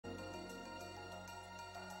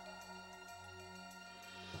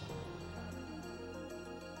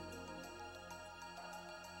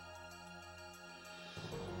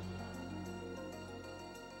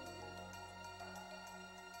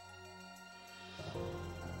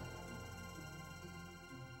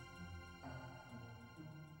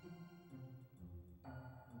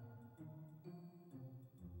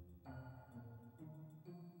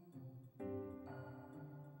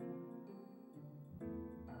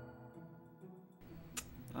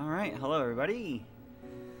Alright, hello everybody.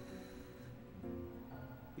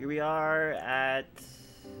 Here we are at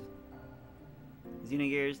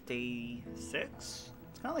Xenogears day 6. It's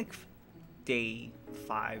kind of like day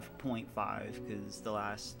 5.5 because the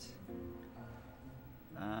last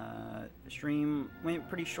stream went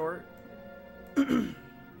pretty short.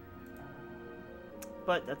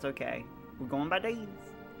 But that's okay. We're going by days.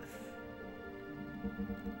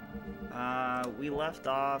 We left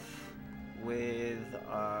off with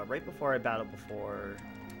right before I battled before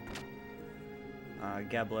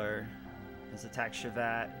Gebler has attacked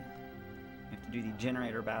Shavat. We have to do the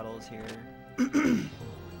generator battles here. Let me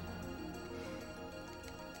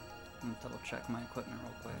double check my equipment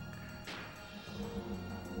real quick.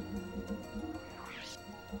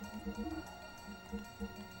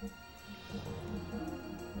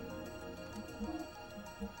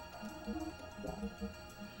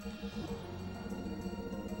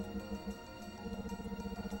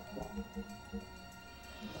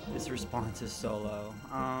 This response is so low.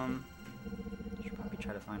 Should probably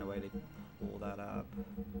try to find a way to pull that up.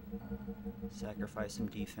 Sacrifice some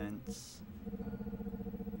defense.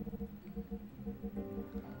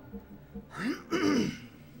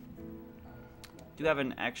 Do have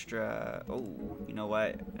an extra. Oh, you know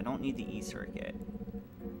what? I don't need the E circuit.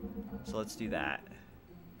 So let's do that.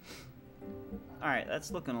 Alright,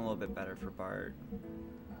 that's looking a little bit better for Bart.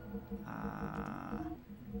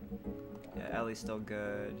 Yeah, Ellie's still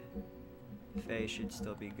good. Faye should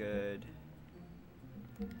still be good.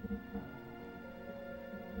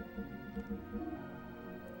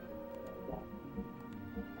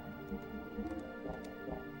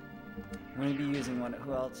 I'm going to be using what?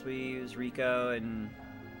 Who else we use? Rico and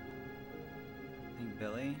I think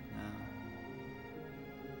Billy? No.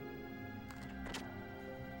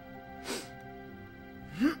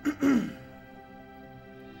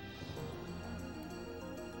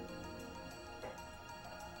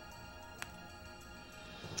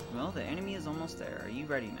 Well, the enemy is almost there. Are you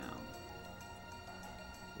ready now?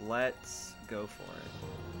 Let's go for it.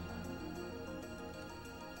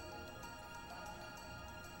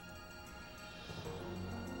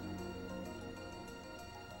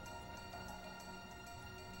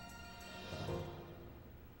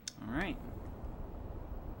 All right.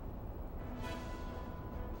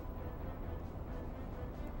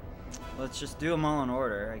 Let's just do them all in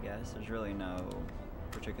order, I guess. There's really no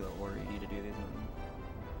particular order you need to do these in.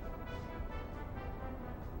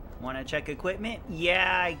 Want to check equipment?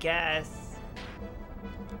 Yeah, I guess.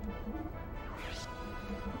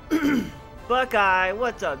 Buckeye,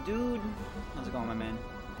 what's up, dude? How's it going, my man?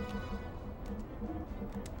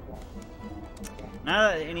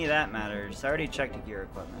 Not that any of that matters. I already checked the gear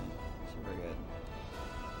equipment. Super good.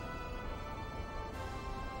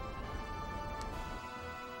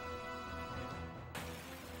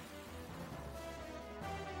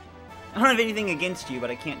 I don't have anything against you,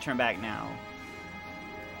 but I can't turn back now.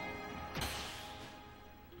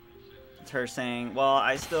 Her saying, well,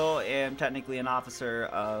 I still am technically an officer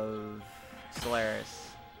of Solaris,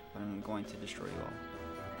 but I'm going to destroy you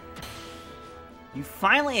all. You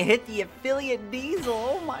finally hit the affiliate diesel!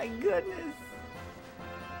 Oh my goodness!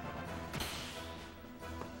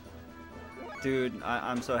 Dude,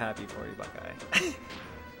 I'm so happy for you, Buckeye.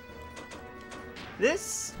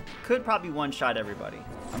 This could probably one-shot everybody.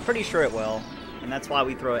 I'm pretty sure it will, and that's why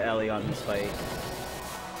we throw Ellie on this fight.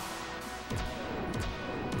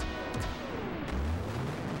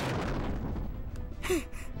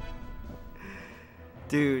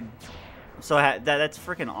 Dude, so that's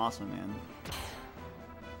freaking awesome, man.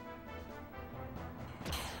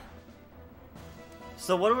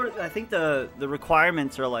 So what are, I think the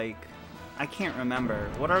requirements are like, I can't remember.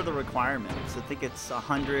 What are the requirements? I think it's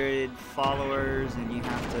 100 followers and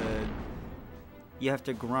you have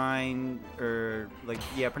to grind, or like,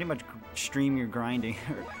 yeah, pretty much stream your grinding.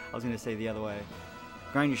 I was gonna say the other way.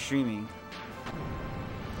 Grind your streaming.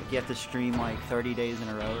 Like you have to stream like 30 days in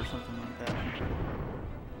a row or something like that.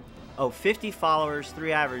 Oh, 50 followers,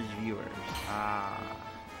 3 average viewers. Ah.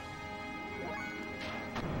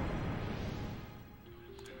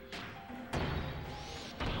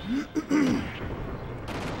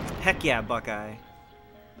 Heck yeah, Buckeye.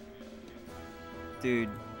 Dude,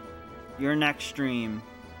 your next stream,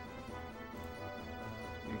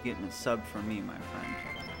 you're getting a sub from me, my friend.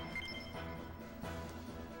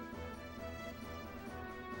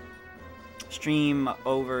 Stream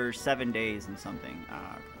over 7 days and something.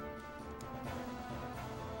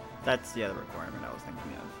 That's the other requirement I was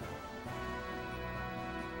thinking of.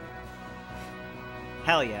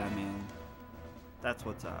 Hell yeah, man. That's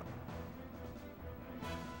what's up.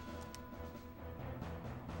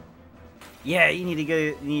 Yeah, you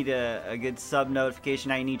need a good sub notification.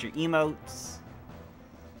 Now you need your emotes.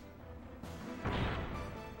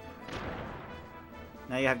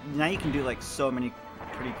 Now you can do like so many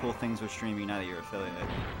pretty cool things with streaming now that you're affiliate,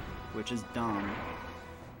 which is dumb.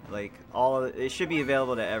 Like it should be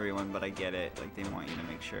available to everyone, but I get it. Like they want you to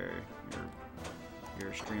make sure you're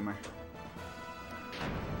a streamer.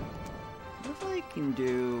 What if I can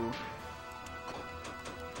do?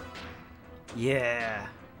 Yeah,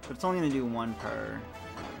 but it's only gonna do one per.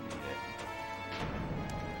 Need it.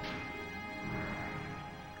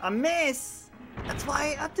 A miss. That's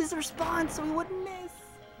why I upped his response so he wouldn't miss.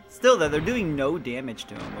 Still though, they're doing no damage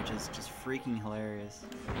to him, which is just freaking hilarious.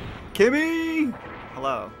 Kimmy!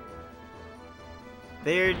 Hello.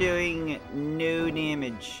 They're doing no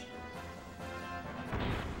damage.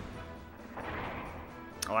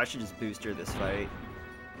 Oh, I should just booster this fight.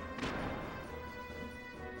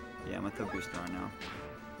 Yeah, I'm gonna throw booster on now.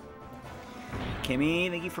 Kimmy,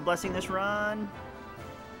 thank you for blessing this run.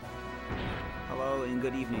 Hello and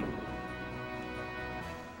good evening.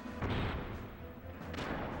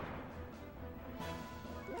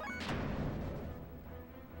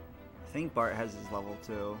 I think Bart has his level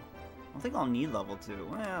 2. I don't think I'll need level 2.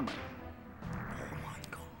 Well, I might. Oh my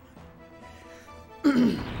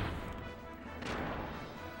god.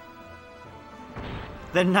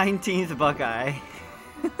 The 19th Buckeye.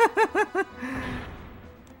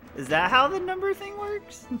 Is that how the number thing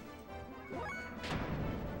works?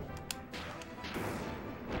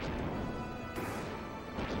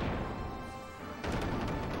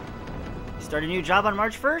 Start a new job on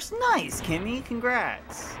March 1st? Nice, Kimmy.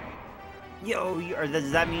 Congrats. Yo,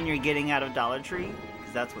 does that mean you're getting out of Dollar Tree?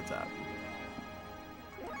 Because that's what's up.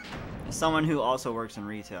 As someone who also works in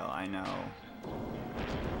retail, I know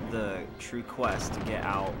the true quest to get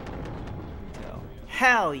out retail.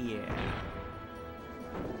 Hell yeah!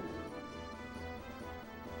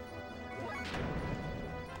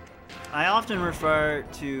 I often refer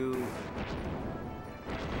to...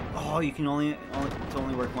 Oh, you can only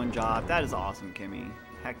work one job. That is awesome, Kimmy.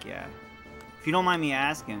 Heck yeah. If you don't mind me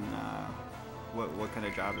asking, what kind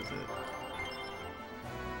of job is it?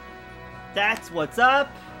 That's what's up!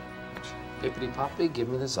 Pippity Poppy, give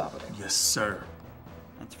me the zombie. Yes, sir.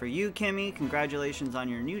 That's for you, Kimmy. Congratulations on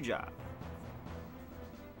your new job.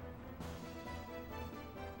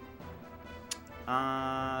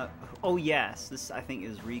 Oh yes, this I think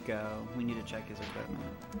is Rico. We need to check his equipment.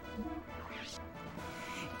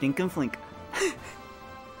 Dink and Flink.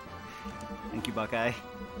 Thank you, Buckeye.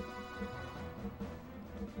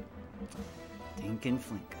 Dink and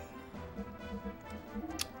Flink.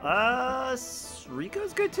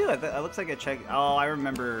 Rico's good too. It looks like I checked. Oh, I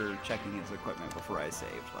remember checking his equipment before I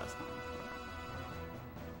saved last time.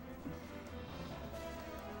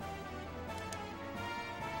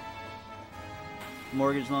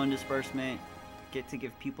 Mortgage loan disbursement. Get to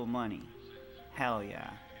give people money. Hell yeah.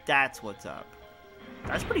 That's what's up.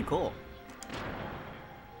 That's pretty cool.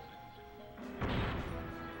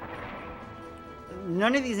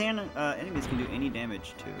 None of these enemies can do any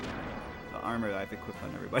damage to the armor that I've equipped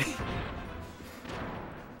on everybody.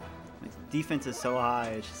 His defense is so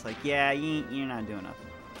high, it's just like, yeah, you're not doing nothing.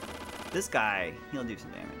 This guy, he'll do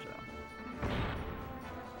some damage though.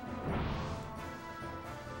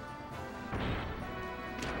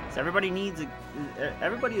 So everybody is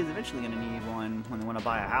eventually going to need one when they want to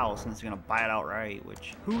buy a house, and it's going to buy it outright,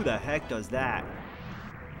 which, who the heck does that?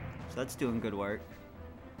 So that's doing good work.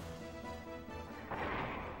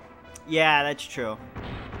 Yeah, that's true.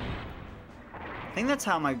 I think that's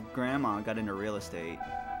how my grandma got into real estate.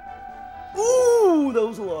 Ooh, that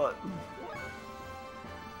was a lot.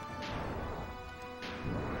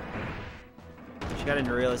 She got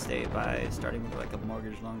into real estate by starting with like a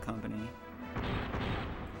mortgage loan company.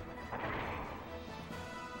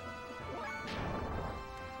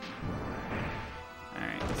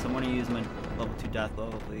 Alright, so I'm going to use my level 2 death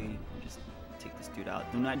lovely. Just take this dude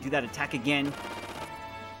out. Do not do that attack again.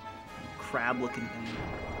 Crab looking thing.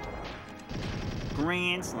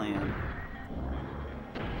 Grand slam.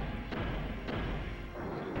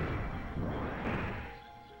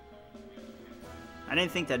 I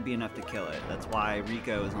didn't think that'd be enough to kill it. That's why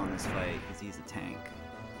Rico is on this fight, because he's a tank.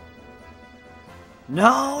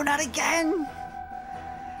 No, not again!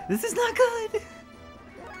 This is not good!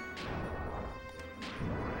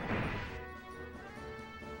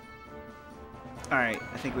 Alright,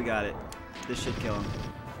 I think we got it. This should kill him.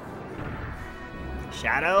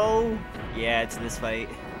 Shadow? Yeah, it's this fight.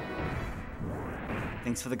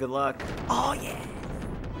 Thanks for the good luck. Oh, yeah!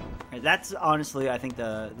 That's honestly, I think,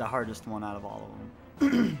 the hardest one out of all of them.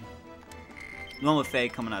 The one with Faye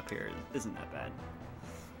coming up here isn't that bad.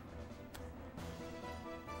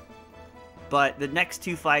 But the next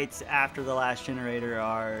two fights after the last generator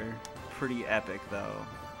are pretty epic, though.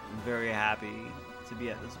 I'm very happy to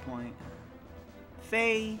be at this point.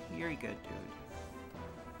 Faye, you're good, dude.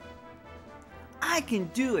 I can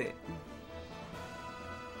do it!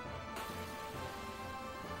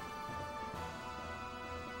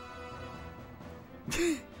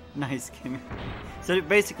 Nice, Kimmy. So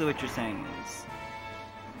basically what you're saying is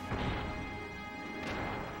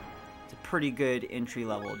it's a pretty good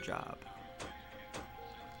entry-level job.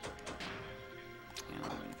 I don't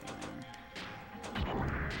have anything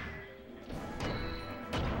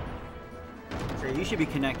there. So you should be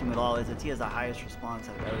connecting with all his. He has the highest response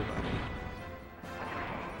out of everybody.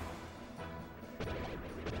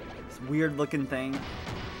 This weird-looking thing.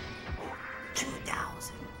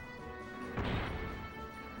 2,000.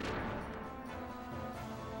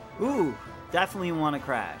 Ooh, definitely want to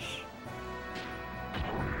crash.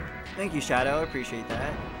 Thank you, Shadow. I appreciate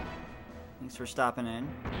that. Thanks for stopping in.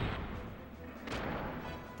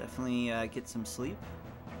 Definitely get some sleep.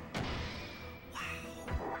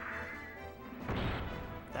 Wow.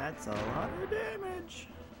 That's a lot of damage.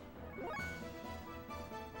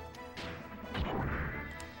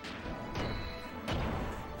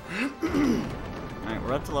 Alright,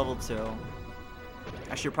 we're up to level 2.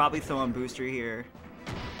 I should probably throw on booster here.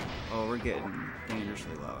 Oh, we're getting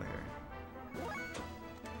dangerously low here.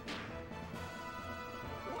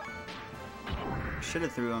 Should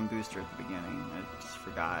have threw on booster at the beginning. I just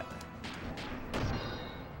forgot.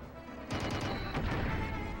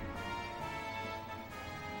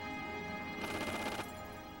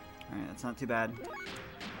 Alright, that's not too bad.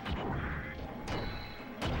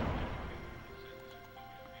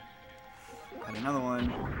 Got another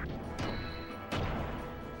one.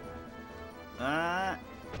 Alright,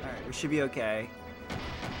 we should be okay.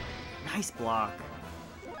 Nice block.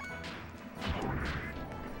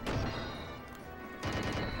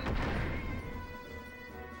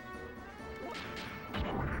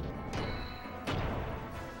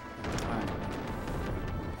 Alright.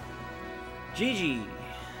 GG.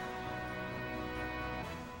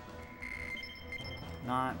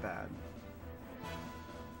 Not bad.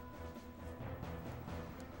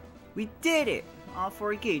 We did it! All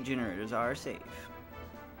 4 gate generators are safe.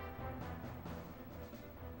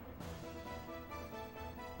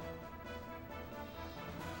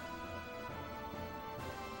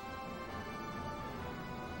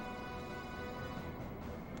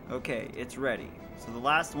 Okay, it's ready. So the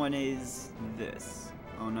last one is this.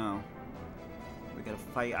 Oh no. We gotta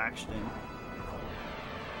fight Axton.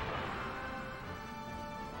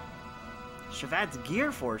 Shavat's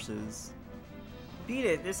gear forces? Beat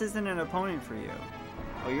it, this isn't an opponent for you.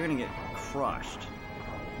 Oh, you're gonna get crushed.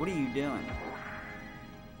 What are you doing?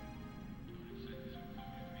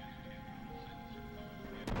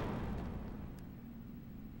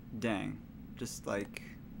 Dang. Just like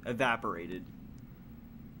evaporated.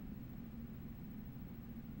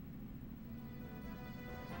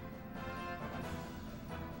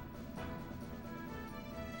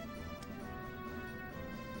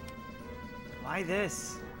 Why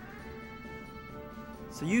this?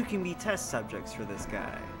 So you can be test subjects for this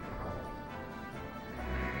guy.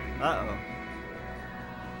 Uh-oh.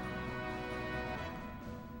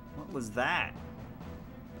 What was that?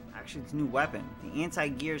 Actually, it's a new weapon. The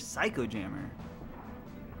anti-gear Psycho Jammer.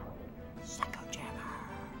 Psycho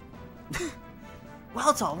Jammer.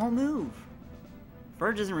 Well, it's all won't move.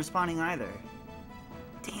 Verge isn't responding either.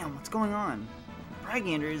 Damn, what's going on?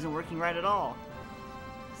 Bragander isn't working right at all.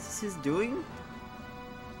 Is this his doing?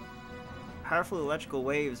 Powerful electrical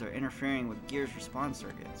waves are interfering with Gear's response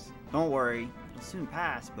circuits. Don't worry, it'll soon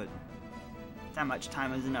pass, but that much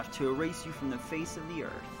time is enough to erase you from the face of the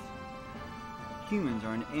earth. Humans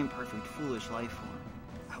are an imperfect, foolish life form.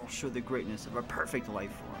 I will show the greatness of a perfect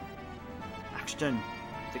life form. Axton,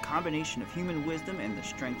 the combination of human wisdom and the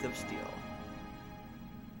strength of steel.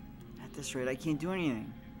 At this rate, I can't do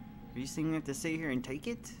anything. Are you saying I have to sit here and take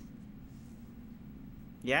it?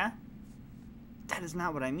 Yeah? That is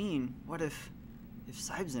not what I mean. What if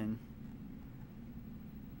Saibzin?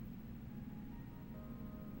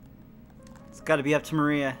 It's gotta be up to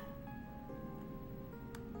Maria.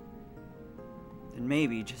 Then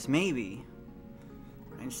maybe, just maybe.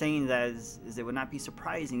 What I'm saying that is it would not be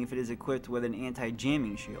surprising if it is equipped with an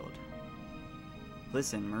anti-jamming shield.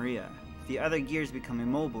 Listen, Maria, if the other gears become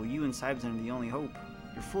immobile, you and Saibzin are the only hope.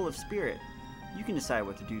 You're full of spirit. You can decide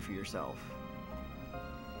what to do for yourself.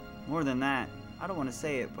 More than that, I don't want to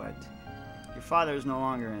say it, but your father is no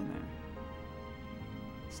longer in there.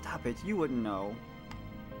 Stop it, you wouldn't know.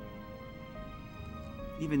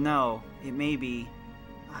 Even though it may be,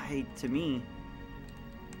 to me,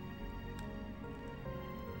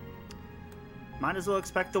 Might as well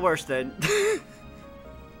expect the worst then.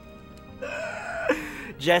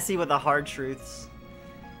 Jesse with the hard truths.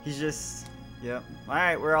 He's just... Yep.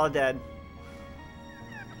 Alright, we're all dead.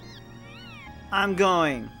 I'm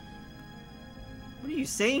going. What are you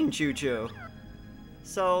saying, Choo-Choo?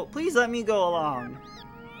 So, please let me go along.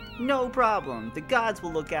 No problem. The gods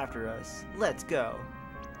will look after us. Let's go.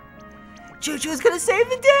 Choo-Choo's gonna save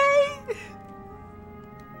the day!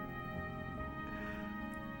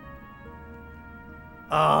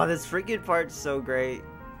 Oh, this freaking part's so great.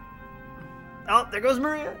 Oh, there goes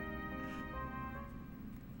Maria.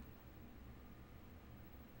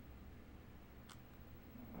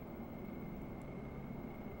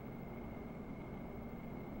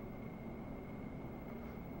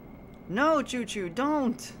 No, Choo-Choo,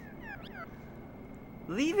 don't.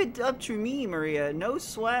 Leave it up to me, Maria. No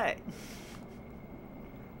sweat.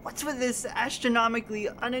 What's with this astronomically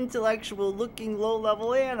unintellectual looking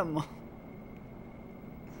low-level animal?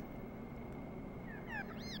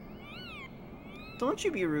 Don't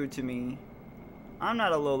you be rude to me. I'm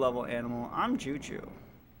not a low-level animal. I'm Choo-Choo.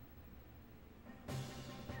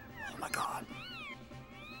 Oh my god.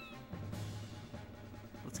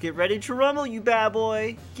 Let's get ready to rumble, you bad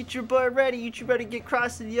boy. Get your butt ready. You two better get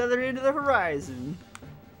crossed to the other end of the horizon.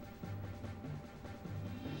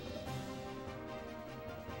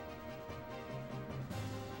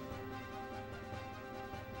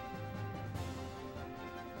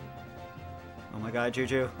 Oh my god,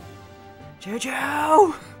 Choo-Choo.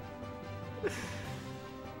 Choo-Choo!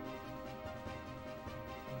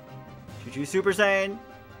 Choo-Choo Super Saiyan.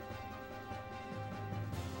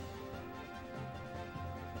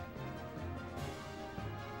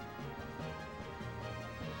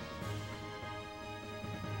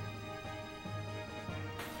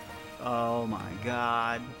 Oh my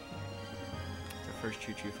god. It's our first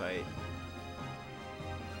Choo-Choo fight.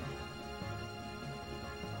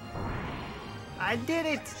 I did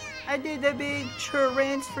it! I did the big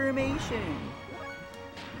transformation!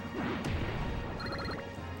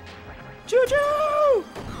 Choo-Choo!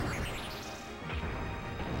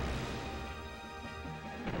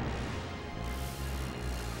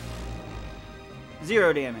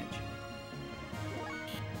 Zero damage.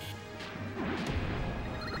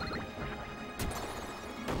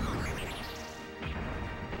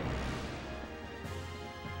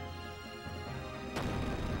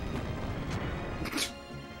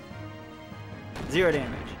 Zero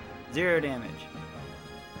damage. Zero damage.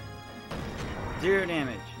 Zero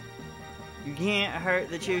damage. You can't hurt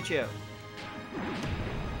the Choo-Choo.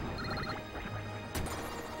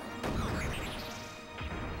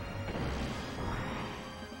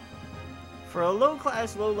 For a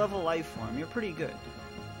low-class, low-level life form, you're pretty good.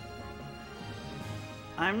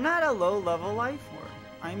 I'm not a low-level life form.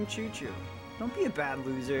 I'm Choo-Choo. Don't be a bad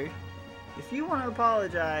loser. If you want to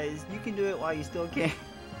apologize, you can do it while you still can.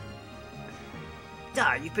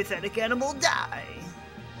 Die, you pathetic animal, die!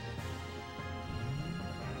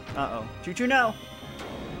 Uh-oh. Choo-Choo, no!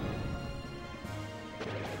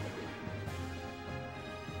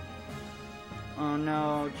 Oh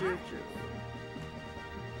no, Choo-Choo.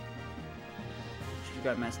 Choo-Choo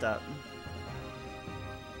got messed up.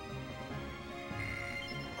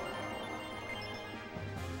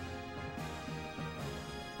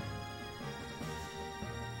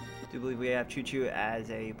 I do believe we have Choo-Choo as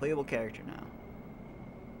a playable character now.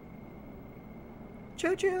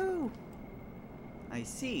 Choo-Choo! I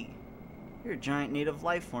see. You're a giant native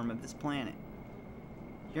life form of this planet.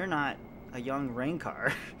 You're not a young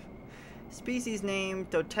Raincar. Species name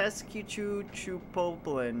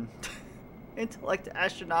Dotescuchuchupoplin. Intellect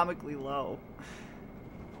astronomically low.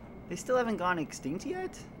 They still haven't gone extinct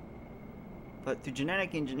yet? But through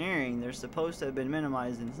genetic engineering, they're supposed to have been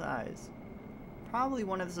minimized in size. Probably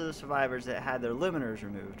one of the survivors that had their limiters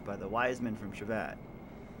removed by the wise men from Shavat.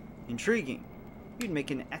 Intriguing. You'd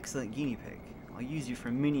make an excellent guinea pig. I'll use you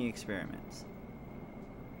for mini experiments.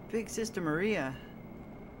 Big Sister Maria.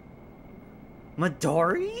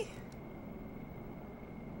 Midori?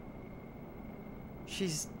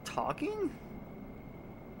 She's talking?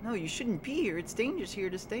 No, you shouldn't be here. It's dangerous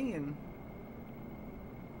here to stay in.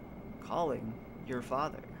 Calling your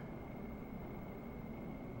father.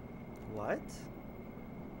 What?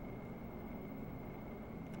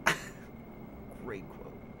 Great quote.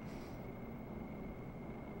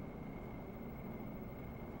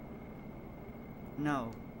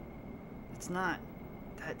 No, it's not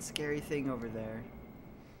that scary thing over there.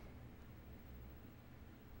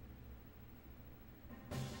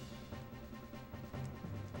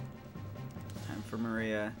 Time for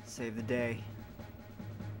Maria. Save the day.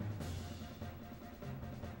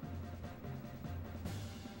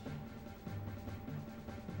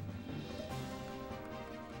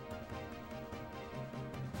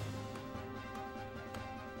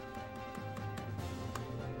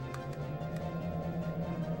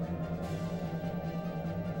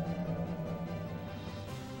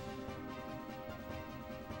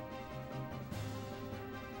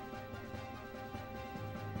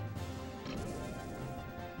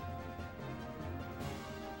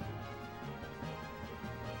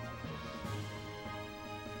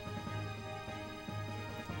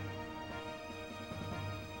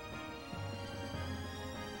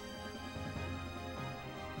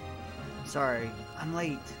 Sorry, I'm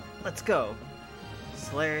late. Let's go.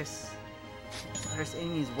 Solaris,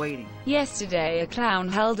 Amy's waiting. Yesterday a clown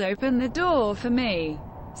held open the door for me.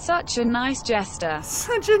 Such a nice jester.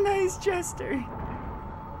 Such a nice jester.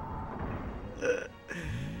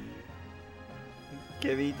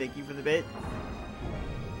 Kimmy, thank you for the bit.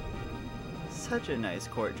 Such a nice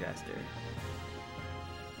court jester.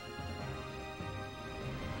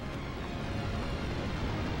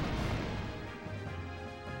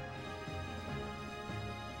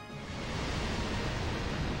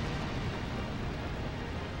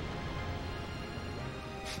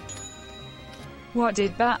 What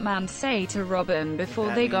did Batman say to Robin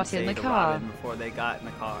before they got in the car? Before they got in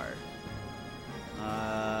the car.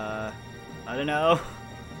 I don't know.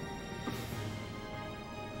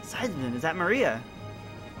 Sidesman, is that Maria?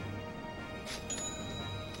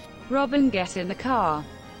 Robin, get in the car.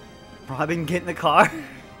 Robin, get in the car?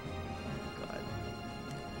 God.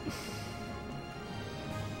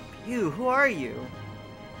 You, who are you?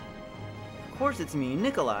 Of course it's me,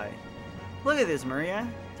 Nikolai. Look at this, Maria.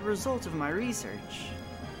 The result of my research.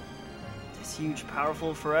 This huge,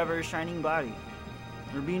 powerful, forever shining body.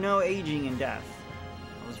 There'll be no aging and death.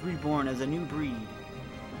 I was reborn as a new breed.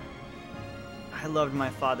 I loved my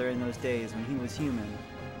father in those days when he was human.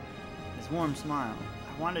 His warm smile.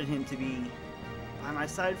 I wanted him to be by my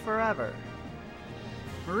side forever.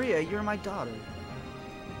 Maria, you're my daughter.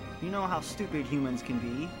 You know how stupid humans can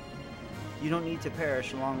be. You don't need to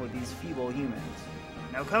perish along with these feeble humans.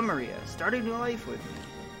 Now come, Maria, start a new life with me.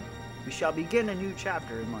 We shall begin a new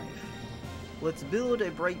chapter in life. Let's build a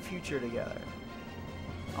bright future together.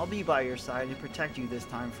 I'll be by your side and protect you this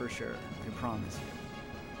time for sure. I promise you.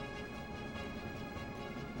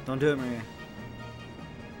 Don't do it, Maria.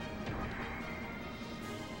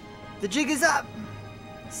 The jig is up!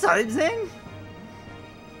 Sidesman?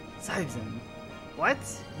 Sidesman. What?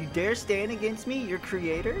 You dare stand against me, your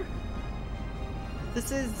creator?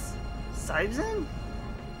 This is... Sidesman?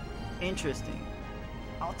 Interesting.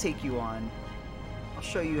 I'll take you on. I'll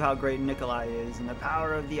show you how great Nikolai is and the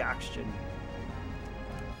power of the oxygen.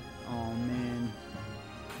 Oh man.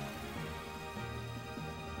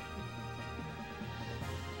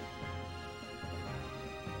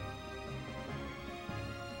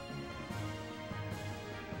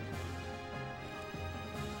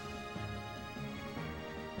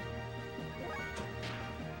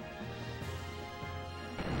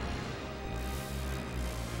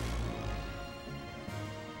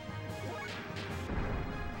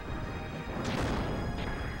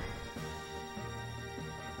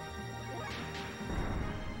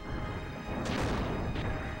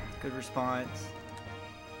 Good response.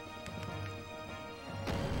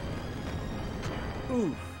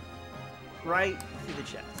 Oof. Right through the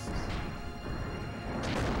chest.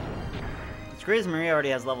 It's great as Maria already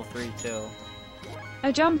has level 3 too.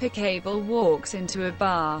 A jumper cable walks into a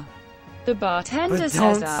bar. The bartender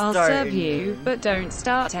says, I'll serve you, but don't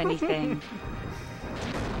start anything.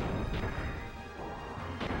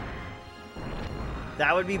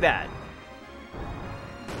 That would be bad.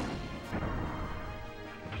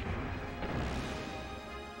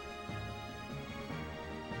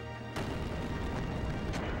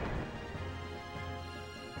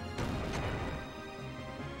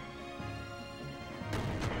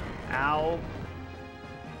 Ow.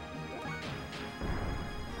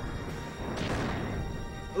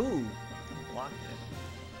 Ooh. Blocked it.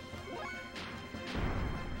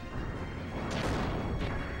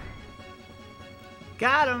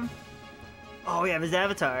 Got him. Oh, we have his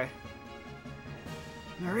avatar.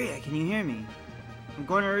 Maria, can you hear me? I'm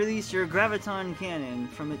going to release your graviton cannon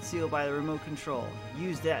from its seal by the remote control.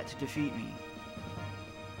 Use that to defeat me.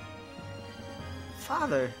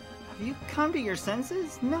 Father, have you come to your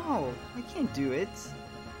senses? No, I can't do it.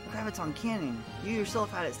 Graviton cannon. You yourself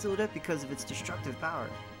had it sealed up because of its destructive power.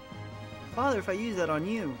 Father, if I use that on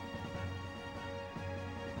you...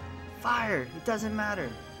 Fire! It doesn't matter.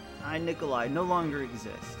 I, Nikolai, no longer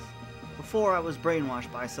exist. Before I was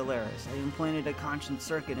brainwashed by Solaris, I implanted a conscience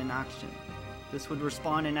circuit in oxygen. This would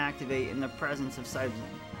respond and activate in the presence of Sidesman.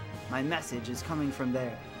 My message is coming from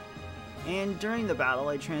there. And during the battle,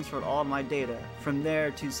 I transferred all of my data from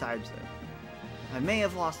there to Sidesman. I may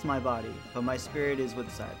have lost my body, but my spirit is with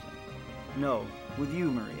Sidesman. No, with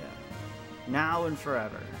you, Maria. Now and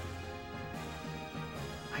forever.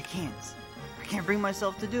 I can't bring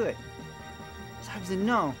myself to do it. Sidesman,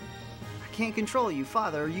 no. I can't control you.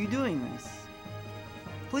 Father, are you doing this?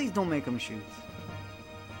 Please don't make him shoot.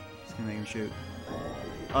 Just gonna make him shoot.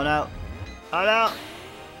 Oh no. Oh no.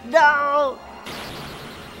 No!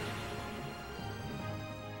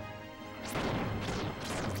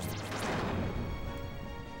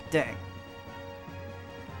 Dang.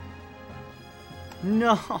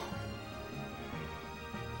 No!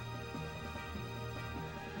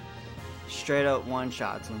 Straight up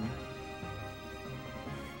one-shots him.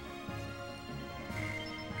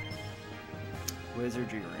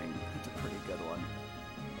 Wizardry ring. That's a pretty good one.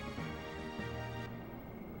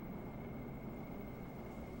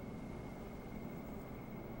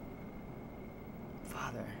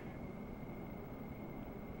 Father.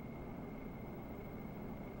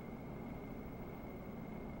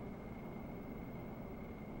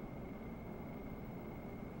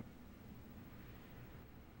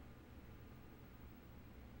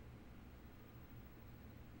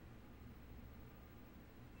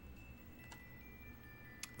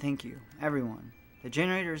 Thank you, everyone. The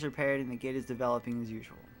generator is repaired and the gate is developing as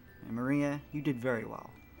usual. And Maria, you did very well.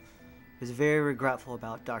 I was very regretful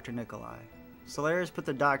about Dr. Nikolai. Solaris put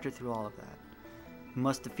the doctor through all of that. We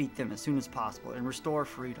must defeat them as soon as possible and restore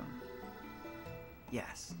freedom.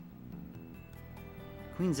 Yes.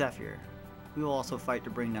 Queen Zephyr, we will also fight to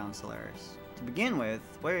bring down Solaris. To begin with,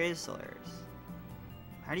 where is Solaris?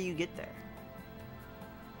 How do you get there?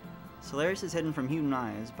 Solaris is hidden from human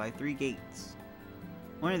eyes by 3 gates.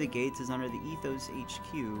 One of the gates is under the Ethos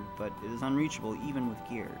HQ, but it is unreachable even with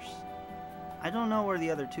gears. I don't know where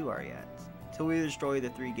the other 2 are yet. Till we destroy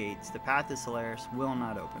the 3 gates, the path to Solaris will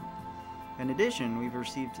not open. In addition, we've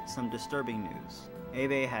received some disturbing news.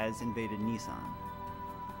 Eve has invaded Nissan.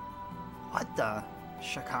 What the?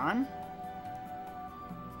 Shakan?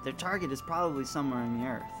 Their target is probably somewhere in the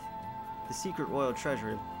Earth. The secret royal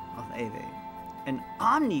treasure of Eve. An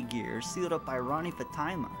Omni-Gear sealed up by Rani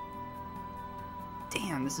Fatima.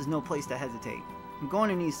 Damn, this is no place to hesitate. I'm going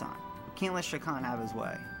to Nissan. We can't let Shakan have his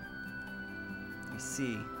way. I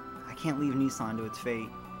see. I can't leave Nissan to its fate.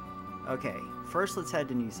 Okay, first let's head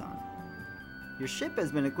to Nissan. Your ship has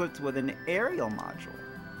been equipped with an aerial module.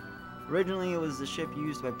 Originally, it was the ship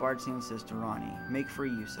used by Bart's sister Ronnie. Make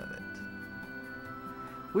free use of it.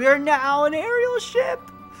 We are now an aerial ship!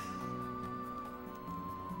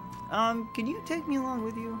 Can you take me along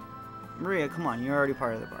with you? Maria, come on, you're already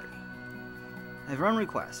part of the party. I've run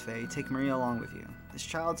requests, Faye. Take Maria along with you. This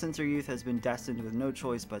child since her youth has been destined with no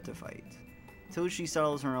choice but to fight. Till she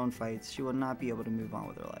settles her own fights, she will not be able to move on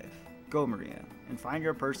with her life. Go, Maria, and find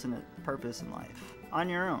your purpose in life. On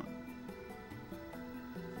your own.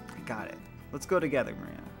 I got it. Let's go together,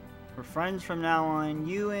 Maria. We're friends from now on.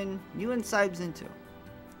 You and Sibes too.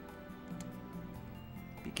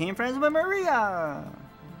 Became friends with Maria!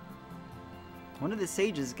 One of the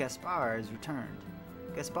sages, Gaspar, has returned.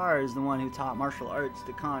 Gaspar is the one who taught martial arts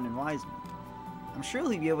to Khan and Wiseman. I'm sure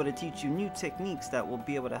he'll be able to teach you new techniques that will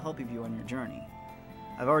be able to help you on your journey.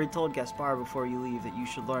 I've already told Gaspar before you leave that you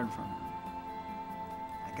should learn from him.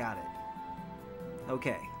 I got it.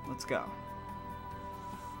 Okay, let's go.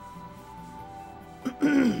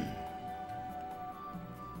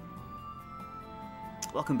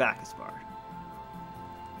 Welcome back, Gaspar.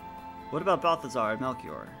 What about Balthazar and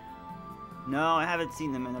Melchior? No, I haven't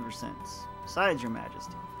seen them ever since. Besides, Your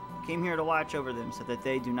Majesty, I came here to watch over them so that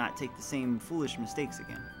they do not take the same foolish mistakes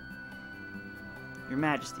again. Your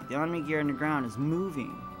Majesty, the Omni-Gear underground is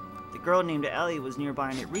moving. The girl named Ellie was nearby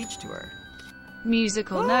and it reached to her.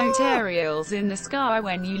 Musical note aerials in the sky.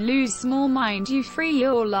 When you lose small mind, you free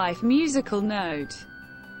your life. Musical note.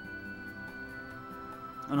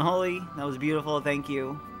 Unholy, that was beautiful. Thank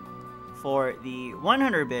you for the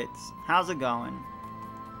 100 bits. How's it going,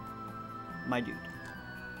 my dude?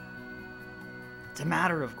 It's a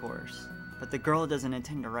matter, of course, but the girl doesn't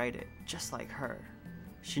intend to write it, just like her.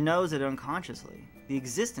 She knows it unconsciously, the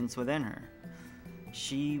existence within her.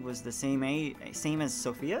 She was the same as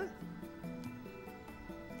Sophia?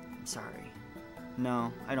 I'm sorry.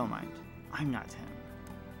 No, I don't mind. I'm not him.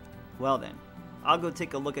 Well then, I'll go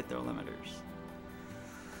take a look at their limiters.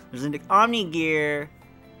 There's an Omni-Gear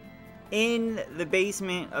in the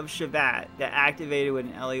basement of Shavat that activated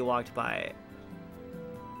when Ellie walked by it.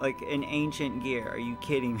 Like an ancient gear. Are you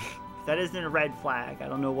kidding me? If that isn't a red flag, I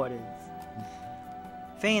don't know what is.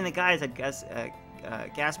 Faye and the guys at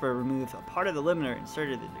Gaspar removed a part of the limiter and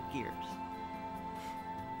inserted it into gears.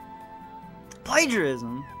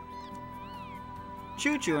 Plagiarism?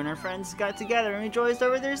 Choo-Choo and her friends got together and rejoiced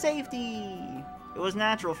over their safety. It was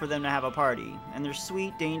natural for them to have a party, and their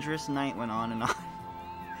sweet, dangerous night went on and on.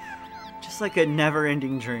 Just like a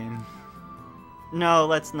never-ending dream. No,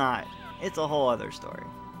 let's not. It's a whole other story.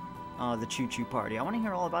 Oh, the Choo-Choo party. I want to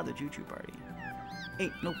hear all about the Choo-Choo party.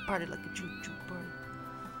 Ain't no party like a Choo-Choo party.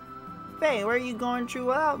 Faye, where are you going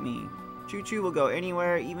without me? Choo-Choo will go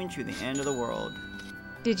anywhere, even to the end of the world.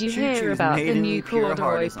 Did you hear about the new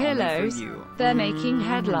corduroy pillows? They're making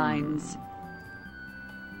headlines.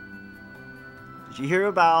 Did you hear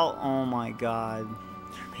about? Oh my God,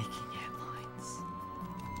 they're making headlines.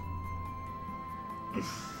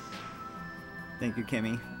 Thank you,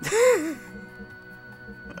 Kimmy.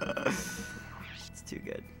 It's too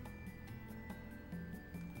good.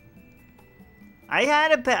 I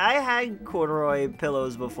had corduroy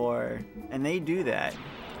pillows before, and they do that.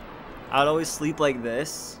 I'd always sleep like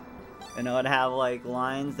this, and I would have like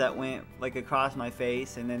lines that went like across my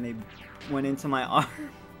face, and then they went into my arm.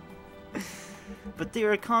 But they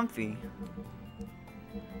were comfy.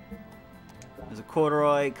 There's a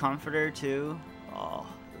corduroy comforter too. Oh,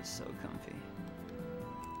 it was so comfy.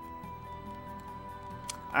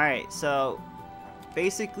 Alright, so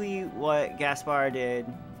basically what Gaspar did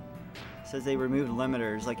says they removed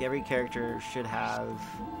limiters, like every character should have,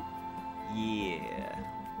 yeah,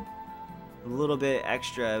 a little bit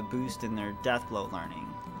extra boost in their death blow learning.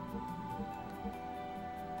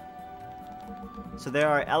 So there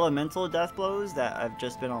are elemental death blows that have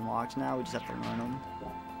just been unlocked now, we just have to learn them.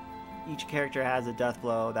 Each character has a death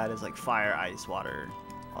blow that is like fire, ice, water,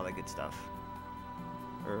 all that good stuff.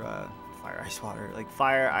 Or fire, ice, water, like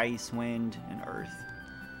fire, ice, wind, and earth.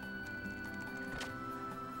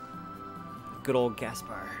 Good old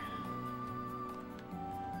Gaspar.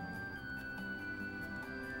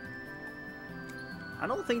 I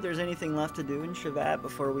don't think there's anything left to do in Shevat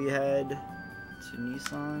before we head to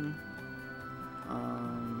Nissan.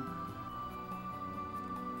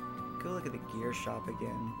 Go look at the gear shop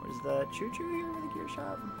again. What is the choo-choo here with the gear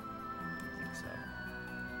shop? I think so.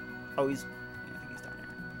 Oh, yeah, I think he's down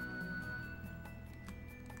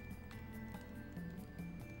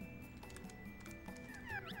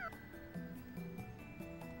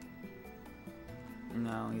there.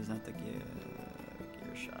 No, he's not the gear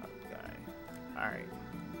shop guy. Alright.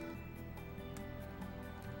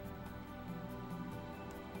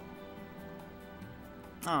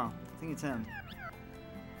 Oh, I think it's him.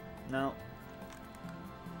 No.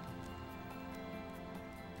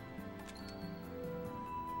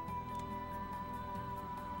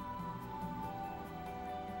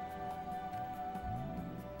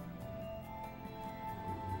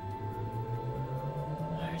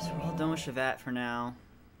 Alright, so we're all done with Shevat for now.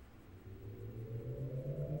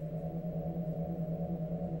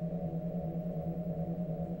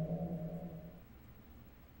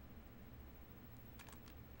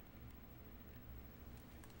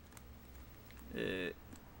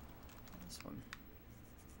 This one.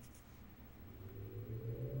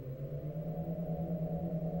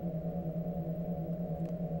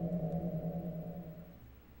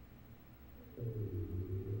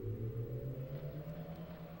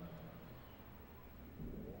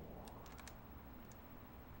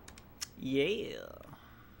 Yeah.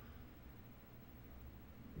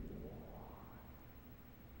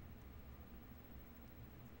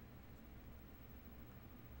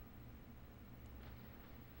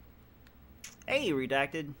 Hey,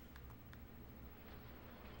 Redacted.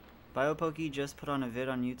 BioPokey just put on a vid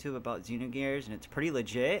on YouTube about Xenogears, and it's pretty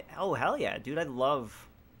legit. Oh, hell yeah, dude. I love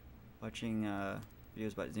watching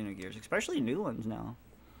videos about Xenogears, especially new ones now.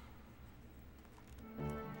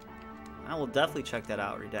 I will definitely check that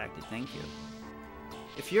out, Redacted. Thank you.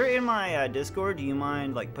 If you're in my Discord, do you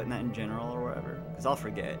mind like putting that in general or whatever? Because I'll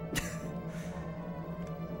forget.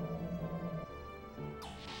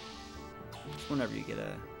 Just whenever you get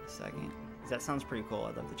a second. That sounds pretty cool.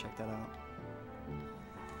 I'd love to check that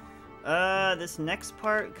out. This next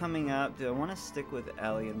part coming up, do I want to stick with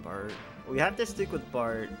Ellie and Bart? We have to stick with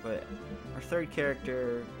Bart, but our third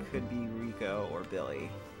character could be Rico or Billy.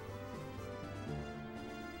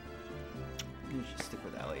 Let's just stick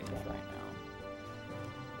with Ellie for right now.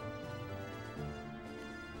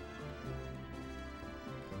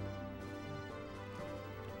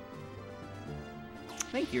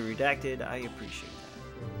 Thank you, Redacted. I appreciate that.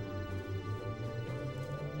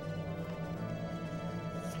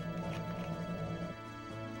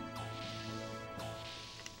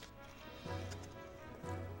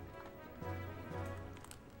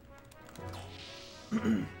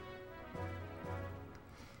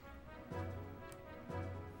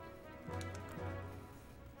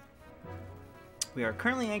 We are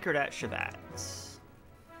currently anchored at Shevat.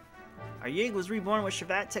 Our Yig was reborn with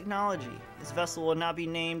Shevat technology. This vessel will now be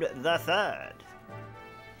named the Third.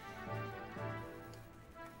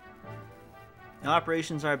 The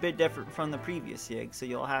operations are a bit different from the previous Yig, so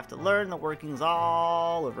you'll have to learn the workings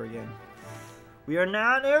all over again. We are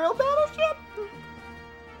now an aerial battleship!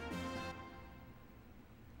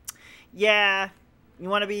 Yeah, you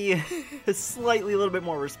want to be slightly a little bit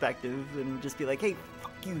more respective and just be like, hey,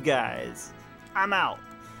 fuck you guys. I'm out.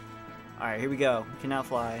 Alright, here we go. We can now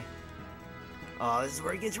fly. Oh, this is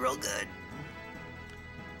where it gets real good.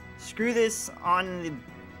 Screw this on the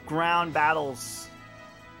ground battles.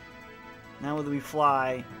 Now whether we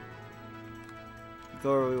fly,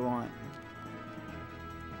 go where we want.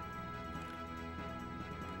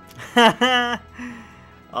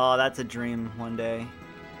 Oh, that's a dream one day.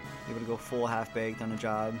 Able to go full half-baked on a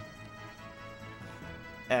job.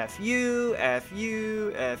 F you, F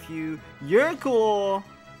you, F you. You're cool.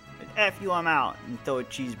 But F you, I'm out. And throw a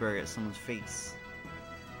cheeseburger at someone's face.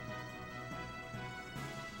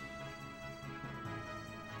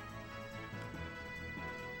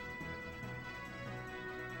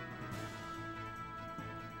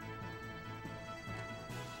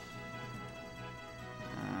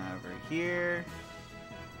 Over here.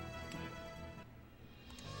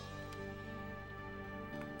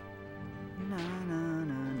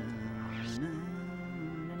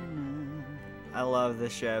 I love the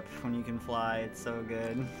ship when you can fly, it's so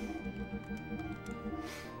good.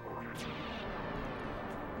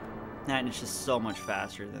 And it's just so much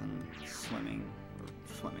faster than swimming.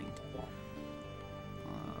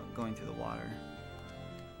 Going through the water.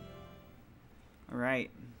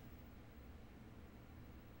 Alright.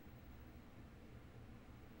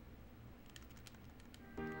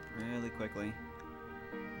 Really quickly.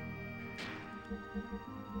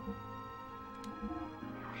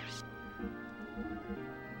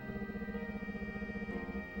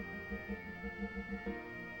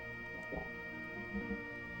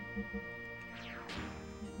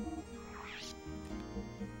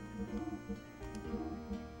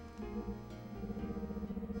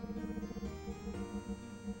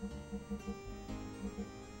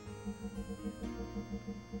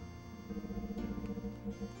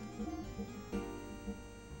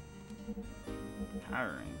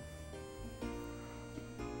 Powering.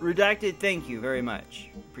 Redacted, thank you very much.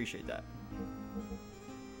 Appreciate that.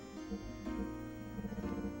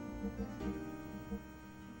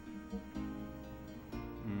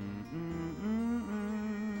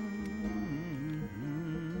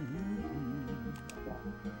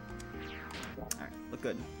 Alright, look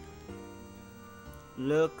good.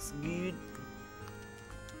 Looks good.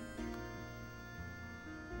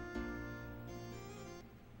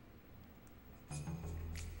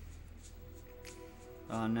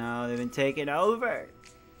 Oh no, they've been taken over.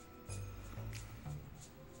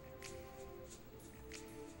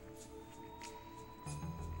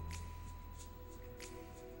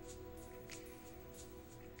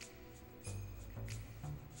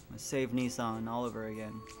 Let's save Nissan all over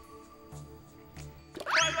again.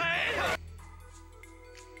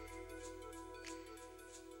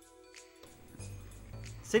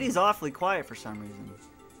 City's awfully quiet for some reason.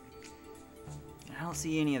 I don't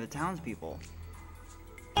see any of the townspeople.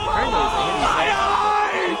 Apparently there's a hidden section.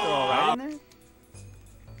 Are people alright in there?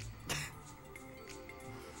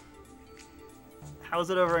 How's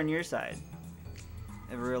it over on your side?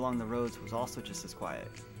 Everywhere along the roads was also just as quiet.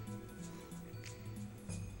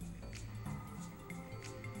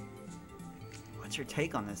 What's your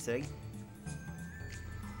take on this, Sig?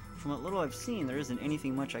 From what little I've seen, there isn't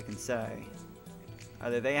anything much I can say.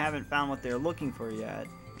 Either they haven't found what they're looking for yet,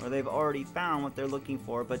 or they've already found what they're looking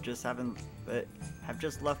for, but have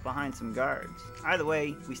just left behind some guards. Either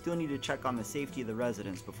way, we still need to check on the safety of the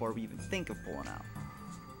residents before we even think of pulling out.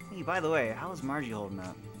 Hey, by the way, how is Margie holding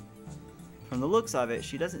up? From the looks of it,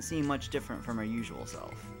 she doesn't seem much different from her usual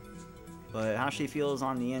self. But how she feels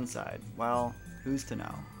on the inside, well, who's to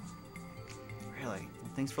know? Really?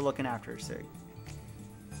 Well, thanks for looking after her, Sig.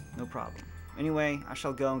 No problem. Anyway, I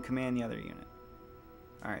shall go and command the other unit.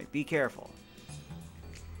 Alright, be careful.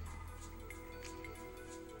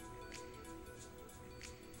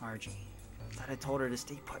 Margie. I thought I told her to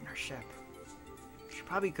stay put in her ship. She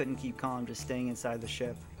probably couldn't keep calm just staying inside the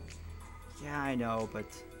ship. Yeah, I know, but...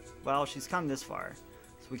 well, she's come this far,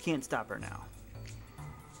 so we can't stop her now.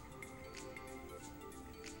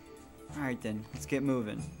 Alright then, let's get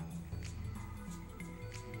moving.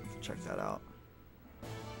 Check that out.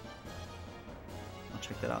 I'll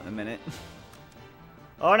check that out in a minute.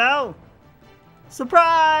 Oh no!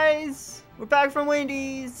 Surprise! We're back from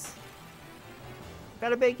Wendy's!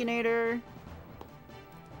 Got a Baconator.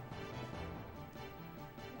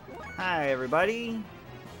 Hi everybody.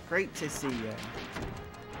 Great to see you.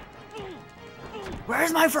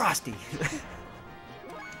 Where's my Frosty?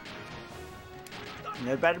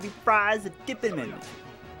 There better be fries to dip him in.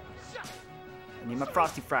 I need my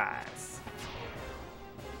Frosty fries.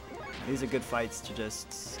 These are good fights to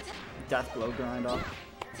just death blow grind off.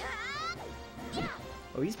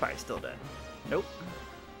 Oh, he's probably still dead. Nope.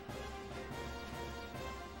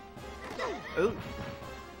 Ooh.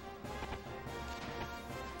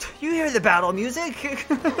 You hear the battle music?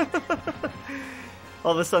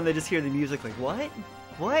 All of a sudden they just hear the music like, what?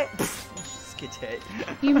 What? Just gets hit.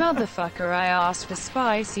 You motherfucker, I asked for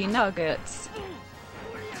spicy nuggets.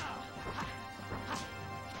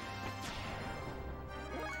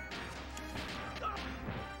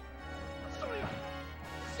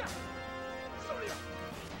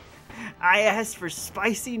 I asked for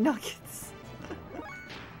spicy nuggets.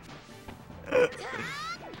 Thank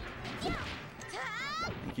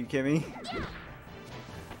you, Kimmy.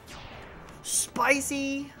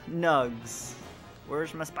 Spicy nugs.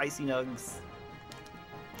 Where's my spicy nugs?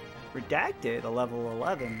 Redacted, a level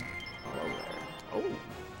 11. Hello there. Oh.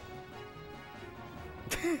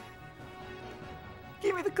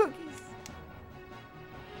 Give me the cookies.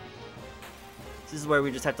 This is where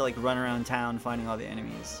we just have to like run around town finding all the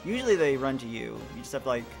enemies. Usually they run to you. You just have to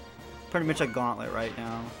like pretty much a gauntlet right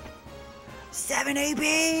now. 7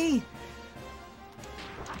 AP!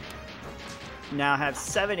 Now have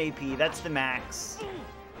 7 AP. That's the max.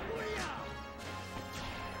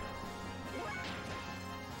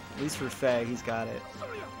 At least for Faye, he's got it.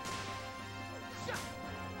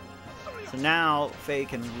 So now Faye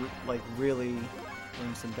can like really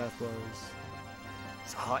bring some death blows.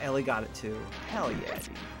 Oh, Ellie got it too. Hell yeah,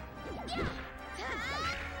 dude.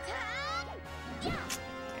 Damn.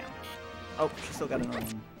 Oh, she still got another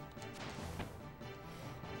one.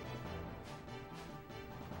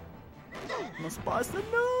 Must bust the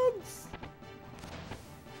noobs!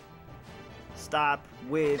 Stop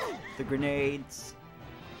with the grenades.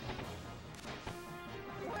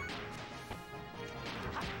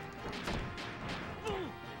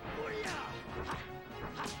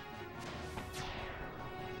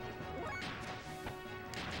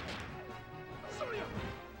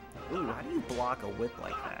 Ooh, how do you block a whip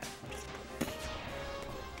like that?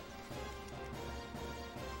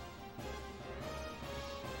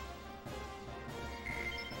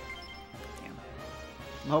 Damn.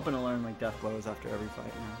 I'm hoping to learn like death blows after every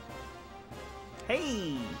fight now.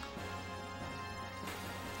 Hey!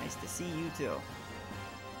 Nice to see you too.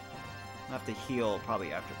 I'll have to heal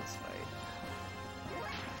probably after this fight.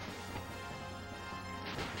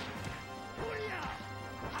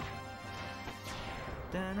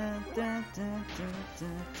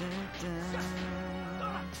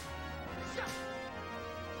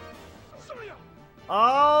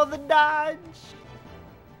 Oh, the dodge!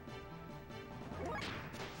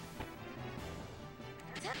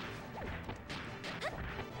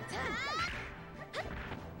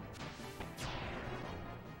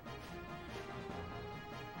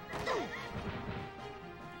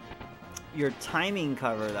 Your timing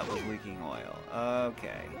cover that was leaking oil.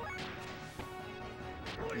 Okay.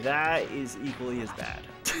 That is equally as bad.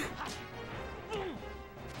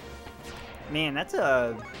 Man, that's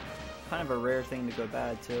a kind of a rare thing to go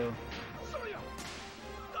bad too.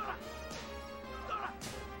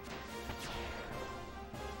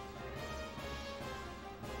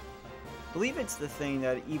 I believe it's the thing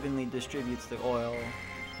that evenly distributes the oil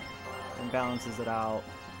and balances it out.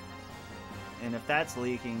 And if that's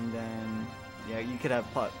leaking, then yeah, you could have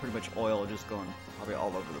pretty much oil just going probably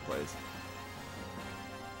all over the place.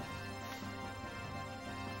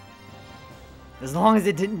 As long as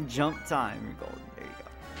it didn't jump time, you're golden. There you go.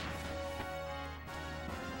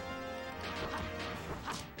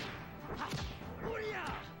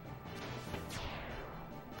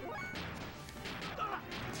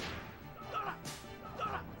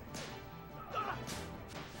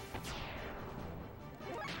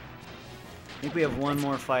 I think we have one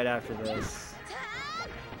more fight after this.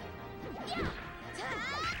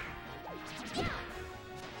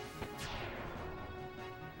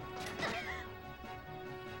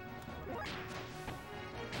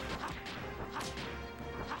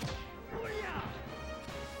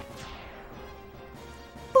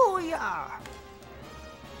 Booyah!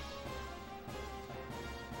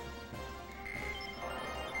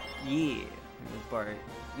 Yeah. Bart.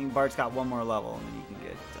 I think Bart's got one more level, and then you can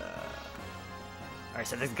get. Alright,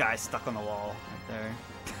 so this guy's stuck on the wall right there.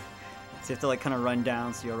 So you have to like kind of run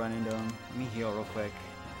down so you'll run into him. Let me heal real quick.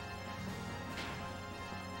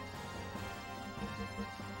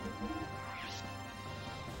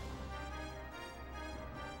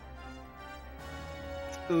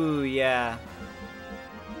 Ooh, yeah.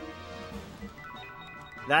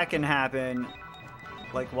 That can happen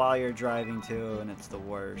like while you're driving too, and it's the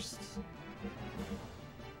worst.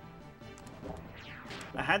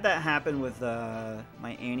 I had that happen with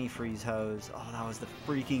my antifreeze hose. Oh, that was the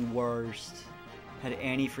freaking worst. Had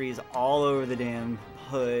antifreeze all over the damn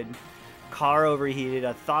hood. Car overheated.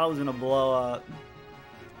 I thought it was gonna blow up.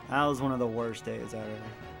 That was one of the worst days ever.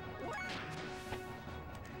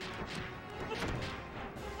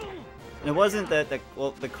 And it wasn't that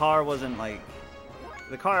the car wasn't like,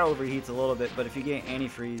 the car overheats a little bit, but if you get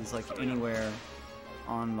antifreeze like anywhere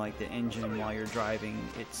on like the engine while you're driving,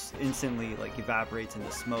 it's instantly like evaporates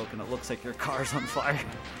into smoke and it looks like your car's on fire.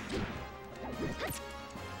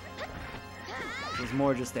 It was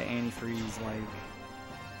more just the antifreeze like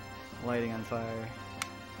lighting on fire.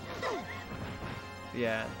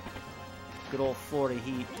 Yeah, good old Florida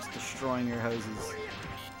heat just destroying your hoses.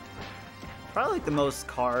 Probably like the most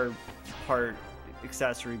car part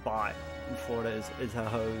accessory bought in Florida is a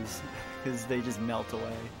hose, because they just melt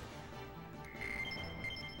away.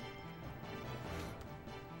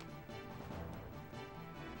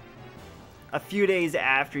 A few days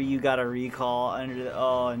after you got a recall under the,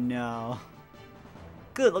 oh no.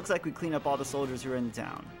 Good, looks like we cleaned up all the soldiers who were in the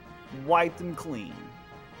town. Wiped them clean.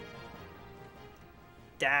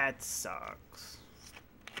 That sucks.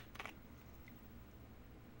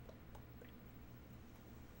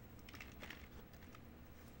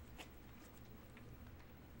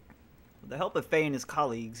 With the help of Faye and his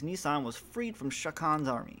colleagues, Nissan was freed from Shao Kahn's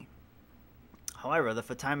army. However, the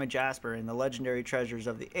Fatima Jasper and the legendary treasures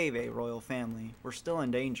of the Ave royal family were still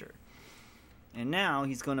in danger. And now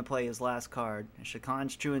he's going to play his last card, and Shao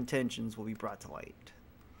Kahn's true intentions will be brought to light.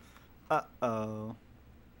 Uh-oh.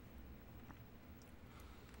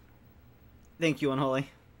 Thank you, Unholy.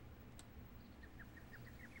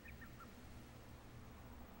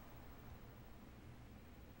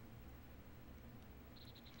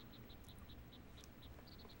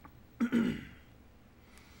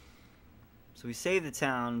 So we saved the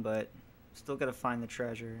town, but still gotta find the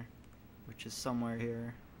treasure, which is somewhere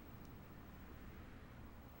here.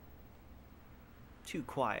 Too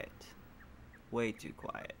quiet. Way too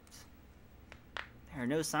quiet. There are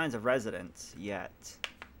no signs of residents yet.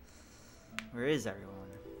 Where is everyone?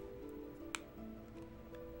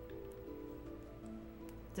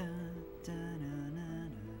 Da, da, na, na,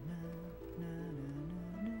 na, na, na,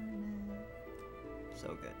 na, na. So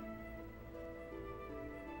good.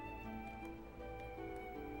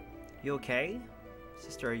 You okay?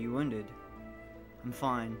 Sister, are you wounded? I'm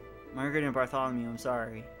fine. Margaret and Bartholomew, I'm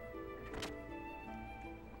sorry.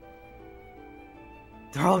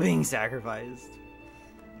 They're all being sacrificed.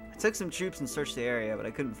 I took some troops and searched the area, but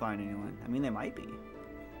I couldn't find anyone. I mean, they might be.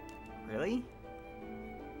 Really?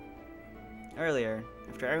 Earlier,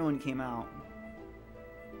 after everyone came out,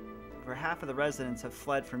 over half of the residents have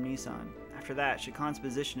fled from Nissan. After that, Shao Kahn's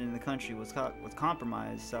position in the country was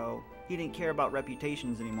compromised, so he didn't care about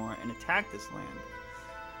reputations anymore and attacked this land.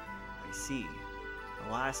 I see.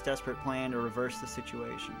 The last desperate plan to reverse the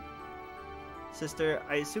situation. Sister,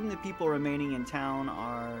 I assume the people remaining in town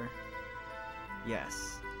are...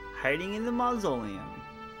 Yes. Hiding in the mausoleum.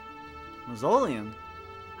 Mausoleum?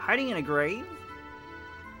 Hiding in a grave?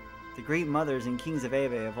 The great mothers and kings of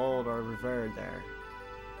Ave of old are revered there.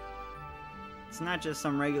 It's not just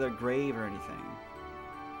some regular grave or anything.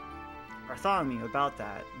 Bartholomew, about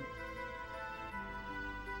that.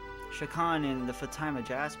 Shao Kahn and the Fatima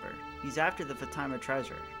Jasper. He's after the Fatima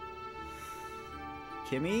treasure.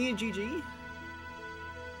 Kimmy and Gigi?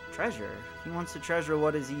 Treasure? He wants to treasure.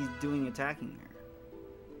 What is he doing attacking here?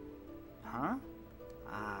 Huh?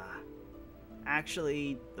 Ah.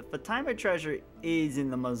 Actually, the Fatima treasure is in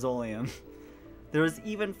the mausoleum. There was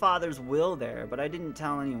even Father's will there, but I didn't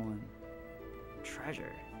tell anyone.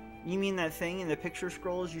 Treasure? You mean that thing in the picture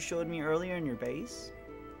scrolls you showed me earlier in your base?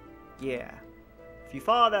 Yeah. If you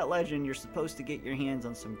follow that legend, you're supposed to get your hands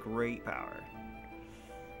on some great power.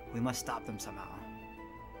 We must stop them somehow.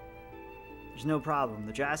 There's no problem.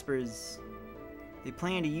 The Jaspers, they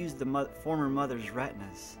plan to use the former mother's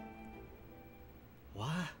retinas. What?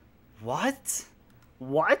 What?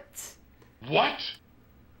 What? What?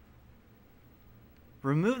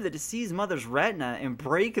 Remove the deceased mother's retina and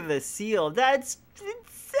break the seal. That's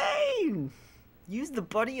insane! Use the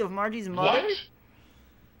body of Margie's mother? What?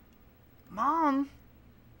 Mom!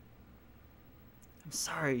 I'm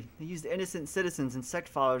sorry. They used innocent citizens and sect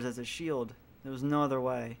followers as a shield. There was no other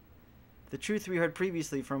way. The truth we heard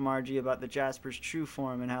previously from Margie about the Jasper's true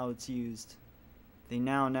form and how it's used. They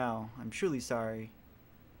now know. I'm truly sorry.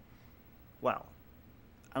 Well,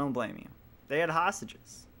 I don't blame you. They had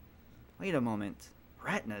hostages. Wait a moment.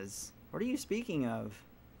 Retinas? What are you speaking of?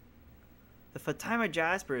 The Fatima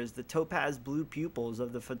Jasper is the topaz blue pupils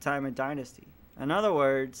of the Fatima dynasty. In other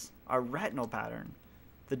words, our retinal pattern.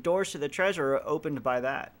 The doors to the treasure are opened by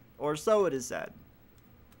that, or so it is said.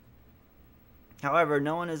 However,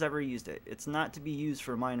 no one has ever used it. It's not to be used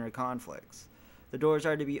for minor conflicts. The doors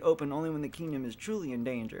are to be opened only when the kingdom is truly in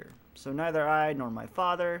danger. So neither I, nor my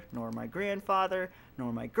father, nor my grandfather,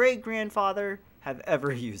 nor my great-grandfather have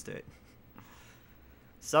ever used it.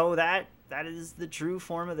 So that is the true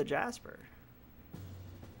form of the Jasper.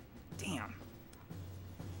 Damn.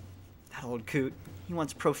 That old coot. He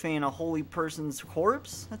wants to profane a holy person's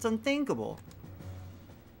corpse? That's unthinkable.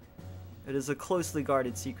 It is a closely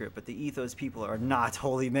guarded secret, but the Ethos people are not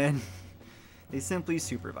holy men. They simply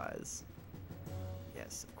supervise.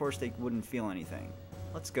 Yes, of course they wouldn't feel anything.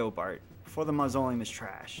 Let's go, Bart, before the mausoleum is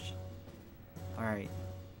trashed. Alright.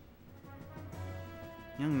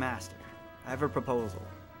 Young master, I have a proposal.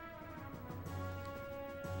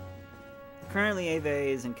 Currently, Eve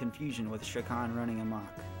is in confusion with Shakan running amok.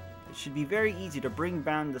 It should be very easy to bring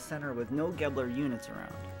down the center with no Gebler units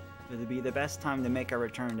around. It would be the best time to make our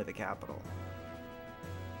return to the capital.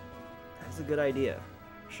 That's a good idea.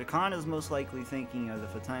 Shakan is most likely thinking of the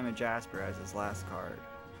Fatima Jasper as his last card.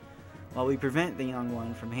 While we prevent the young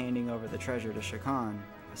one from handing over the treasure to Shakan,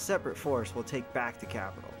 a separate force will take back the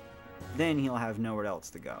capital. Then he'll have nowhere else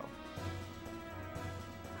to go.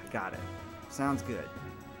 I got it. Sounds good.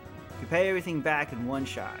 You pay everything back in one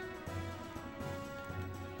shot.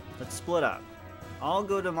 Let's split up. I'll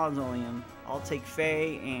go to Mausoleum. I'll take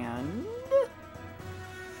Faye and...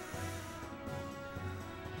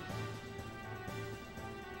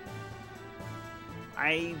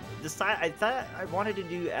 I thought I wanted to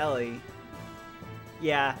do Ellie.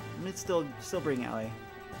 Yeah, I'm gonna still bring Ellie.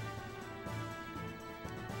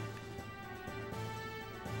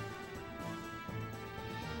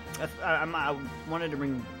 I wanted to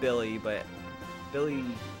bring Billy, but Billy,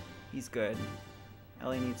 he's good.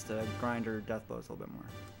 Ellie needs to grind her death blows a little bit more.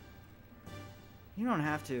 You don't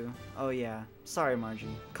have to. Oh yeah. Sorry, Margie.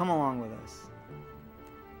 Come along with us.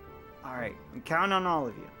 Alright, I'm counting on all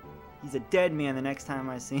of you. He's a dead man the next time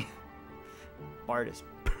I see him. Bart is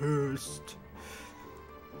pissed.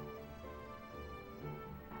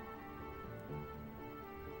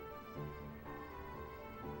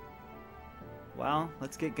 Well,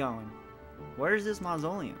 let's get going. Where's this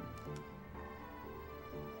mausoleum?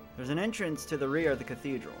 There's an entrance to the rear of the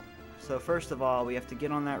cathedral. So first of all, we have to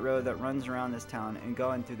get on that road that runs around this town and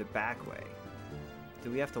go in through the back way. Do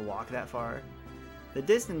we have to walk that far? The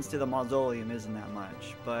distance to the mausoleum isn't that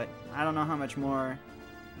much, but I don't know how much more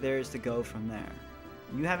there is to go from there.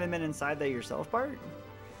 You haven't been inside there yourself, Bart?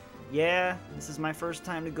 Yeah, this is my first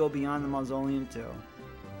time to go beyond the mausoleum too.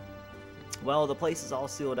 Well, the place is all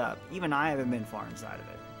sealed up. Even I haven't been far inside of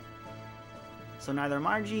it. So neither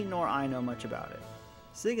Margie nor I know much about it.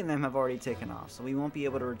 Sig and them have already taken off, so we won't be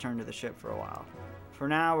able to return to the ship for a while. For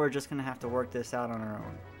now, we're just gonna have to work this out on our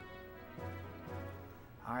own.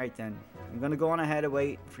 Alright then, I'm gonna go on ahead and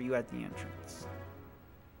wait for you at the entrance.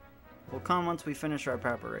 We'll come once we finish our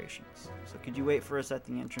preparations, so could you wait for us at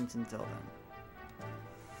the entrance until then?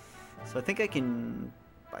 So I think I can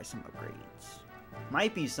buy some upgrades.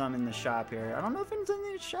 Might be some in the shop here. I don't know if it's in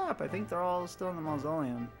the shop. I think they're all still in the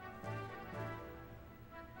mausoleum.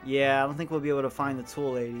 Yeah, I don't think we'll be able to find the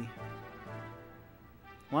tool lady.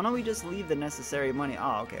 Why don't we just leave the necessary money?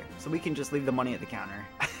 Oh, okay. So we can just leave the money at the counter.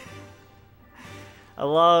 I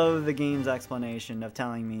love the game's explanation of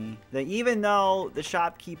telling me that even though the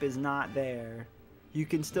shopkeep is not there, you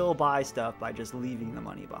can still buy stuff by just leaving the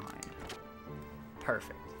money behind.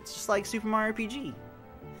 Perfect. It's just like Super Mario RPG.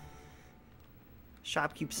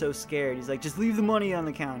 Shopkeep's so scared. He's like, just leave the money on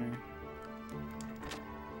the counter.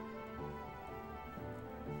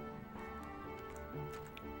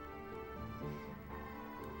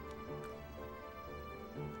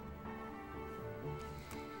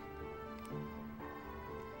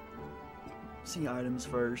 See items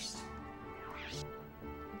first.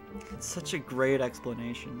 It's such a great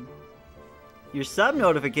explanation. Your sub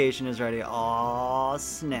notification is ready. Aw,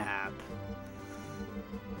 snap.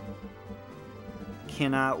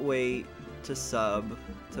 Cannot wait to sub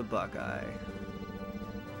to Buckeye.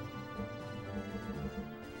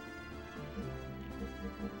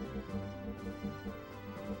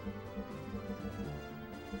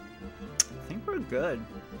 I think we're good.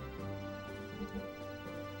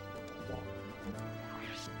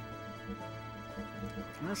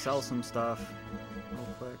 I'm gonna sell some stuff real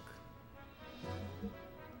quick.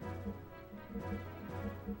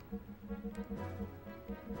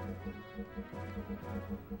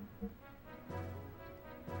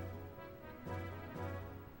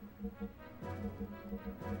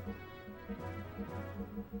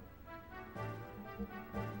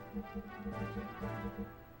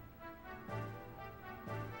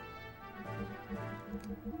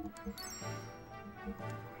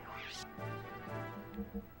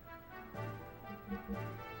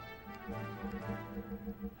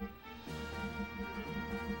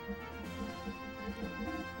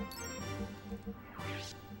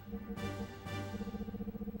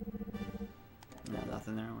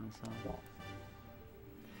 something there I want to sell.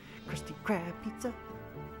 Krusty Krab pizza.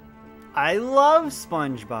 I love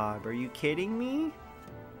SpongeBob. Are you kidding me?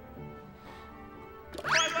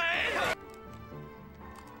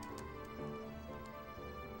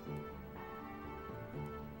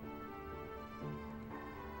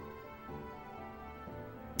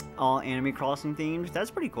 All Animal Crossing themed. That's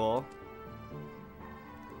pretty cool.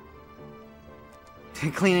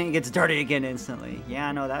 Clean it, it gets dirty again instantly. Yeah,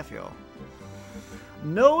 I know that feel.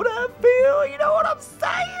 Know that feel? You know what I'm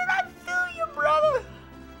saying? I feel you, brother.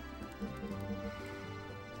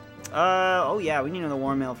 Oh yeah, we need another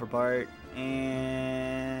war mail for Bart. And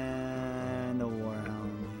the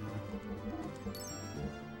Warhound.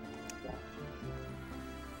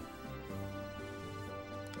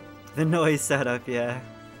 The noise setup, yeah.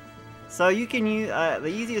 So you can use, the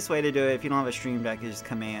easiest way to do it if you don't have a Stream Deck is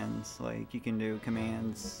commands. Like, you can do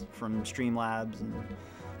commands from Streamlabs, and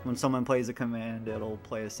when someone plays a command, it'll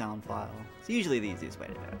play a sound file. It's usually the easiest way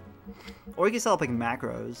to do it. Or you can set up like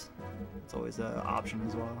macros. It's always an option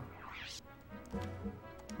as well.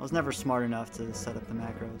 I was never smart enough to set up the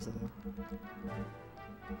macros though.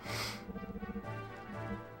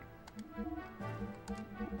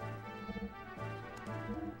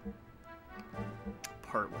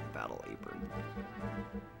 Part with Battle Apron.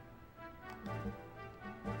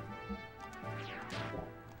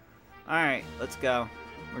 Alright, let's go.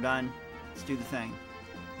 We're done. Let's do the thing.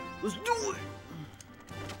 Let's do it!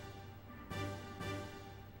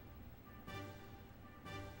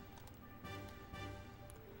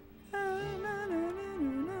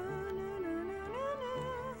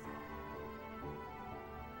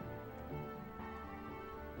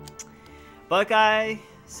 Buckeye,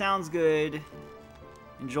 sounds good.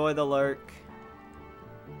 Enjoy the lurk.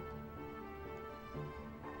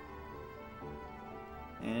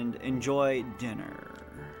 And enjoy dinner.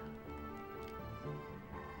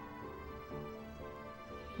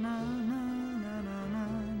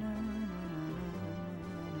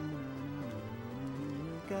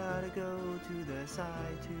 Gotta go to the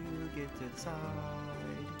side to get to the side.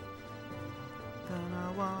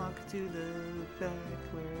 Gonna walk to the back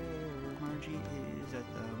where Margie is at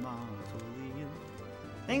the mausoleum.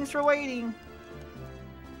 Thanks for waiting.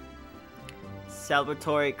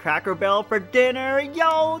 Celebratory Cracker Barrel for dinner.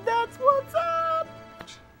 Yo, that's what's up.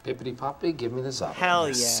 Pippity Poppy, give me the Zaba. Hell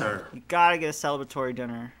yeah. Yes, sir. You gotta get a celebratory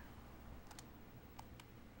dinner.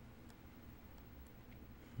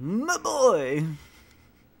 My boy.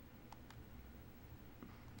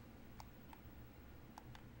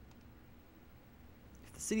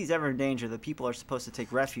 If the city's ever in danger, the people are supposed to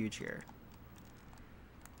take refuge here.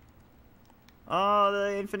 Oh,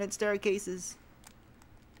 the infinite staircases.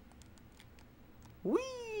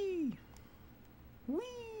 Whee!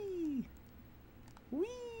 Whee!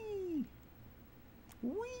 Whee!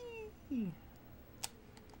 Whee!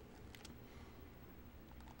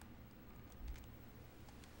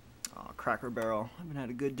 Oh, Cracker Barrel. I haven't had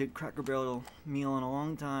a good Cracker Barrel meal in a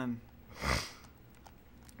long time.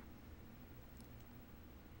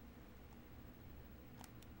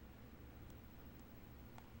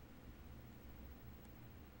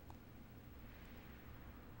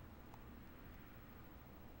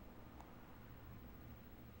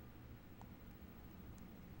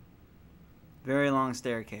 Very long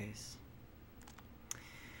staircase.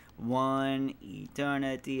 One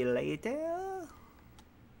eternity later.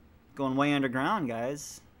 Going way underground,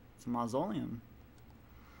 guys. It's a mausoleum.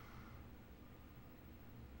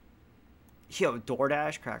 Yo,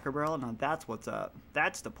 DoorDash, Cracker Barrel. Now that's what's up.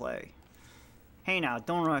 That's the play. Hey now,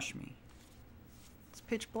 don't rush me. It's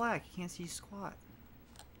pitch black. You can't see squat.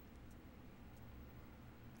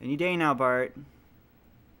 Any day now, Bart.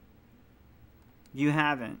 You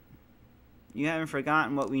haven't. You haven't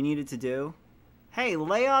forgotten what we needed to do? Hey,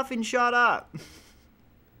 lay off and shut up.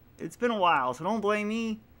 It's been a while, so don't blame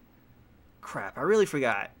me. Crap, I really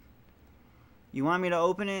forgot. You want me to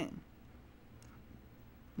open it?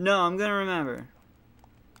 No, I'm gonna remember.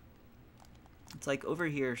 It's like over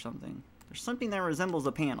here or something. There's something that resembles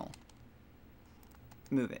a panel.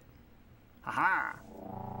 Move it. Haha!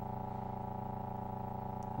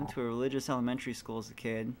 I went to a religious elementary school as a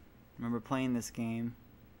kid. Remember playing this game.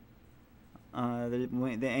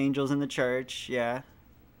 The angels in the church, yeah.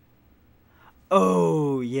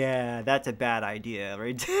 Oh, yeah, that's a bad idea.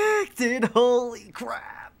 Redacted, holy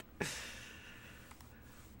crap.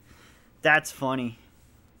 That's funny.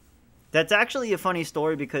 That's actually a funny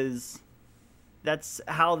story because that's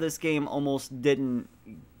how this game almost didn't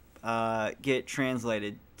get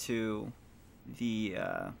translated to the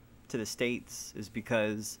States, is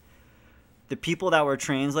because the people that were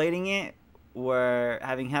translating it were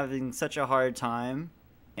having such a hard time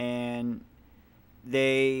and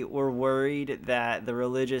they were worried that the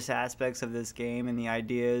religious aspects of this game and the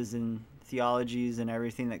ideas and theologies and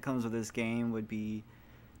everything that comes with this game would be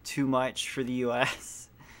too much for the US.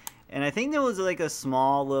 And I think there was like a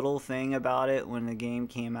small little thing about it when the game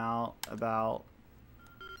came out about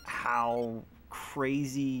how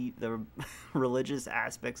crazy the religious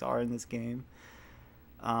aspects are in this game.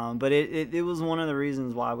 But it was one of the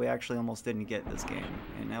reasons why we actually almost didn't get this game,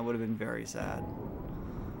 and that would have been very sad.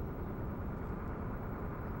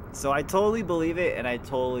 So I totally believe it, and I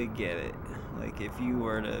totally get it. Like, if you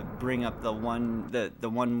were to bring up the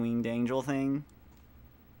one-winged angel thing,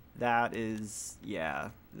 that is, yeah.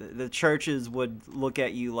 The churches would look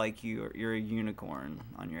at you like you're a unicorn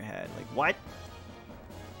on your head. Like, what?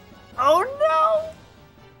 Oh no!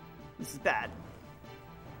 This is bad.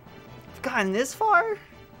 I've gotten this far?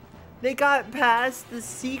 They got past the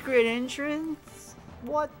secret entrance?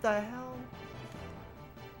 What the hell?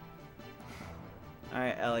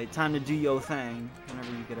 Alright, Ellie, time to do your thing.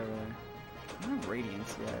 Whenever you get over there. I don't have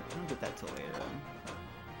Radiance yet. I don't get that till later.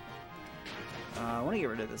 I want to get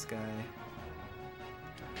rid of this guy.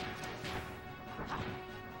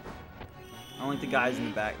 I don't like the guys in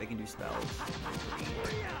the back. They can do spells.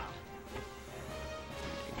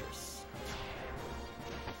 Dangerous.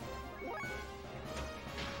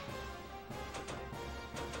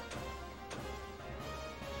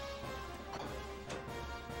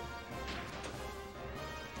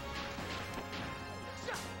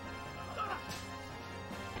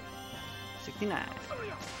 $69.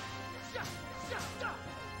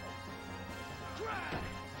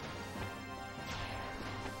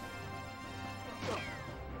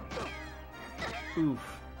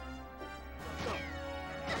 Oof.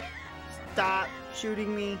 Stop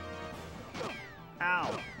shooting me.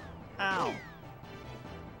 Ow. Ow.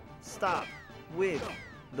 Stop with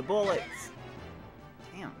the bullets.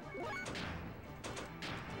 Damn.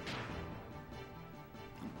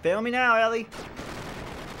 Fail me now, Ellie.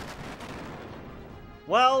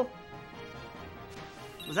 Well,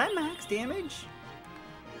 was that max damage?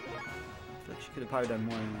 I feel like she could have probably done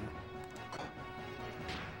more than that.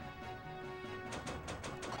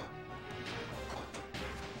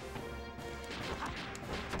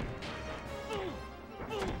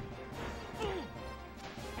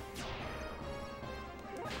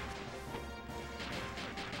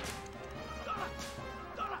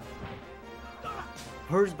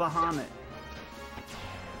 Where's Bahamut?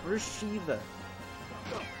 Where's Shiva?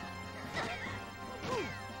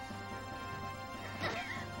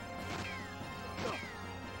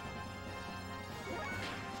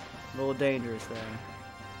 A little dangerous there.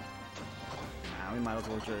 Nah, we might as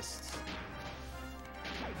well just...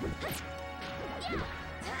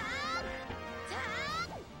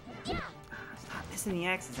 Stop missing the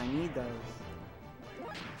X's, I need those.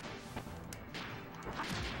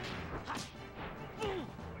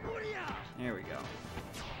 There we go.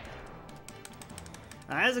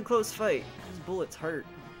 That was a close fight. These bullets hurt.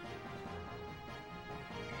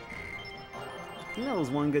 I think that was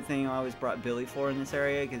one good thing I always brought Billy for in this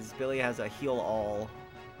area, because Billy has a heal all.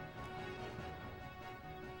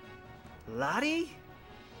 Lottie?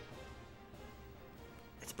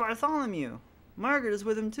 It's Bartholomew. Margaret is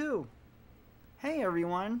with him too. Hey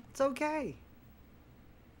everyone, it's okay.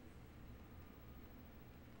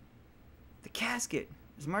 The casket.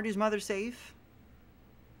 Is Marty's mother safe?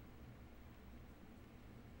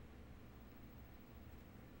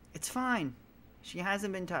 It's fine. She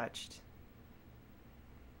hasn't been touched.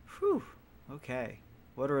 Whew. Okay.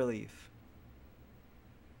 What a relief.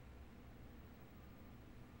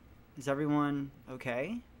 Is everyone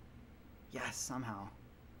okay? Yes, somehow.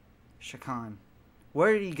 Shakan.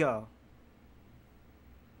 Where did he go?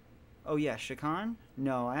 Oh yeah, Shakan?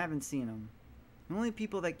 No, I haven't seen him. The only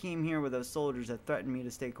people that came here were those soldiers that threatened me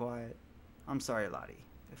to stay quiet. I'm sorry, Lottie.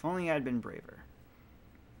 If only I'd been braver.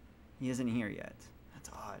 He isn't here yet. That's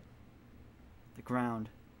odd. The ground.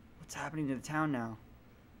 What's happening to the town now?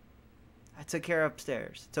 I took care of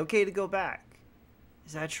upstairs. It's okay to go back.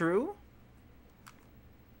 Is that true?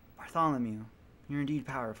 Bartholomew, you're indeed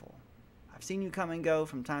powerful. I've seen you come and go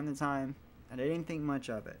from time to time, and I didn't think much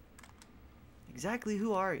of it. Exactly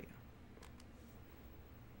who are you?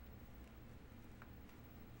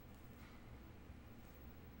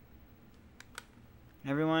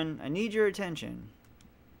 Everyone, I need your attention.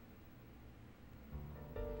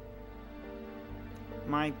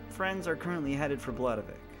 My friends are currently headed for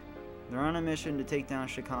Bloodovik. They're on a mission to take down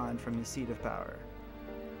Shakan from his seat of power.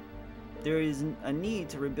 There is a need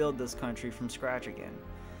to rebuild this country from scratch again.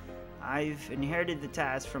 I've inherited the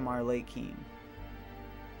task from our late king.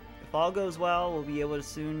 If all goes well, we'll be able to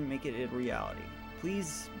soon make it a reality.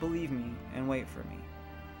 Please believe me and wait for me.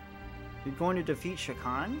 You're going to defeat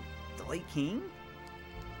Shakan, the late king?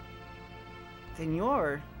 Then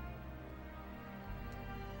you're...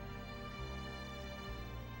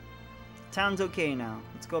 Town's okay now.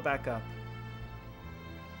 Let's go back up.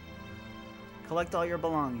 Collect all your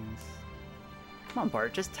belongings. Come on,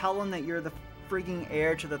 Bart. Just tell them that you're the freaking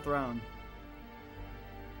heir to the throne.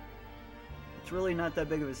 It's really not that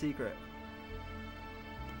big of a secret.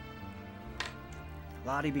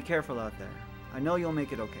 Lottie, be careful out there. I know you'll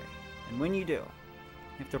make it okay. And when you do, you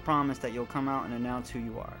have to promise that you'll come out and announce who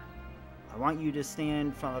you are. I want you to stand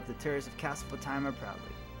in front of the terrace of Castle Fatima proudly.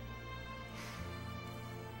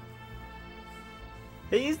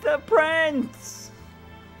 He's the prince!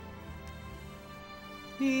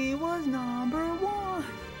 He was number one.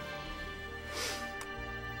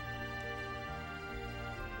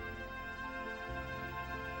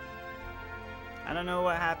 I don't know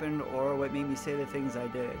what happened or what made me say the things I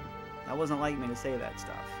did. That wasn't like me to say that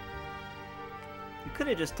stuff. You could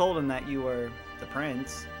have just told him that you were the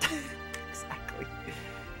prince. Exactly.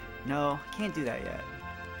 No, I can't do that yet.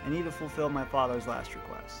 I need to fulfill my father's last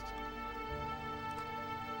request.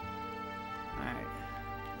 Alright,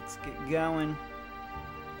 let's get going.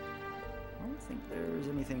 I don't think there's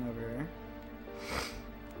anything over here.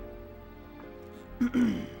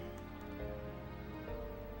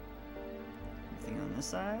 Anything on this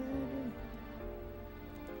side?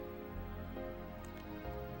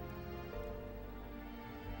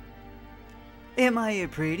 Am I a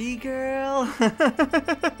pretty girl?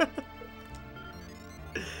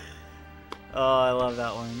 Oh, I love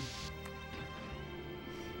that one.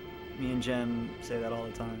 Me and Jem say that all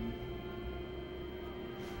the time.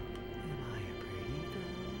 Am I a pretty girl?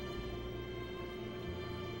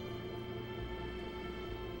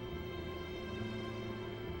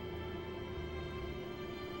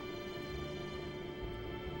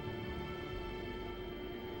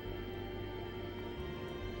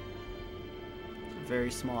 Very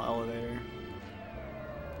small elevator.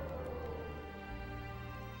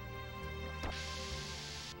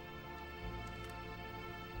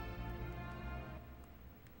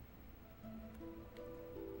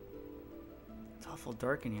 It's awful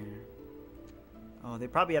dark in here. Oh, they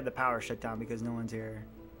probably have the power shut down because no one's here.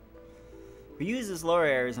 We use this lower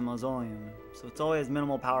area as a mausoleum, so it's always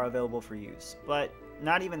minimal power available for use. But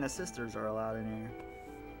not even the sisters are allowed in here.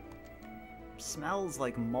 Smells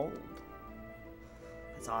like mold.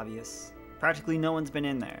 It's obvious. Practically no one's been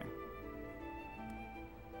in there.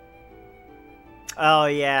 Oh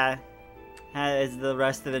yeah, has the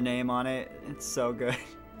rest of the name on it. It's so good.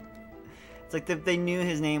 It's like they knew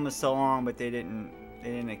his name was so long, but they didn't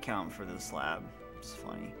account for the slab. It's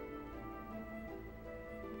funny.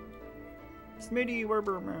 Smitty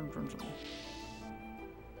Werberman from something.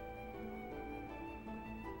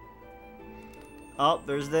 Oh,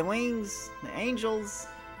 there's the wings, the angels.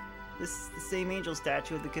 This is the same angel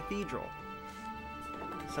statue of the cathedral.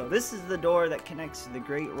 So this is the door that connects to the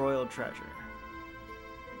great royal treasure.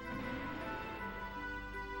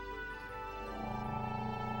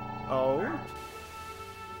 Oh.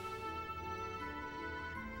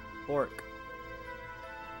 Orc.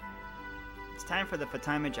 It's time for the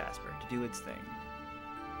Fatima Jasper to do its thing.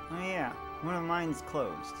 Oh yeah, one of mine's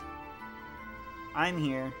closed. I'm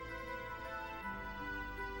here.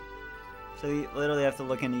 So you literally have to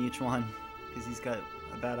look into each one, because he's got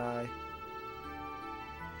a bad eye.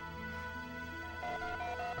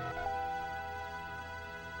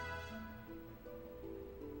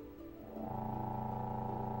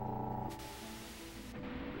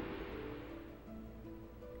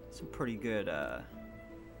 Some pretty good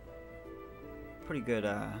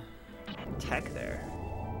tech there.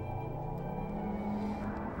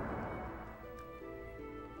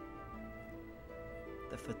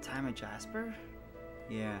 The Fatima Jasper?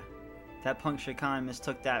 Yeah. That punk Shakan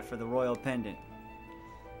mistook that for the royal pendant.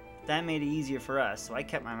 That made it easier for us, so I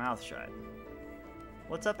kept my mouth shut.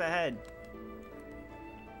 What's up ahead?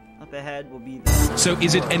 Up ahead will be the... So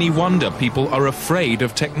is it any wonder people are afraid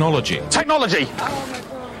of technology? Technology!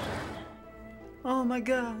 Oh my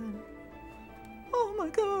god. Oh my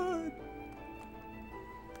god.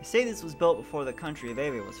 They say this was built before the country of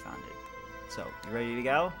Ava was founded. So, you ready to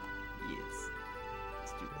go? Yes.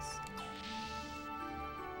 Let's do this.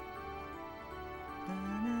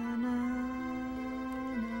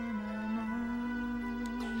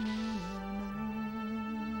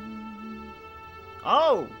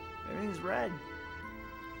 Oh! Everything's red.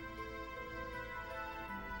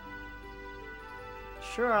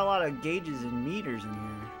 Sure are a lot of gauges and meters in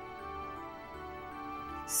here.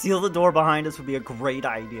 Seal the door behind us would be a great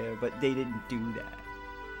idea, but they didn't do that.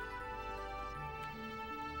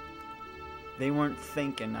 They weren't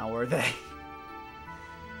thinking now, were they?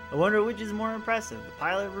 I wonder which is more impressive, the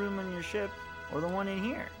pilot room on your ship or the one in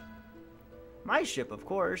here? My ship, of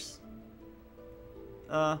course.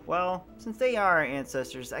 Well, since they are our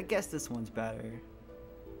ancestors, I guess this one's better.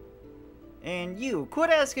 And you,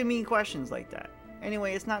 quit asking me questions like that.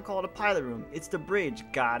 Anyway, it's not called a pilot room, it's the bridge,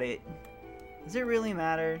 got it? Does it really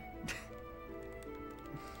matter?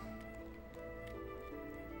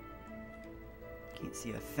 Can't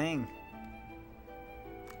see a thing.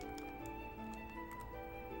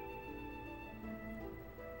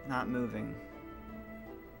 Not moving.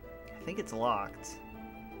 I think it's locked.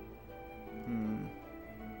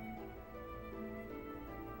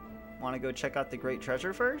 Want to go check out the Great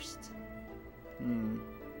Treasure first? From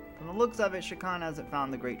the looks of it, Shakan hasn't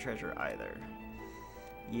found the Great Treasure either.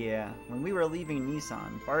 Yeah, when we were leaving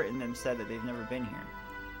Nissan, Bart and them said that they've never been here.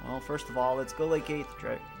 Well, first of all, let's go locate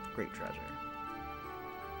the Great Treasure.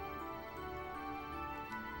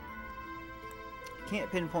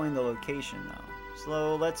 Can't pinpoint the location though.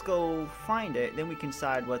 So let's go find it, then we can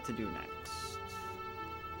decide what to do next.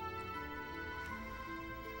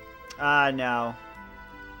 No.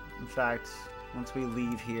 In fact, once we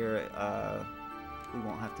leave here, we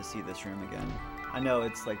won't have to see this room again. I know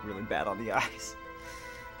it's like really bad on the eyes.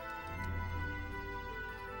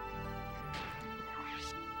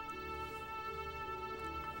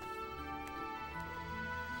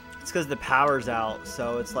 It's because the power's out,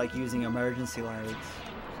 so it's like using emergency lights.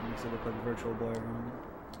 So it makes it look like a virtual boy room.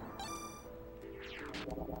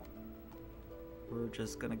 We're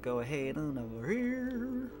just gonna go ahead and over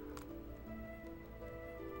here.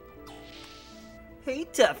 Hey,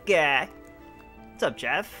 tough guy. What's up,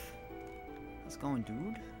 Jeff? How's it going,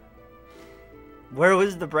 dude? Where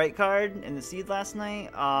was the bright card and the seed last night?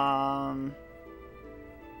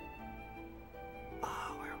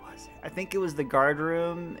 I think it was the guard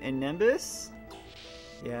room in Nimbus.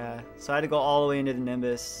 Yeah, so I had to go all the way into the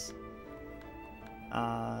Nimbus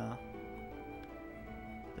to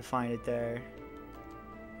find it there.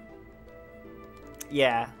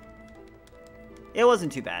 Yeah, it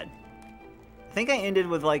wasn't too bad. I think I ended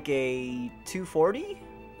with like a 240.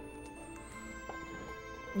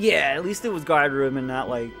 Yeah, at least it was guard room and not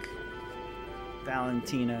like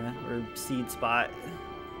Valentina or seed spot.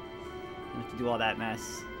 I have to do all that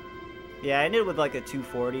mess. Yeah, I ended with like a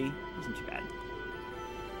 240. It wasn't too bad.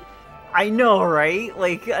 I know, right?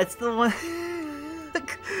 Like, that's the one...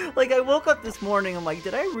 like, I woke up this morning, I'm like,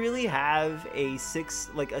 did I really have a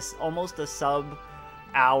almost a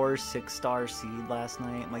sub-hour 6-star seed last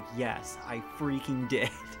night? I'm like, yes, I freaking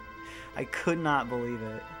did. I could not believe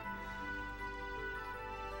it.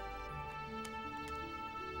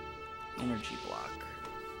 Energy block.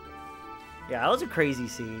 Yeah, that was a crazy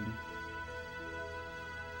seed.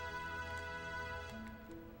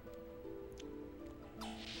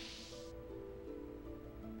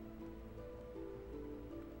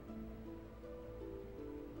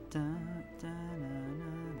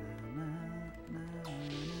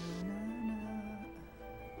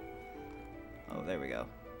 Oh, there we go.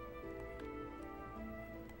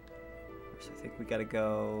 So I think we gotta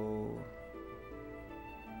go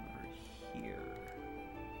over here.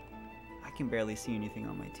 I can barely see anything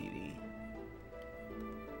on my TV.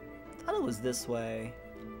 I thought it was this way.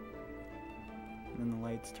 And then the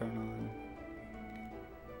lights turn on.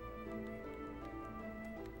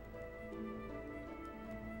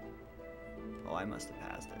 Oh, I must have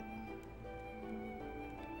passed it.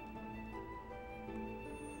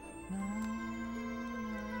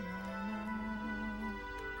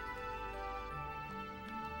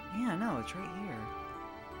 Yeah, no, it's right here.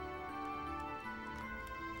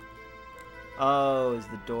 Oh, is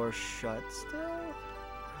the door shut still?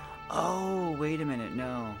 Oh, wait a minute,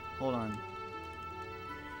 no. Hold on.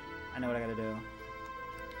 I know what I gotta do.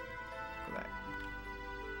 Go back.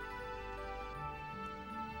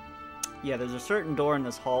 Yeah, there's a certain door in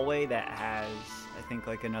this hallway that has, I think,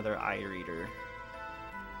 like another eye reader.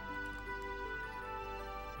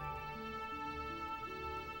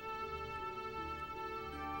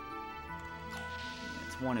 Yeah,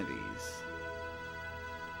 it's one of these.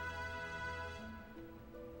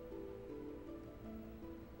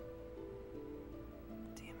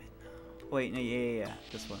 Damn it. Wait, no, yeah.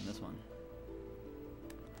 This one.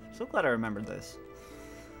 I'm so glad I remembered this.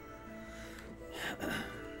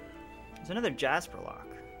 There's another Jasper lock.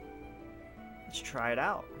 Let's try it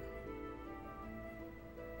out.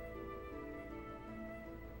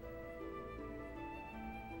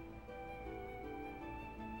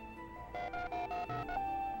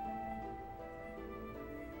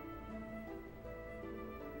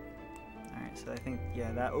 Alright, So I think,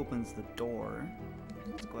 yeah, that opens the door.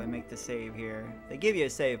 Let's go ahead and make the save here. They give you a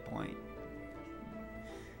save point.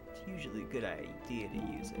 It's usually a good idea to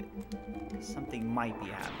use it, 'cause something might be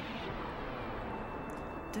happening.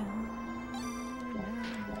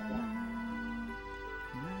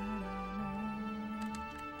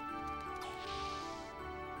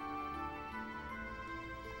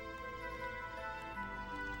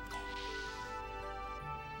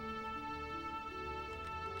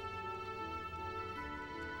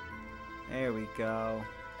 There we go.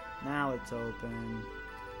 Now it's open.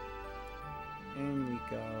 In we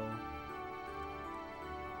go.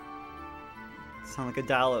 Sound like a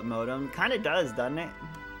dial-up modem. Kinda does, doesn't it?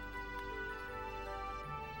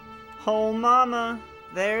 Oh mama,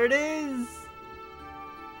 there it is!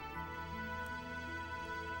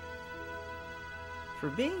 For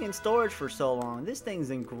being in storage for so long, this thing's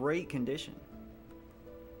in great condition.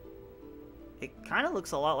 It kinda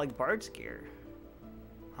looks a lot like Bart's gear.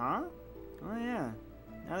 Huh? Oh yeah,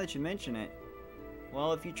 now that you mention it.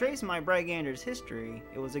 Well, if you trace my Brigander's history,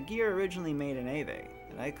 it was a gear originally made in Ave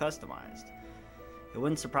that I customized. It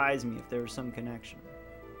wouldn't surprise me if there was some connection.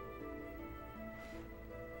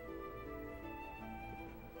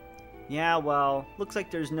 Yeah, well, looks like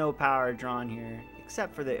there's no power drawn here,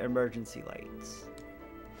 except for the emergency lights.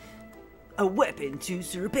 A weapon to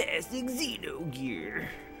surpass the Xenogear.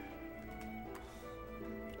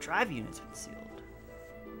 The drive unit's been sealed.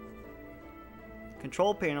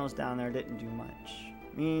 Control panels down there didn't do much.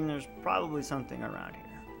 I mean, there's probably something around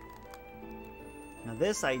here. Now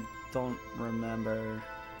this I don't remember.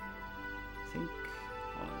 I think,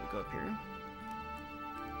 hold on, let me go up here.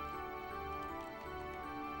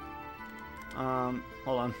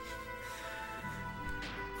 Hold on.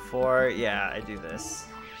 Yeah, I do this.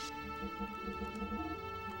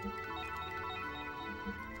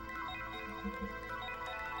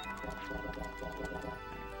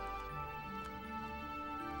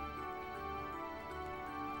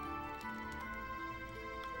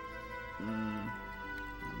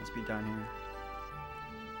 It must be down here.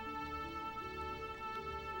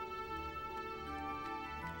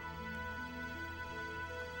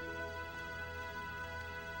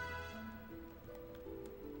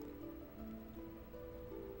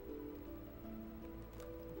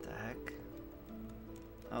 What the heck?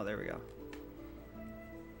 Oh, there we go.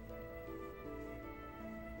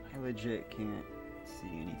 I legit can't see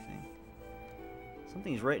anything.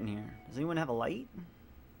 Something's written here. Does anyone have a light?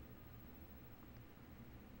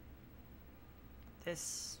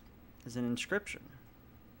 This is an inscription.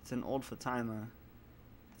 It's an old Fatima.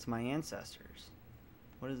 It's my ancestors.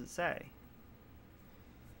 What does it say?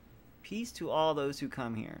 Peace to all those who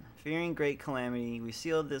come here. Fearing great calamity, we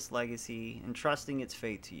sealed this legacy, entrusting its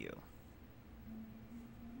fate to you.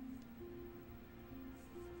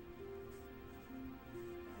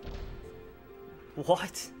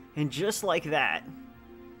 What? And just like that,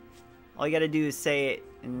 all you gotta do is say it,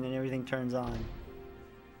 and then everything turns on.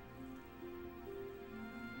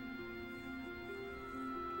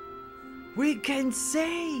 We can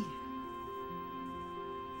see!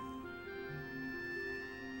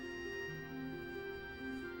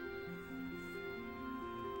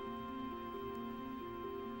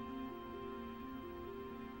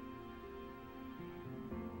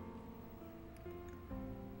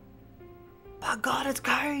 By God, it's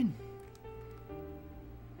Kane!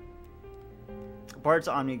 Bart's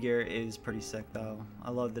Omni gear is pretty sick, though. I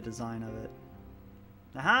love the design of it.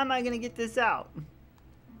 Now, how am I gonna get this out?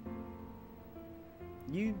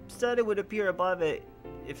 You said it would appear above it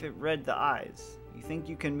if it read the eyes. You think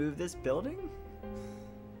you can move this building?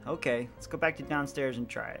 Okay, let's go back to downstairs and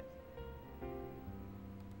try it.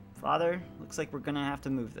 Father, looks like we're gonna have to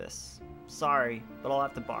move this. Sorry, but I'll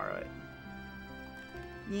have to borrow it.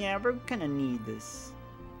 Yeah, we're gonna need this.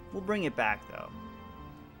 We'll bring it back, though.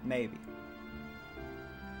 Maybe.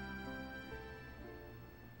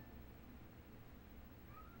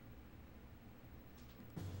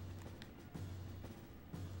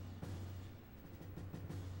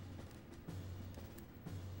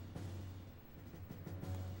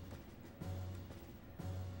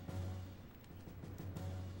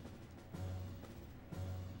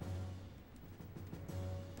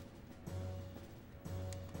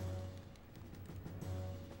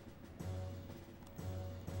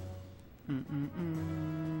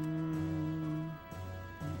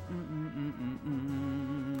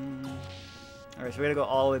 Alright, so we gotta go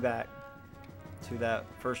all the way back to that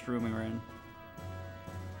first room we were in.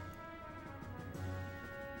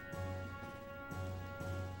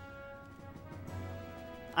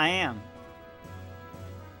 I am.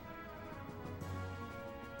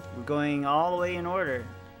 We're going all the way in order.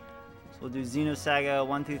 So We'll do Xenosaga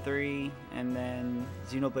 1 through 3, and then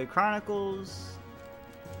Xenoblade Chronicles.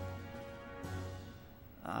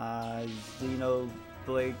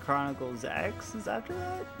 Xenoblade Chronicles X is after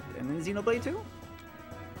that, and then Xenoblade 2?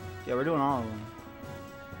 Yeah, we're doing all of them.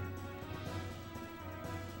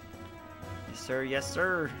 Yes, sir. Yes,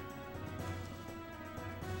 sir.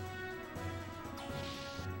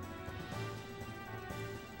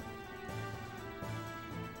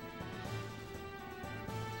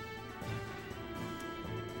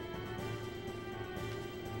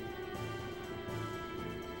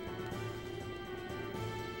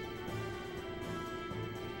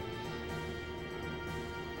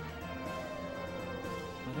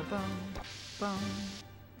 Bum, bum,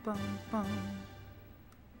 bum, bum.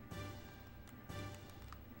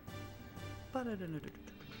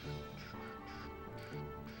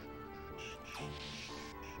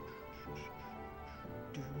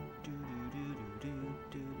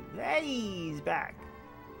 Hey, he's back.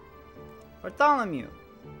 Bartholomew.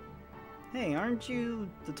 Hey, aren't you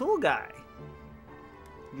the tool guy?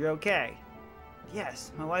 You're okay.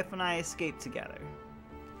 Yes, my wife and I escaped together.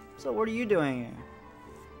 So what are you doing here?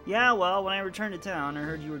 Yeah, well, when I returned to town, I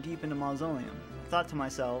heard you were deep into Mausoleum. I thought to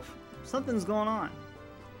myself, something's going on.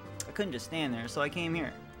 I couldn't just stand there, so I came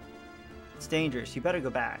here. It's dangerous. You better go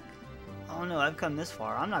back. Oh no, I've come this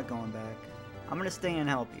far. I'm not going back. I'm gonna stay and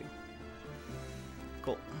help you.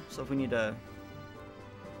 Cool. So if we need to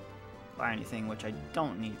buy anything, which I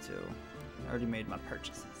don't need to, I already made my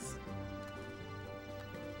purchases.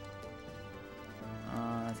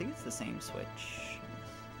 I think it's the same Switch.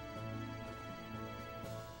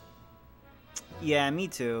 Yeah, me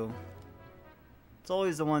too. It's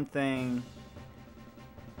always the one thing,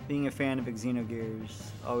 being a fan of Xenogears,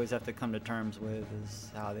 always have to come to terms with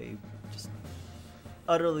is how they just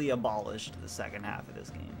utterly abolished the second half of this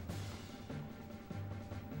game.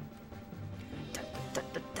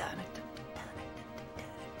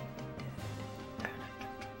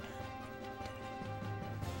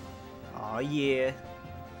 Oh yeah.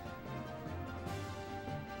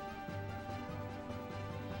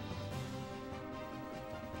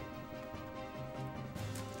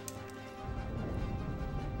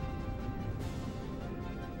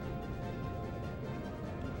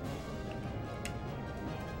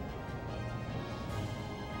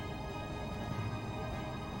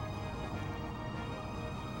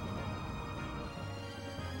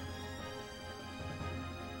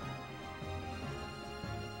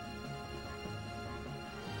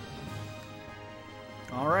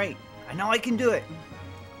 Alright, I know I can do it.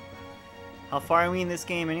 How far are we in this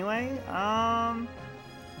game anyway? I'd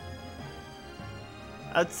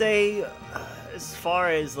say as far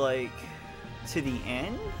as like to the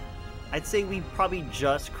end, I'd say we probably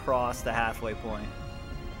just crossed the halfway point.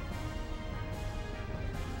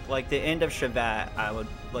 Like the end of Shavat, I would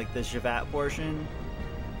like the Shavat portion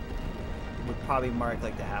would probably mark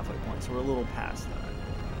like the halfway point, so we're a little past that.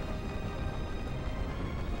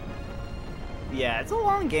 Yeah, it's a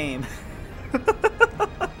long game. That's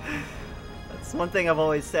one thing I've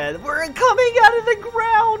always said. We're coming out of the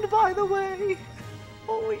ground, by the way.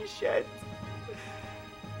 Holy shit.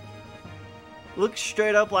 Looks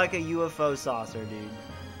straight up like a UFO saucer, dude.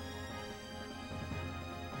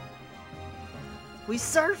 We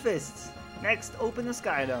surfaced! Next, open the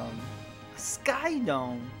Sky Dome. A Sky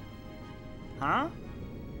Dome? Huh?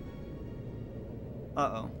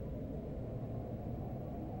 Uh-oh.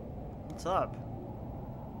 What's up?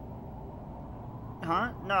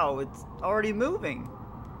 Huh? No, it's already moving.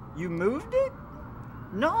 You moved it?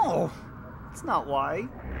 No! That's not why.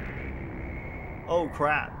 Oh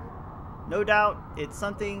crap. No doubt, it's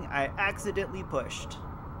something I accidentally pushed.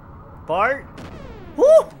 Bart? Woo!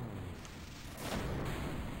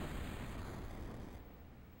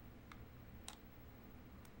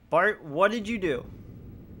 Bart, what did you do?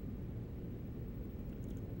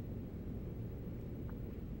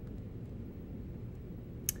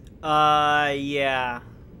 Yeah.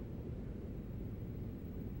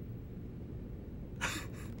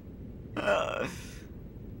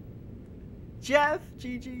 Jeff,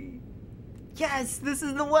 GG. Yes, this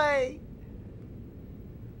is the way.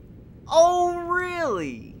 Oh,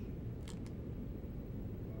 really?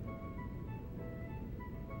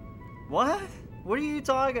 What? What are you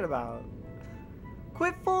talking about?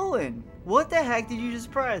 Quit fooling. What the heck did you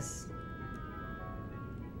just press?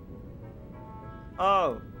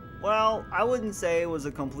 Oh, well, I wouldn't say it was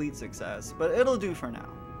a complete success, but it'll do for now.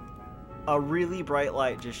 A really bright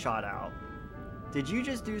light just shot out. Did you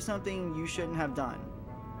just do something you shouldn't have done?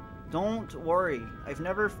 Don't worry, I've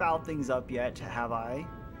never fouled things up yet, have I?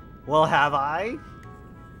 Well, have I?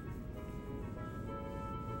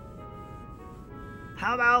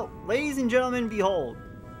 How about, ladies and gentlemen, behold.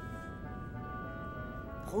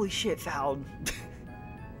 Holy shit, fouled.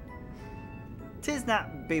 'Tis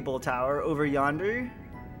not Babel Tower over yonder.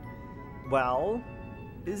 Well,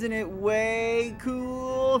 isn't it way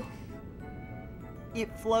cool?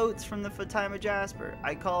 It floats from the Fatima Jasper.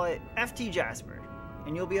 I call it FT Jasper,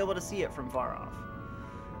 and you'll be able to see it from far off.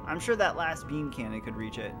 I'm sure that last beam cannon could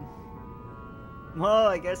reach it. Well,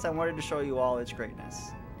 I guess I wanted to show you all its greatness.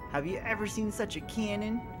 Have you ever seen such a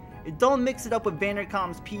cannon? Don't mix it up with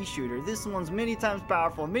Vandercom's pea shooter. This one's many times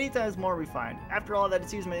powerful, many times more refined. After all that, it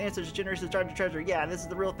seems my ancestors' generations started to treasure. Yeah, this is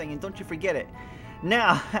the real thing, and don't you forget it.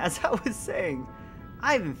 Now, as I was saying,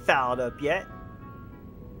 I haven't fouled up yet.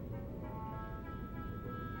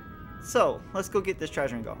 So, let's go get this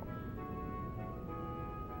treasure and go home.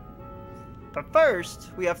 But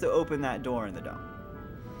first, we have to open that door in the dome.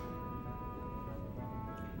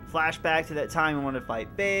 Flashback to that time he wanted to fight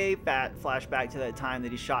Faye. Flashback to that time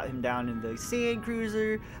that he shot him down in the sand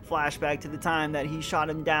cruiser. Flashback to the time that he shot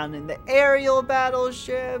him down in the aerial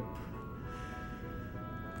battleship.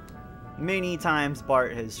 Many times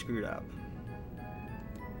Bart has screwed up.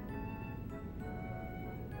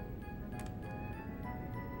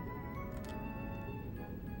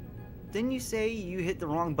 Didn't you say you hit the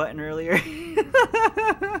wrong button earlier?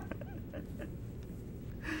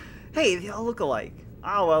 Hey, they all look alike.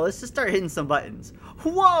 Oh well, let's just start hitting some buttons.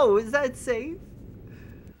 Whoa, is that safe?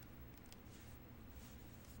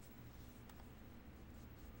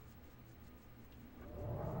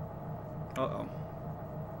 Uh-oh.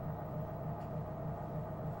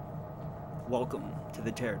 Welcome to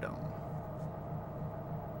the Terror Dome.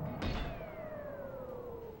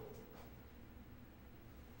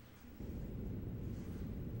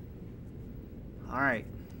 Alright,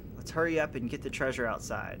 let's hurry up and get the treasure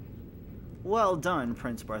outside. Well done,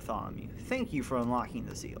 Prince Bartholomew. Thank you for unlocking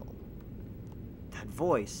the seal. That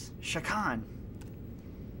voice, Shakan.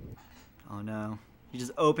 Oh no, he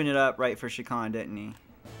just opened it up right for Shakan, didn't he?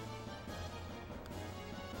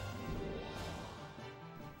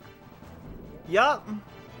 Yup,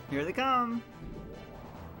 here they come.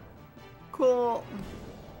 Cool.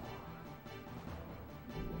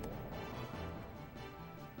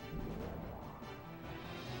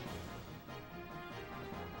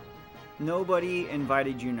 Nobody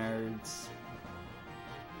invited you, nerds.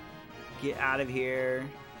 Get out of here.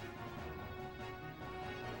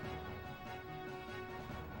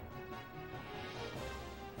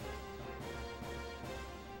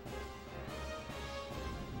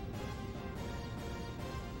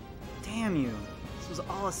 Damn you. This was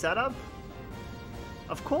all a setup?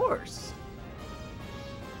 Of course.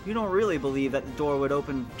 You don't really believe that the door would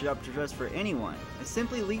open up just for anyone. I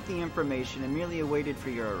simply leaked the information and merely awaited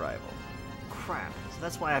for your arrival. Crap, so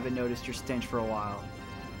that's why I haven't noticed your stench for a while.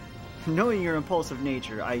 Knowing your impulsive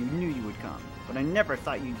nature, I knew you would come, but I never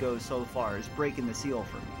thought you'd go so far as breaking the seal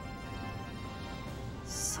for me.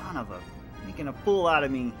 Son of a... making a fool out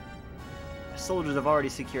of me. The soldiers have already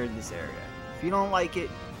secured this area. If you don't like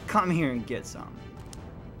it, come here and get some.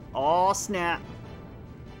 Aw, snap.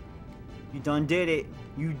 You done did it.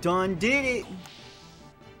 You done did it.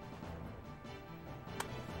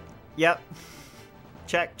 Yep.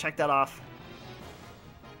 Check that off.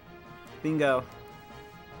 Bingo.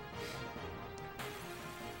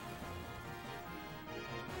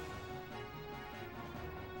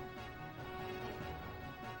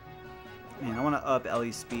 Man, I want to up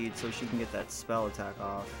Ellie's speed so she can get that spell attack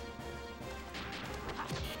off.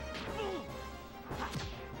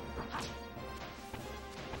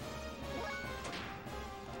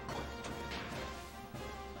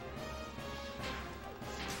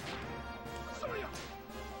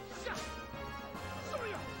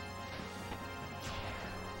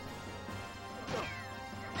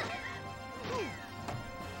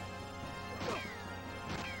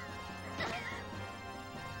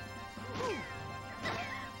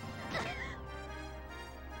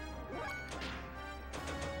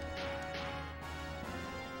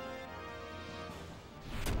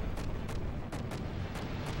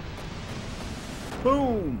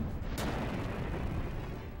 Boom!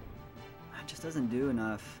 That just doesn't do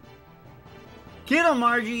enough. Get him,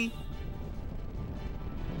 Margie!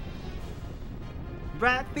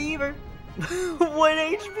 Rat fever! 1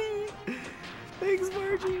 HP! Thanks,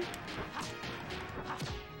 Margie!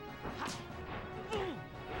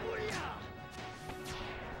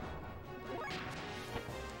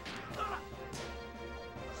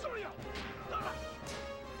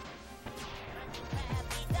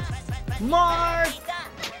 Mark!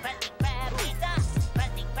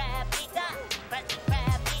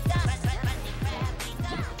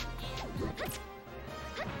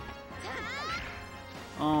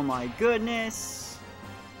 my goodness.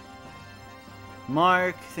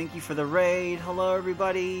 Mark, thank you for the raid. Hello,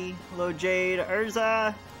 everybody. Hello, Jade.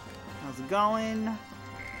 Urza, how's it going?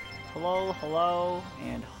 Hello, hello,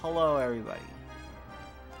 and hello, everybody.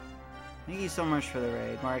 Thank you so much for the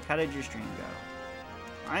raid. Mark, how did your stream go?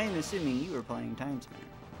 I am assuming you were playing Time Spinner.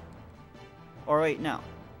 Or wait, no.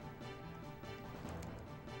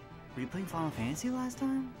 Were you playing Final Fantasy last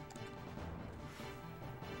time?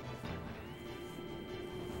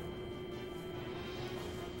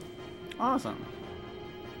 Awesome.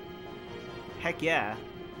 Heck yeah.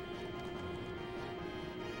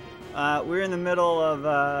 We're in the middle of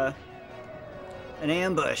an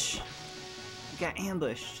ambush. We got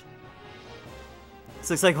ambushed.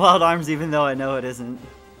 This looks like Wild Arms even though I know it isn't.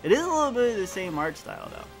 It is a little bit of the same art style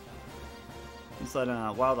though. It's like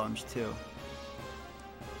Wild Arms too.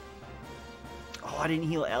 Oh, I didn't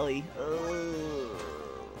heal Ellie. Oh,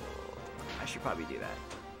 I should probably do that.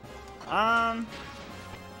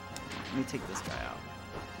 Let me take this guy out.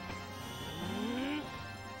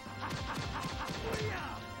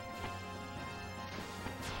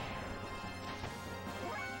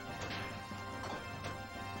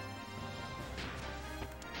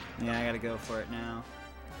 Yeah, I gotta go for it now.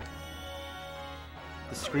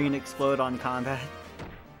 The screen explode on combat.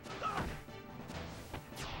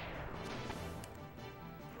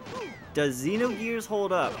 Does Xenogears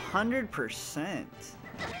hold up? 100%.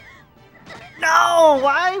 No!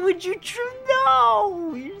 Why would you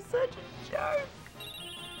no! You're such a jerk.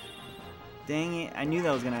 Dang it, I knew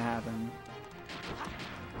that was gonna happen.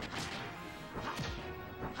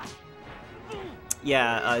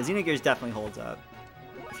 Yeah, Xenogears definitely holds up.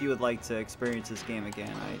 If you would like to experience this game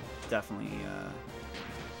again, I definitely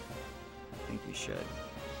think you should.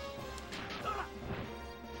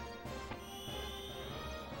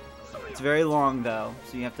 It's very long though,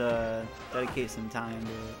 so you have to dedicate some time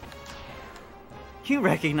to it. You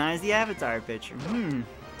recognize the avatar picture. I wonder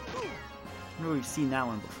if we've seen that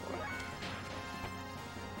one before.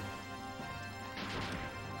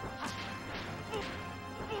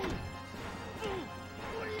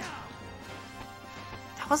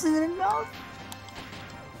 That wasn't enough.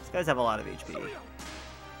 These guys have a lot of HP.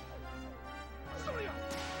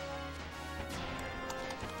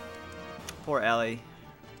 Poor Ellie.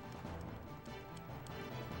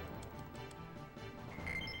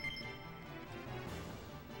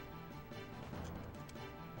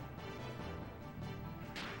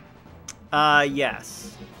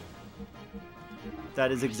 Yes.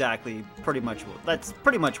 That is exactly pretty much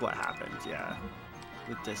what happened, yeah.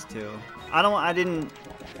 With this too.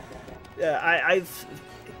 I've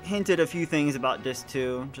hinted a few things about Disc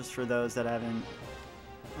 2, just for those that haven't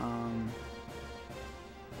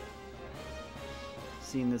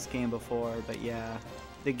seen this game before, but yeah.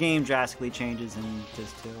 The game drastically changes in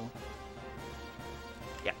Disc 2.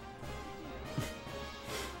 Yeah.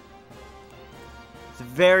 It's a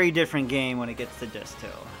very different game when it gets to Disc 2.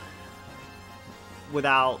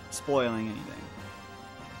 Without spoiling anything.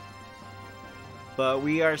 But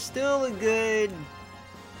we are still a good,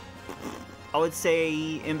 I would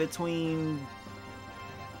say, in between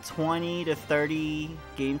 20 to 30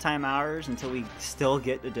 game time hours until we still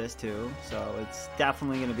get to Disc 2. So it's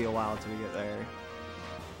definitely going to be a while till we get there.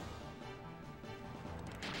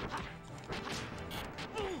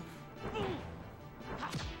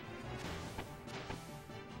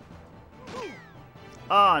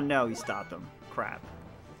 Oh no, he stopped him. Crap.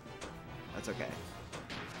 That's okay.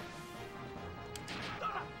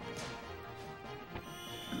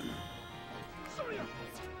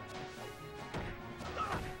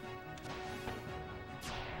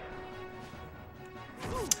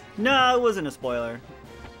 No, it wasn't a spoiler.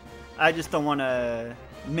 I just don't want to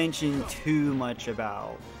mention too much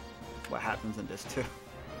about what happens in Disc 2.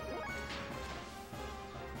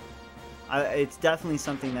 It's definitely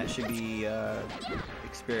something that should be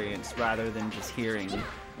experienced rather than just hearing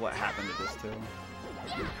what happened to Disc 2.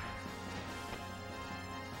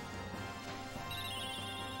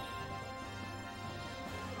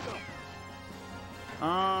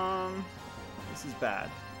 This is bad.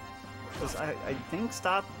 I think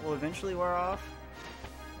stop will eventually wear off.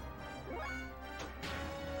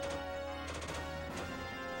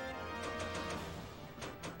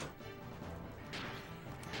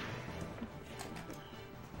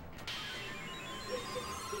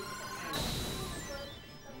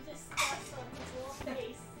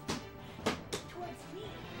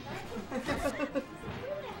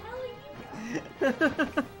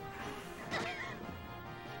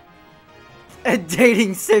 A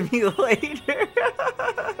dating simulator.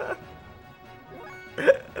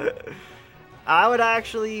 I would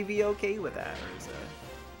actually be okay with that, Urza.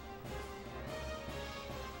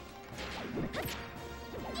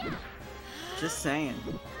 Just saying.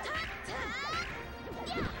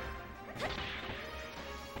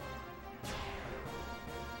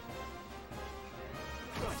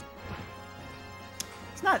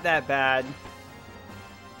 It's not that bad.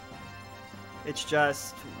 It's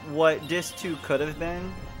just what Disc 2 could have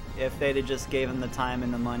been if they'd have just gave him the time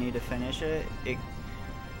and the money to finish it.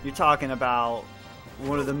 You're talking about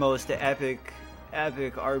one of the most epic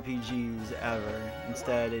RPGs ever.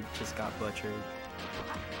 Instead, it just got butchered.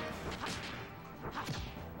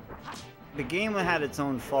 The game had its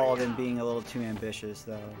own fault in being a little too ambitious,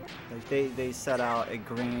 though. Like they set out a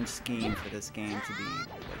grand scheme for this game to be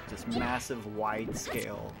like this massive,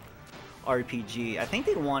 wide-scale RPG. I think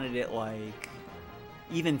they wanted it like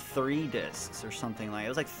even 3 discs or something like. It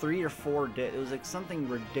was like 3 or 4 discs. It was like something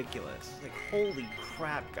ridiculous. Like holy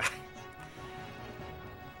crap, guys.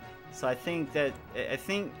 So I think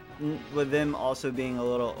with them also being a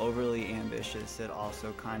little overly ambitious, it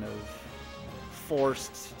also kind of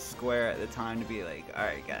forced Square at the time to be like, all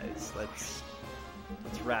right, guys, let's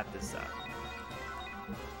wrap this up.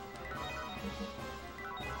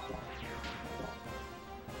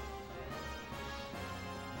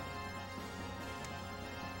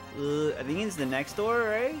 I think it's the next door,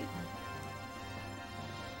 right?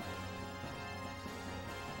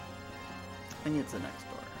 I think it's the next door.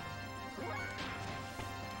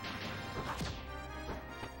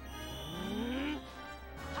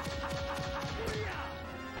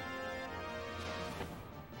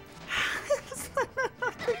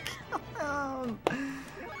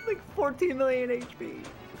 Like 14 million HP.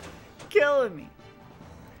 Killing me.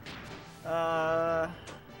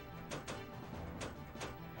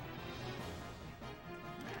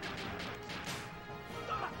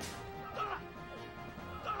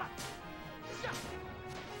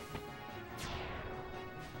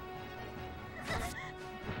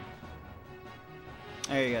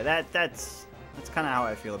 There you go. That's kind of how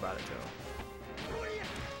I feel about it too.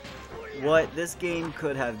 What this game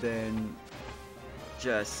could have been,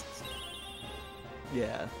 just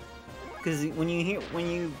yeah. Because when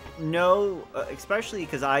you know, especially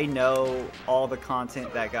because I know all the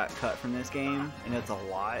content that got cut from this game, and it's a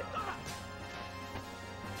lot.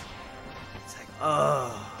 It's like,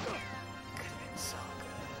 oh, could have been so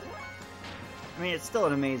good. I mean, it's still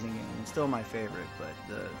an amazing game. It's still my favorite, but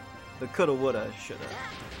the coulda, woulda, shoulda.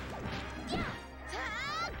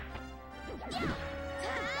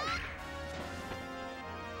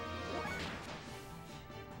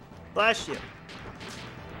 Blast you.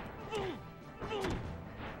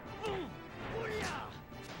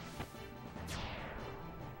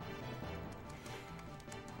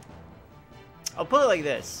 I'll put it like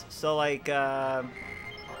this. So like, so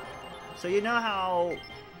you know how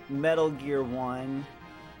Metal Gear 1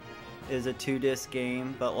 is a 2-disc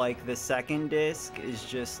game, but like the second disc is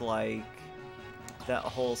just like that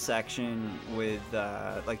whole section with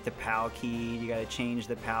like the PAL key. You gotta change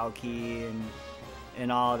the PAL key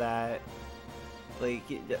and all that. Like,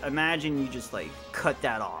 imagine you just like cut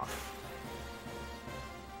that off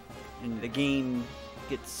and the game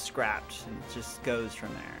gets scrapped and it just goes from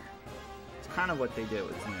there. It's kind of what they did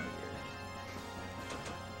with Xenogears.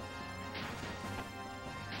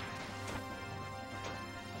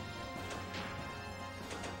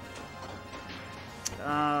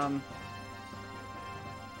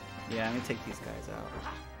 Yeah, let me take these guys out.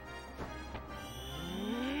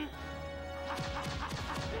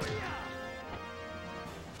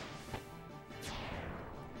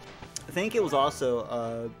 I think it was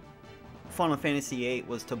also Final Fantasy VIII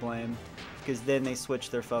was to blame, because then they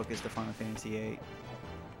switched their focus to Final Fantasy VIII,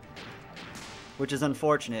 which is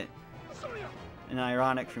unfortunate and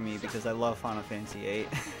ironic for me because I love Final Fantasy VIII.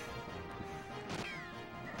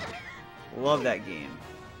 Love that game.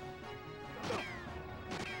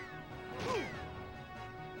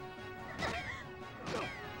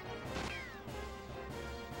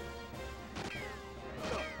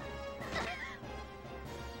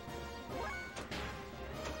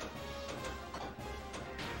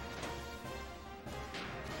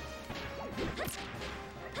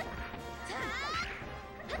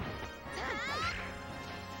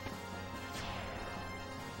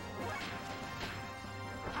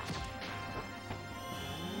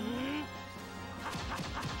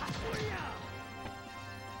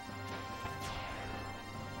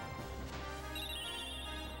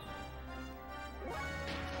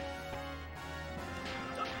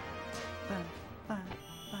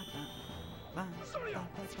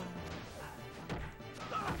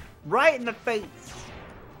 Right in the face!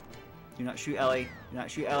 Do not shoot Ellie. Do not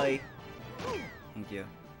shoot Ellie. Thank you.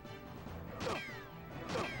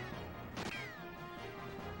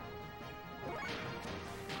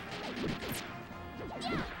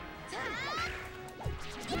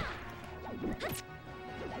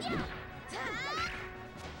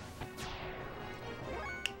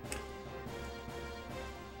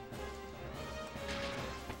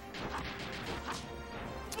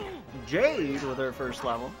 Jade with her first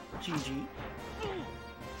level. GG.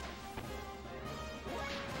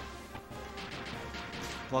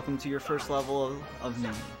 Welcome to your first level of me.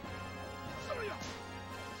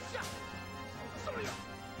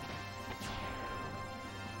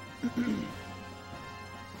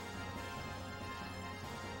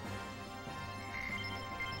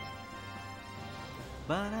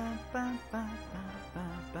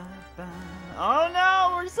 Oh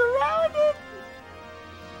no, we're surrounded!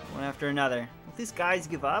 One after another. Will these guys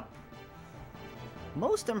give up?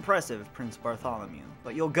 Most impressive, Prince Bartholomew,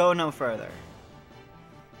 but you'll go no further.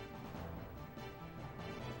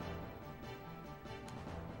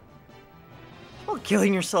 While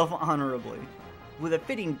killing yourself honorably, with a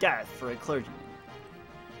fitting death for a clergyman.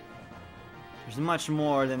 There's much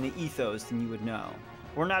more than the ethos than you would know.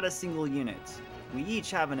 We're not a single unit. We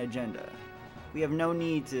each have an agenda. We have no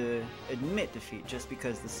need to admit defeat just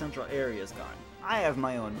because the central area is gone. I have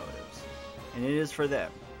my own motives, and it is for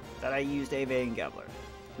them that I used Ave and Gebler.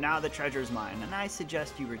 Now the treasure is mine, and I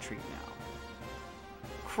suggest you retreat now.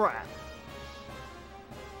 Crap.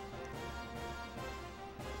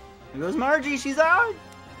 There goes Margie, she's out!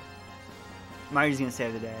 Margie's gonna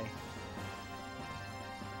save the day.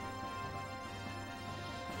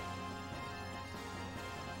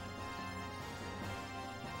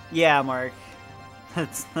 Yeah, Mark.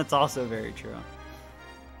 That's also very true.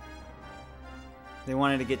 They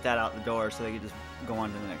wanted to get that out the door so they could just go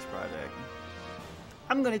on to the next project.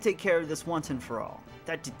 I'm gonna take care of this once and for all.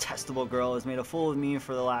 That detestable girl has made a fool of me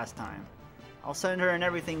for the last time. I'll send her and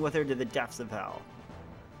everything with her to the depths of hell.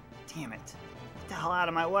 Damn it. Get the hell out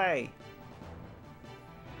of my way.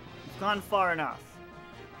 You've gone far enough.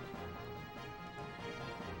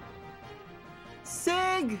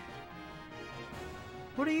 Sig!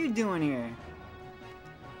 What are you doing here?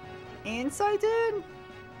 Insighted?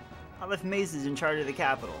 I left Mazes in charge of the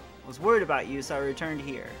capital. I was worried about you, so I returned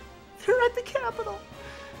here. They're at the capital!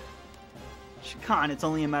 Shakan, it's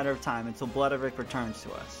only a matter of time until Blooderic returns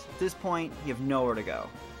to us. At this point, you have nowhere to go.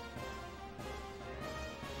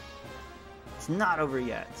 It's not over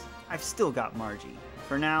yet. I've still got Margie.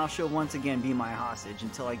 For now, she'll once again be my hostage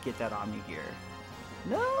until I get that Omni Gear.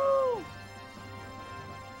 No!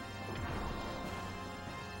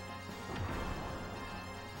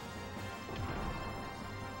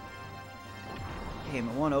 Damn,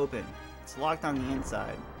 it won't open. It's locked on the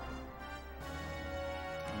inside.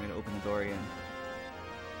 I'm gonna open the door again.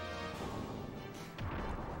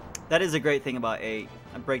 That is a great thing about 8.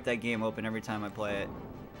 I break that game open every time I play it.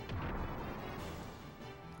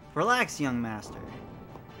 Relax, young master.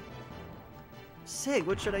 Sig,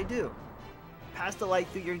 what should I do? Pass the light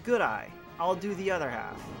through your good eye. I'll do the other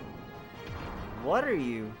half. What are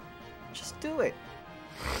you? Just do it.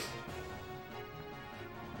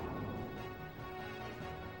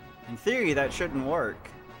 In theory, that shouldn't work.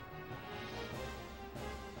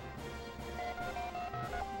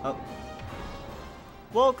 Oh.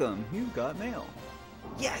 Welcome, you got mail.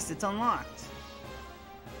 Yes, it's unlocked.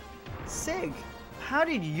 Sig, how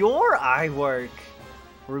did your eye work?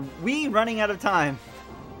 Were we running out of time?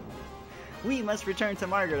 We must return to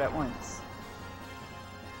Margaret at once.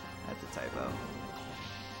 That's a typo.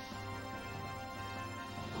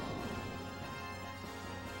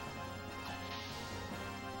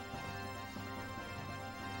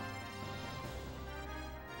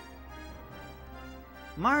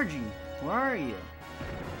 Margie, where are you?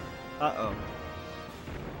 Uh-oh.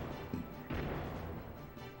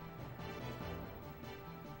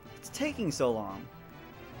 It's taking so long.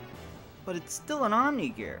 But it's still an Omni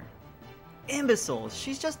Gear. Imbeciles,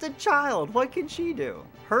 she's just a child. What can she do?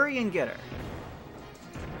 Hurry and get her.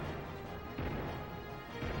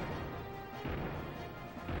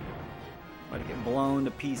 About to get blown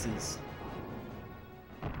to pieces.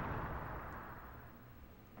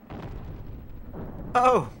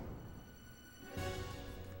 Oh!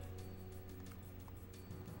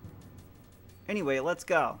 Anyway, let's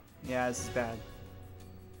go. Yeah, this is bad.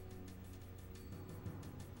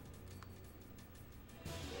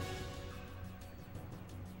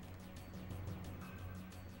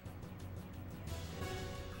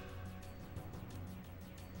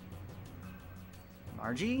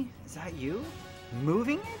 Margie? Is that you?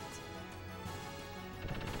 Moving it?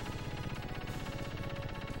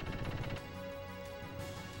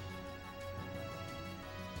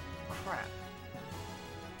 Crap.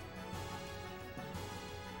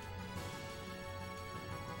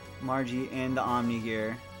 Margie and the Omni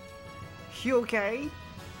Gear. You okay?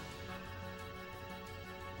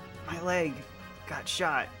 My leg got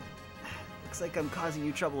shot. Looks like I'm causing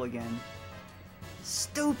you trouble again.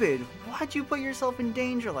 Stupid! Why'd you put yourself in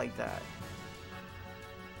danger like that?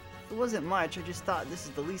 It wasn't much, I just thought this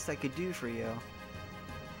is the least I could do for you.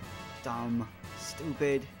 Dumb.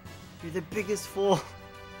 Stupid. You're the biggest fool.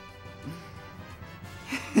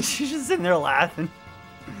 She's just sitting there laughing.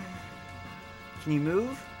 Can you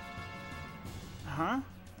move? Huh?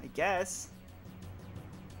 I guess.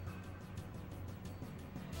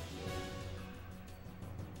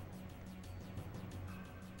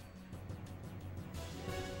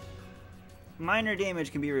 Minor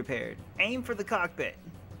damage can be repaired. Aim for the cockpit.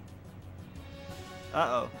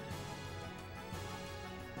 Uh-oh.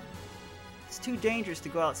 It's too dangerous to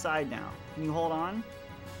go outside now. Can you hold on?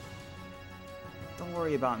 Don't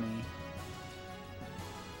worry about me.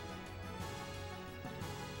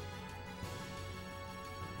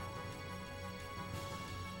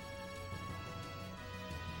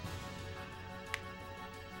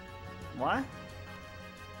 What?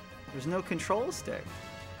 There's no control stick.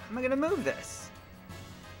 How am I gonna move this?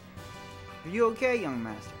 Are you okay, young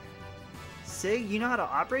master? Sig, you know how to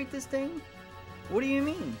operate this thing? What do you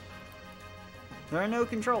mean? There are no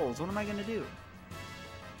controls. What am I gonna do?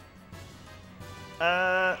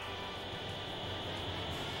 Ah?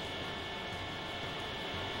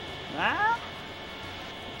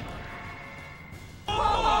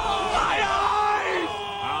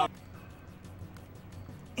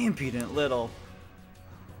 Impudent little.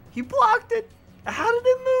 You blocked it! How did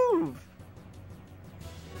it move?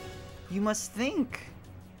 You must think.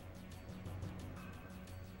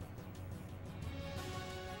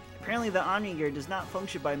 Apparently the Omnigear does not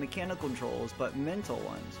function by mechanical controls, but mental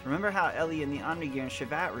ones. Remember how Ellie and the Omnigear and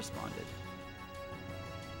Shavat responded?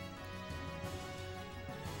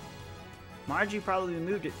 Margie probably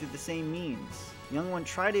moved it through the same means. Young one,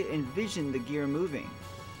 try to envision the gear moving.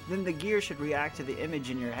 Then the gear should react to the image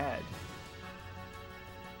in your head.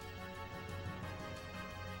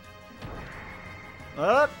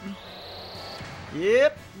 Up.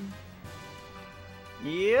 Yep.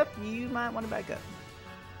 Yep, you might want to back up.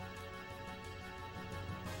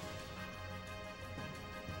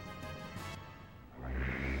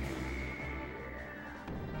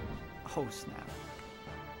 Oh snap.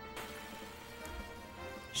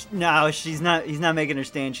 No, she's not. He's not making her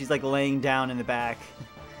stand. She's like laying down in the back.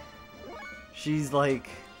 She's like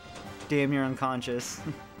damn near unconscious.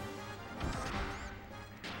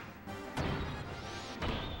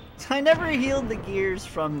 I never healed the gears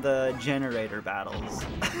from the generator battles.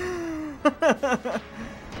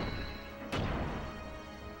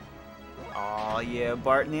 Oh yeah,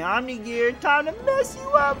 Bart and the Omnigear, time to mess you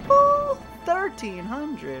up, fool!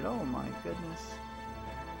 1300, oh my goodness.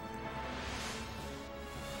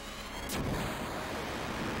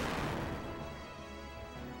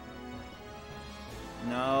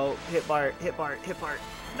 No, hit Bart, hit Bart, hit Bart.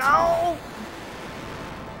 No!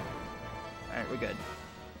 Alright, we're good.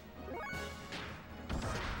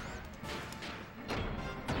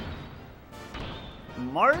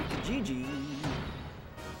 Mark, GG.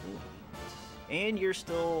 And you're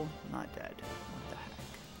still not dead.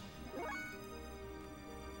 What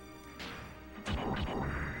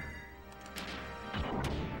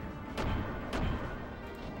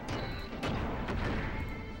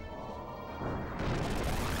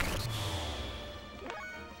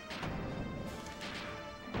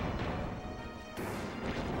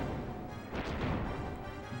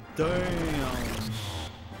the heck? Damn.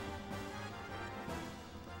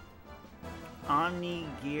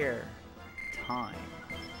 Omnigear time.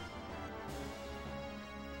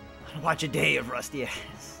 I'll watch a day of rusty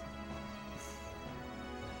ass.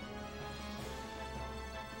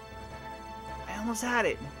 I almost had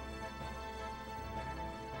it.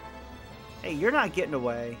 Hey, you're not getting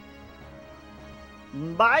away.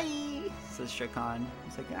 Bye, says Shakan.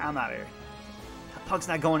 He's like, I'm out of here. That punk's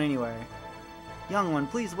not going anywhere. Young one,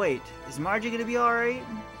 please wait. Is Margie gonna be alright?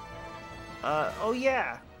 Oh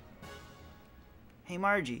yeah. Hey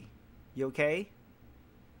Margie, you okay?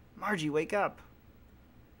 Margie, wake up.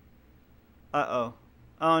 Uh-oh.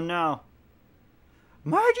 Oh no.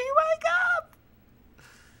 Margie, wake up!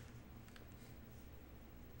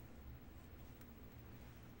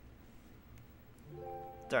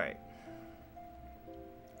 It's alright.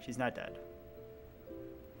 She's not dead.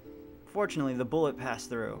 Fortunately, the bullet passed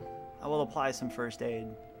through. I will apply some first aid.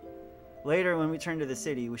 Later, when we return to the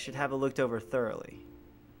city, we should have it looked over thoroughly.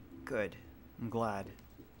 Good. I'm glad.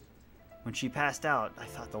 When she passed out, I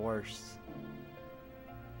thought the worst.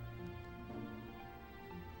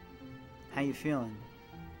 How you feeling?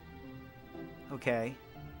 Okay.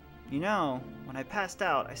 You know, when I passed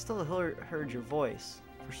out, I still heard your voice.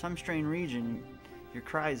 For some strange reason, your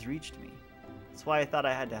cries reached me. That's why I thought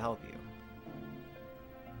I had to help you.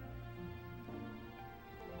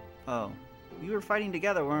 Oh. We were fighting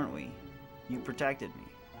together, weren't we? You protected me.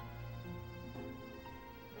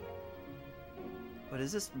 But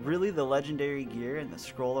is this really the legendary gear and the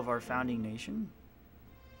scroll of our founding nation?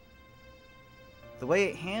 The way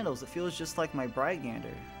it handles, it feels just like my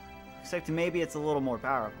Brigander, except maybe it's a little more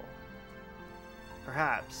powerful.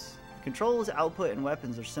 Perhaps. Control's output and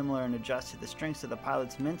weapons are similar and adjust to the strengths of the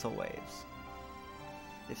pilot's mental waves.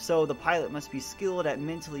 If so, the pilot must be skilled at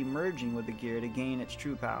mentally merging with the gear to gain its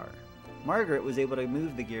true power. Margaret was able to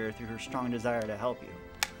move the gear through her strong desire to help you.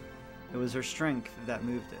 It was her strength that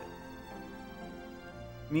moved it.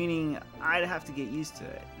 Meaning, I'd have to get used to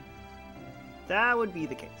it. That would be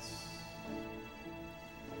the case.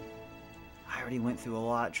 I already went through a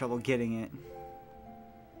lot of trouble getting it.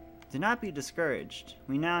 Do not be discouraged.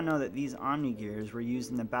 We now know that these Omni-Gears were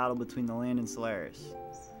used in the battle between the land and Solaris.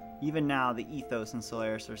 Even now, the Ethos and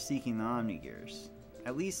Solaris are seeking the Omni-Gears.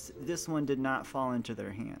 At least, this one did not fall into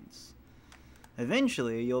their hands.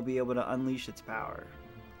 Eventually, you'll be able to unleash its power.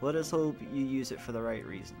 Let us hope you use it for the right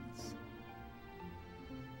reasons.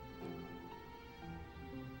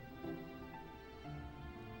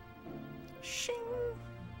 Shing!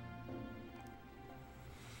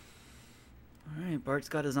 Alright, Bart's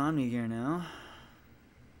got his Omni-Gear now.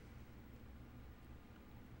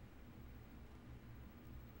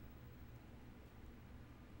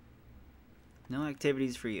 No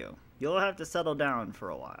activities for you. You'll have to settle down for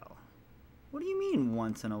a while. What do you mean,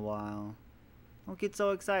 once in a while? Don't get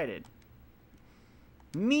so excited.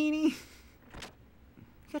 Meanie!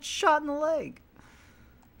 Got shot in the leg.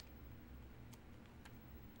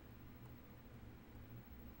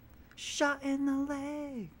 Shot in the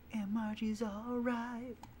leg, and Margie's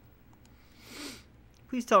alright.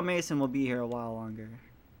 Please tell Mason we'll be here a while longer.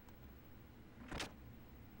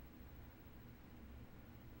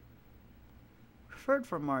 Heard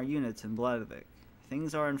from our units in Bloodvik,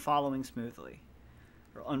 things are unfolding smoothly.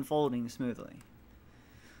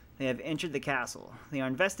 They have entered the castle. They are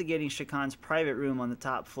investigating Shakan's private room on the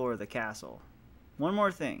top floor of the castle. One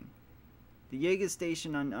more thing. The Yig is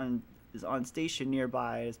stationed on station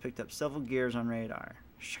nearby and has picked up several gears on radar.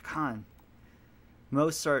 Shakan.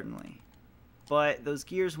 Most certainly. But those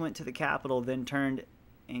gears went to the capital, then turned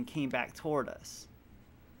and came back toward us.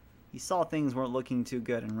 He saw things weren't looking too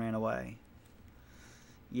good and ran away.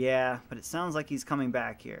 Yeah, but it sounds like he's coming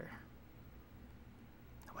back here.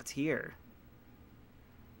 What's here?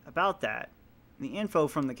 About that, the info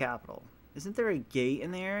from the capital. Isn't there a gate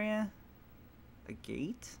in the area? A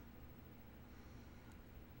gate?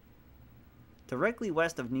 Directly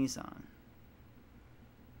west of Nissan.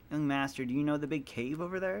 Young master, do you know the big cave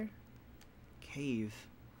over there? Cave?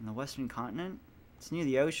 On the western continent? It's near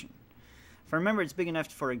the ocean. If I remember, it's big enough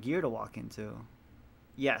for a gear to walk into.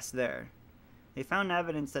 Yes, there. They found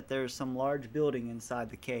evidence that there's some large building inside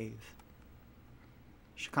the cave.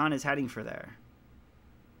 Shakan is heading for there.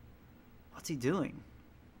 What's he doing?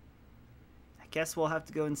 I guess we'll have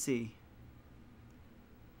to go and see.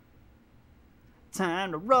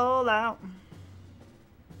 Time to roll out.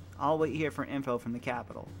 I'll wait here for info from the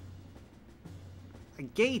capital. A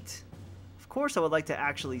gate! Of course I would like to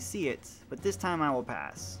actually see it, but this time I will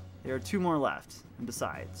pass. There are 2 more left, and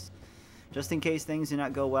besides, just in case things do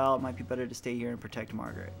not go well, it might be better to stay here and protect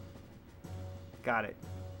Margaret. Got it.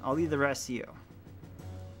 I'll leave the rest to you.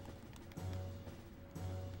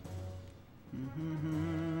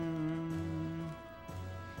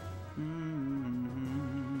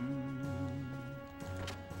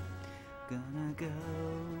 Gonna go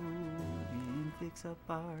and fix up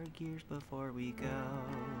our gears before we go.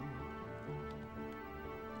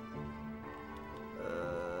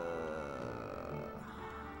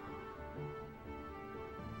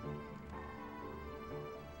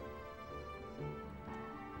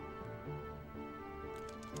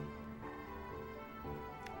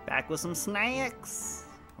 Back with some snacks.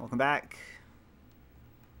 Welcome back.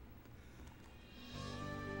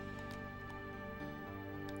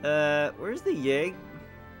 Where's the Yig?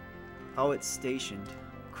 Oh, it's stationed.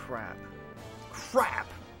 Crap. Crap!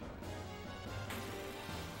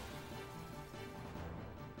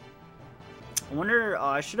 I wonder,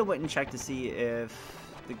 I should have went and checked to see if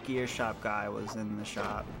the gear shop guy was in the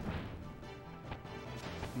shop.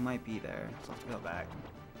 He might be there, so I'll have to go back.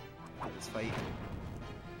 Let's fight.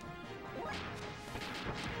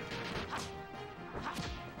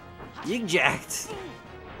 Yig jacked!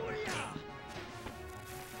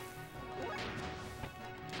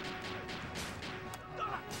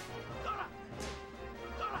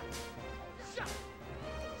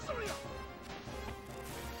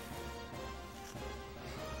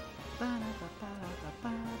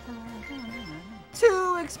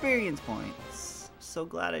 Two experience points. So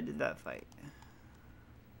glad I did that fight.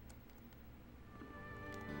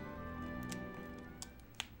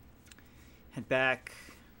 Head back.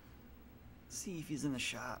 See if he's in the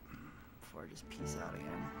shop before I just peace out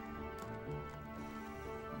again.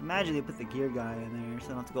 Imagine they put the gear guy in there so I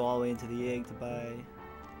don't have to go all the way into the egg to buy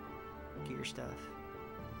gear stuff.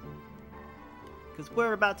 Because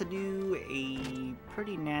we're about to do a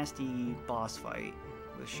pretty nasty boss fight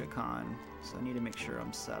with Shakan, so I need to make sure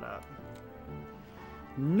I'm set up.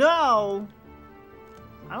 No!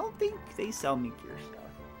 I don't think they sell me gear stuff.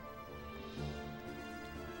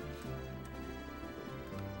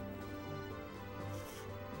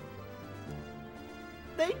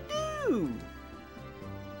 They do!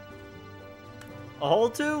 A whole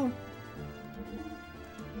 2?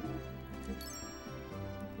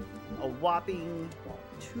 A whopping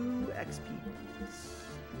 2 XP points.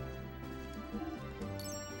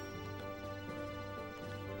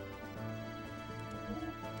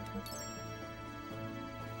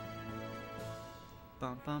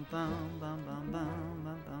 Bum bum bum bum bum bum bum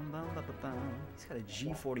bum bum bum bum. He's got a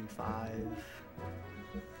G45.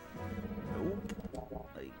 Nope.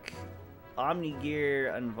 Like Omni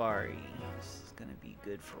Gear Anvari. This is gonna be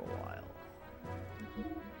good for a while.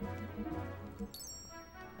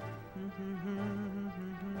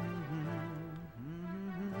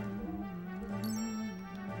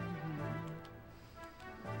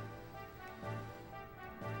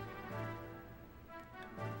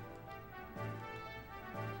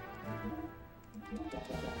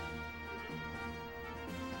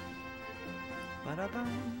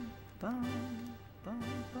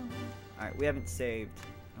 Alright, we haven't saved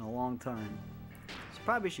in a long time, so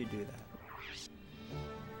probably should do that.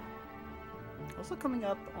 Also coming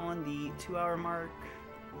up on the 2-hour mark.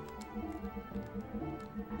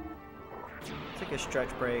 Take a stretch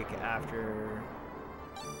break after...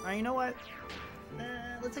 Alright, you know what?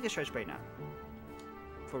 Let's take a stretch break now,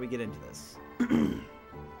 before we get into this.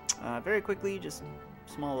 Very quickly, just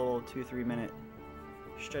small little 2-3 minute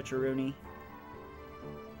stretcher-rooney.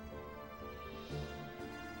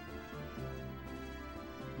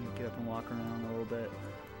 Get up and walk around a little bit.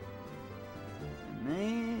 And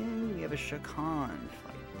then we have a Shakan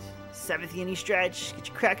fight. 7th inning stretch. Get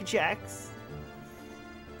your Cracker Jacks.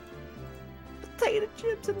 Potato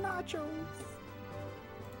chips and nachos.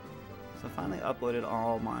 So I finally uploaded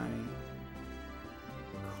all my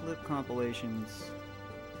clip compilations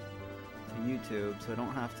to YouTube, so I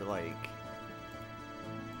don't have to like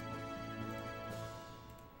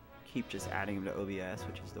keep just adding them to OBS,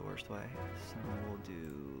 which is the worst way. So we'll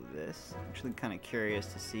do this. I'm actually kind of curious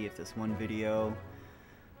to see if this one video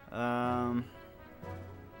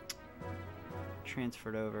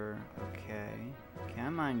transferred over. Okay. Okay,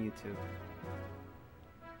 I'm on YouTube.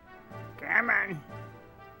 Come on.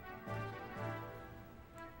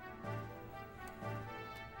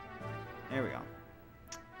 There we go.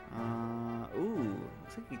 Ooh,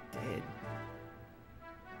 looks like we did.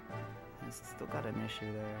 It's still got an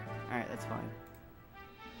issue there. Alright, that's fine.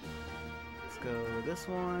 Let's go with this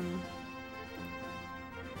one.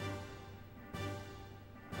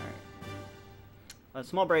 Alright. A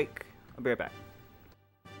small break. I'll be right back.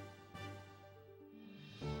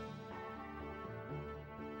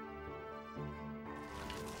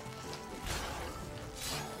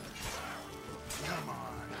 Come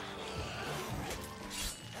on.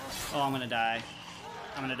 Oh, I'm gonna die.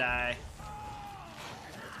 I'm gonna die.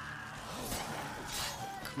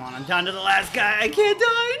 Come on, I'm down to the last guy. I can't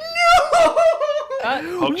die.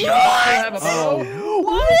 No!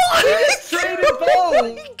 What? Traded bow.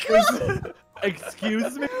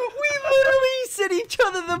 Excuse me? We literally sent each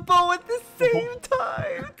other the bow at the same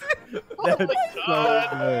time. That's so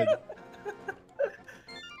good.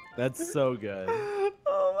 That's so good.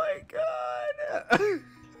 Oh my god. So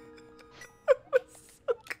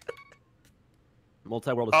good.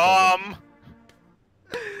 Multi-world is so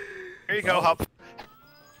good. Here you go, Hop.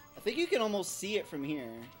 I think you can almost see it from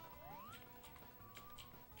here.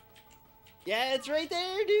 Yeah, it's right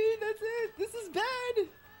there, dude. That's it. This is bad.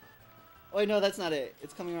 Oh, wait, no, that's not it.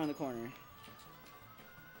 It's coming around the corner.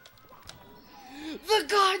 The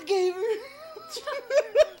God gave her.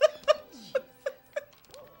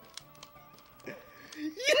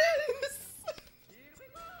 Yes.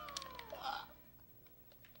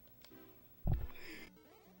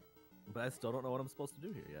 But I still don't know what I'm supposed to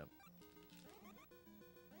do here yet.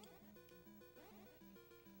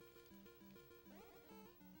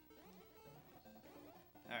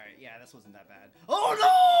 Alright, yeah, this wasn't that bad. Oh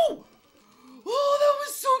no! Oh, that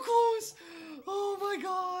was so close! Oh my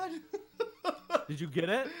god! Did you get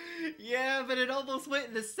it? Yeah, but it almost went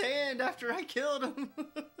in the sand after I killed him.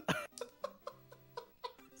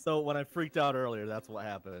 So when I freaked out earlier, that's what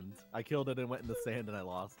happened. I killed it and went in the sand and I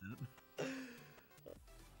lost it.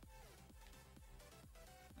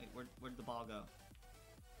 Wait, where'd the ball go?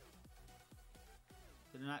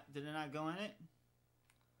 Did it not go in it?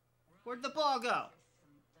 Where'd the ball go?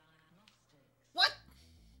 What?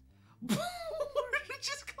 Where did it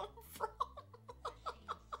just come from?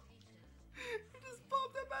 It just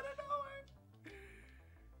popped up out of nowhere.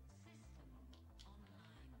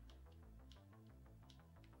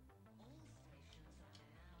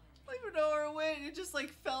 I don't even know where it went. It just like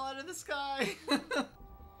fell out of the sky.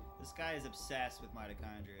 This guy is obsessed with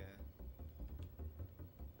mitochondria.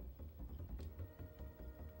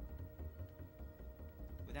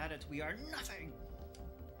 Without it, we are nothing.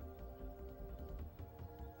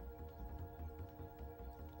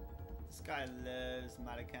 This guy loves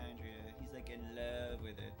mitochondria. He's like in love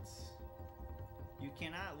with it. You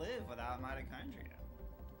cannot live without mitochondria.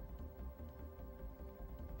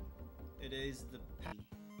 It is the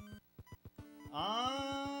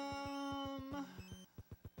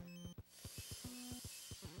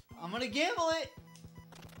I'm gonna gamble it.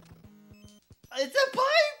 It's a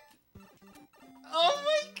pipe. Oh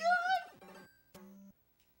my god!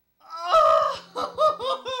 Oh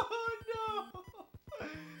no!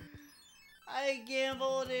 I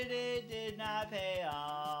gambled and it did not pay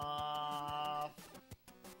off.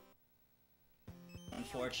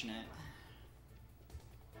 Unfortunate.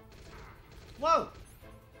 Whoa!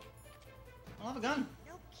 I don't have a gun.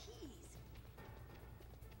 No keys.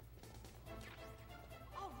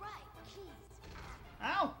 All right, keys.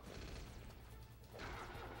 Ow!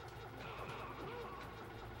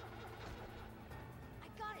 I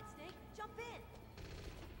got it, Snake. Jump in.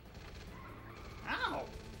 Ow!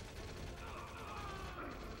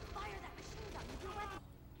 Fire that machine gun with your weapon.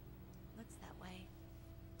 Looks that way.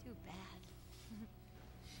 Too bad.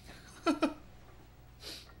 Let's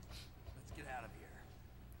get out of here.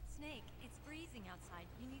 Snake, it's freezing outside.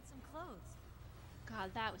 You need some clothes.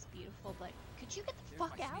 God, that was beautiful, but could you get the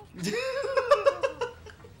fuck out?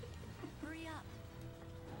 Hurry up.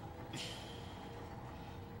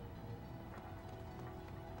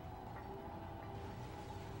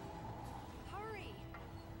 Hurry.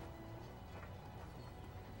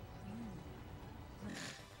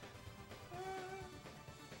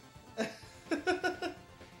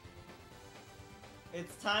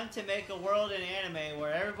 It's time to make a world in anime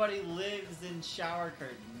where everybody lives in shower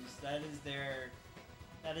curtains. That is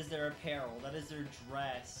their apparel. That is their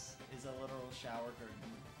dress. Is a literal shower curtain.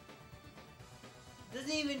 Doesn't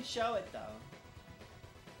even show it though.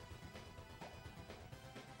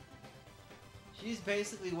 She's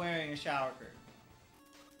basically wearing a shower curtain.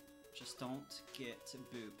 Just don't get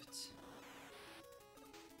booped.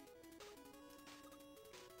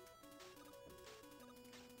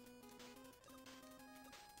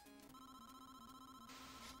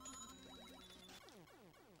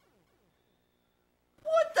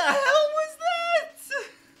 What the hell was that?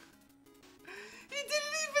 He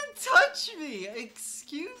didn't even touch me!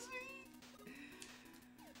 Excuse me?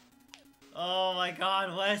 Oh my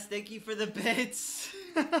god, Wes, thank you for the bits!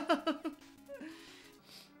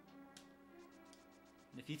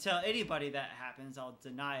 If you tell anybody that happens, I'll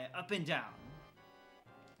deny it up and down.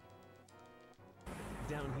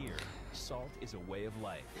 Down here, salt is a way of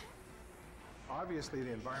life. Obviously,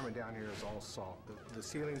 the environment down here is all salt. The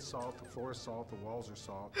ceiling's salt, the floor is salt, the walls are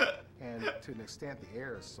salt, and to an extent, the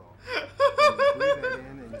air is salt. And you breathe that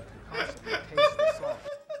in, and you can constantly taste the salt.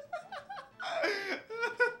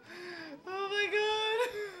 Oh my god!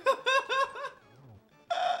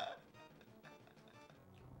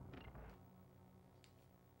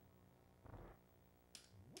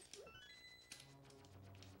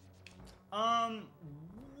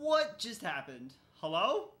 What just happened?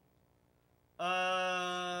 Hello?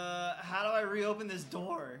 How do I reopen this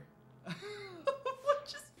door? What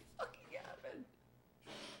just fucking happened?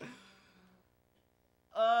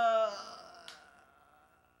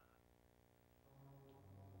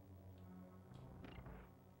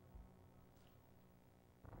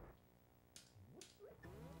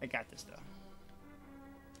 I got this though.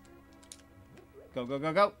 Go, go,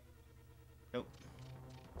 go, go! Nope.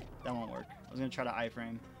 That won't work. I was gonna try to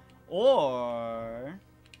iframe. Or...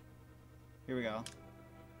 Here we go.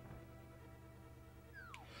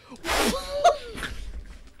 What the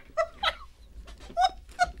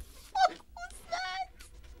fuck was that?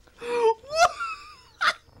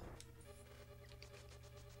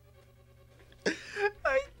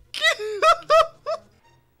 I can't.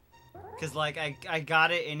 Cause like I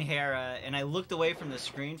got it in Hera and I looked away from the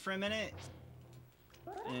screen for a minute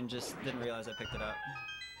and just didn't realize I picked it up.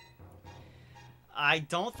 I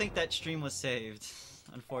don't think that stream was saved.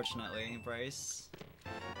 Unfortunately, Bryce.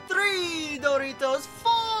 3 Doritos,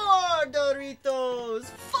 4 Doritos,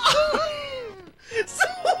 5 So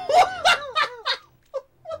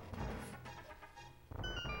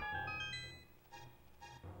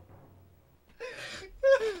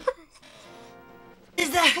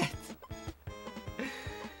is that?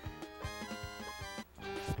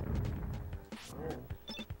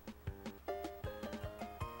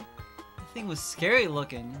 That thing was scary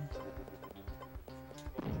looking.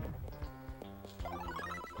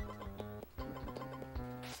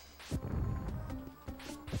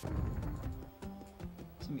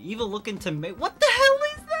 Some evil looking tomato. What the hell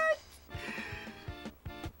is that?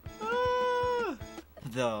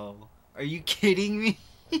 Though, are you kidding me?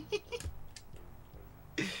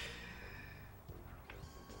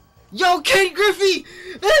 Yo, Ken Griffey!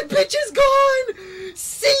 That bitch is gone!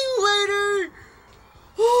 See you later!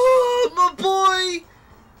 Oh, my boy!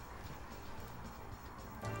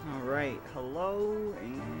 Alright, hello,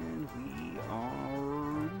 and we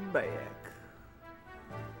are back.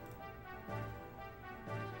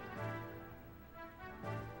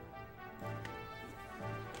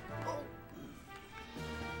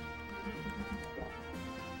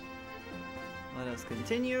 Let us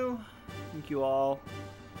continue. Thank you all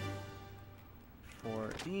for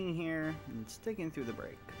being here and sticking through the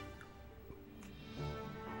break.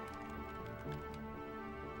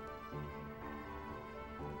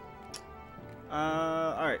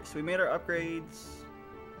 Alright, so we made our upgrades.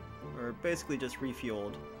 Or basically just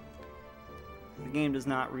refueled. The game does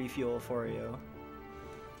not refuel for you.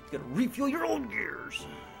 You gotta refuel your own gears!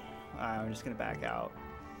 I'm just gonna back out.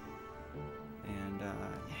 And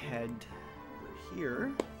head over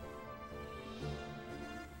here.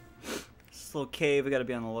 This little cave we gotta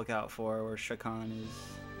be on the lookout for where Shakan is.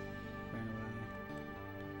 Ran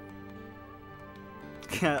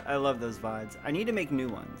away. I love those VODs. I need to make new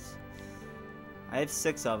ones. I have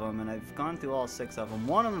 6 of them, and I've gone through all 6 of them.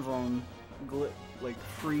 One of them, like,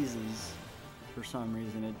 freezes for some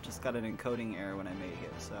reason. It just got an encoding error when I made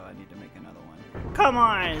it, so I need to make another one. Come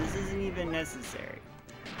on! This isn't even necessary.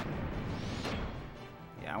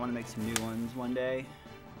 Yeah, I want to make some new ones one day.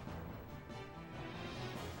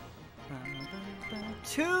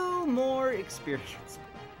 2 more experience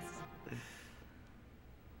points.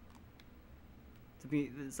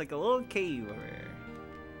 It's like a little cave over here.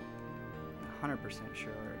 100%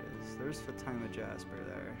 sure where it is. There's Fatima Jasper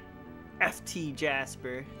there. FT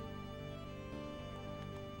Jasper.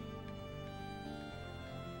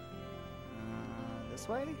 This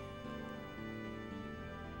way?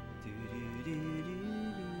 Do do do do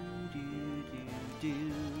do do do.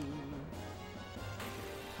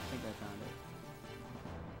 I think I found it.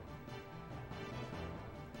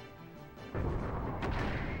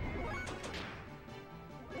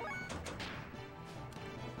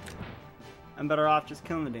 I'm better off just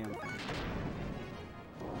killing the damn thing.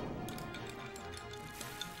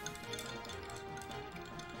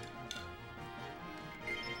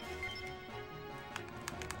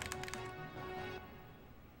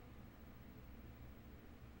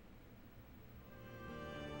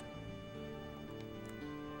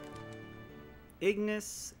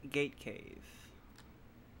 Ignis Gate Cave.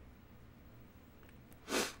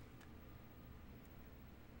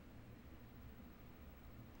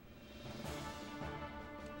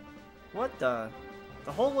 What the?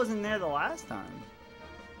 The hole wasn't there the last time.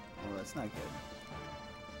 Oh, that's not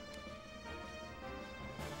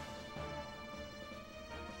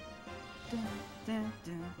good.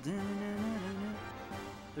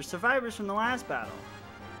 They're survivors from the last battle.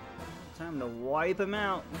 Time to wipe them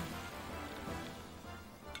out.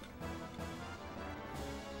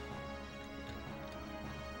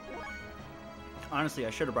 Honestly, I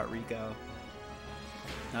should have brought Rico.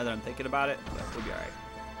 Now that I'm thinking about it, but we'll be alright.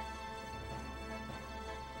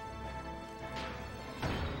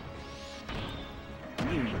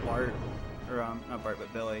 Bart, or not Bart,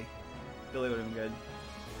 but Billy. Billy would have been good.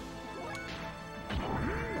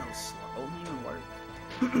 No slow, even Bart.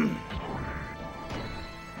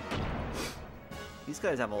 These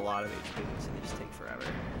guys have a lot of HP, so they just take forever.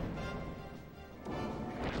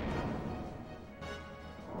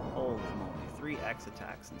 Holy moly, 3 X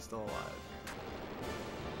attacks and still alive.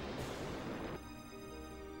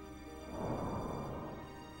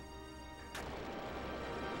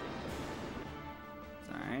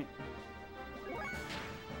 Alright.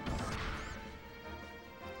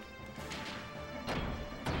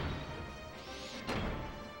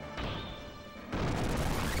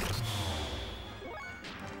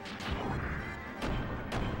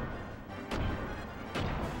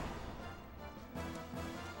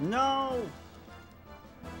 No!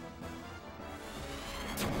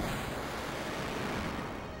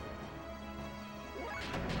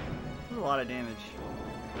 That's a lot of damage.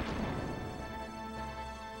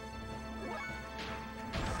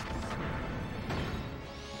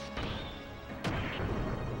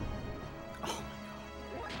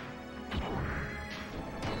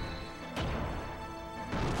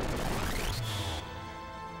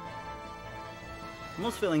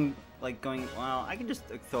 almost feeling like going, well, I can just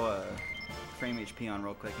throw a frame HP on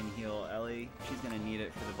real quick and heal Ellie. She's gonna need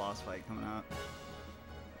it for the boss fight coming up.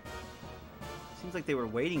 Seems like they were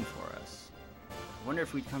waiting for us. I wonder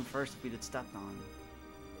if we'd come first if we'd had stepped on.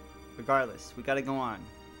 Regardless, we gotta go on.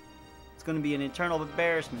 It's gonna be an eternal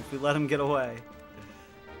embarrassment if we let them get away.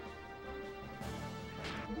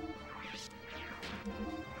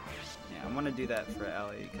 Yeah, I want to do that for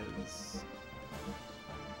Ellie because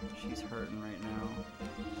she's hurting right now.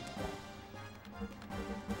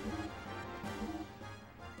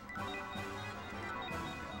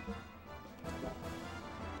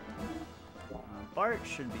 Bart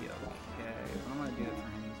should be okay, but I'm gonna do it for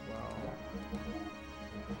him as well.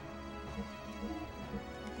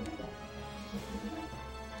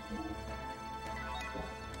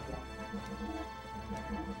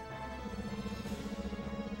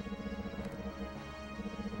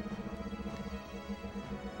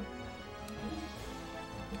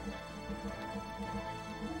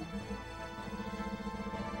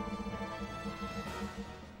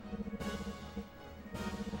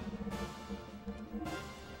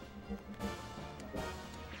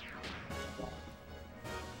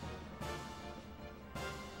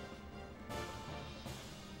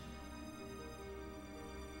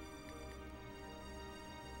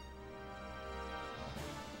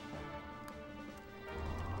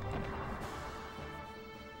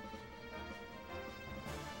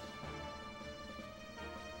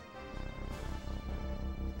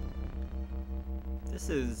 This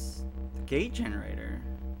is the gate generator.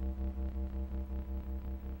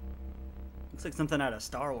 Looks like something out of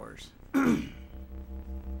Star Wars.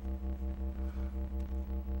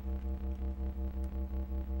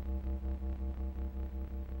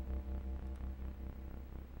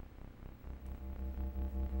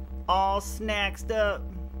 All snacked up.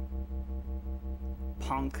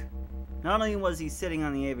 Punk. Not only was he sitting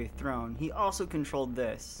on the Ava throne, he also controlled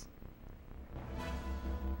this.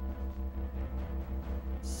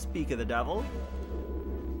 Speak of the devil.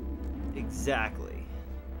 Exactly.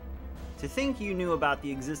 To think you knew about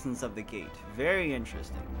the existence of the gate. Very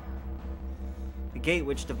interesting. The gate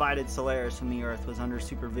which divided Solaris from the Earth was under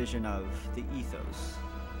supervision of the Ethos.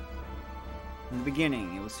 In the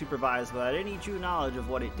beginning, it was supervised without any true knowledge of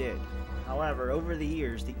what it did. However, over the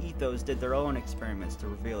years, the Ethos did their own experiments to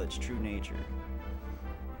reveal its true nature.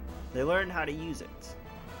 They learned how to use it.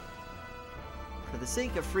 For the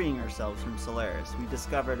sake of freeing ourselves from Solaris, we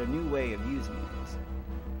discovered a new way of using it.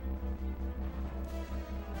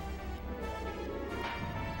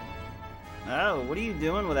 Oh, what are you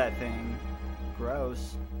doing with that thing?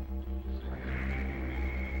 Gross.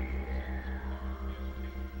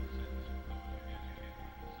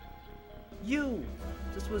 You!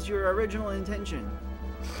 This was your original intention.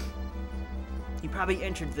 You probably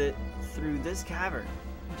entered through this cavern.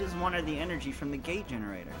 You just wanted the energy from the gate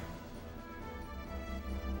generator.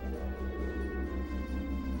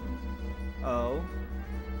 Oh.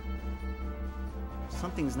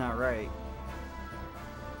 Something's not right.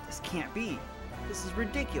 This can't be. This is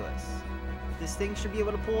ridiculous. This thing should be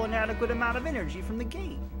able to pull an adequate amount of energy from the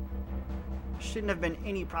gate. Shouldn't have been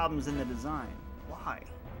any problems in the design. Why?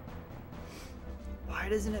 Why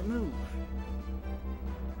doesn't it move?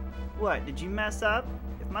 What, did you mess up?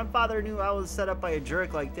 If my father knew I was set up by a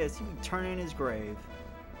jerk like this, he would turn in his grave.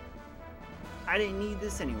 I didn't need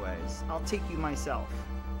this anyways. I'll take you myself.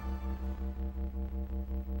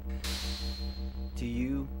 Do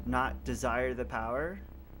you not desire the power?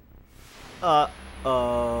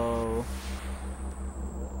 Uh-oh.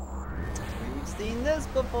 We've seen this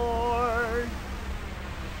before.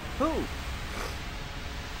 Who?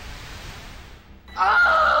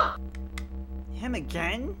 Ah! Him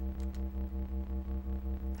again?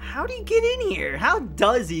 How'd he get in here? How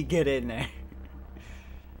does he get in there?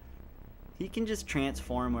 He can just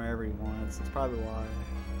transform wherever he wants. That's probably why.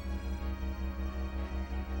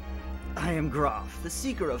 I am Graf, the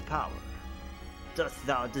seeker of power. Dost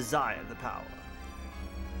thou desire the power?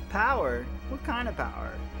 Power? What kind of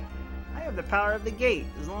power? I have the power of the gate,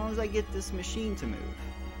 as long as I get this machine to move.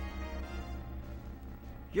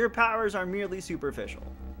 Your powers are merely superficial,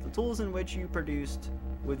 the tools in which you produced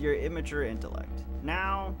with your immature intellect.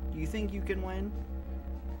 Now, do you think you can win?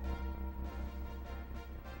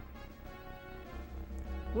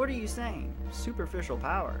 What are you saying? Superficial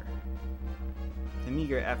power? The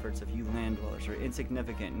meager efforts of you land dwellers are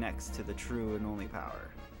insignificant next to the true and only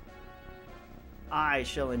power. I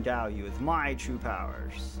shall endow you with my true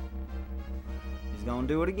powers. He's gonna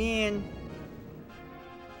do it again.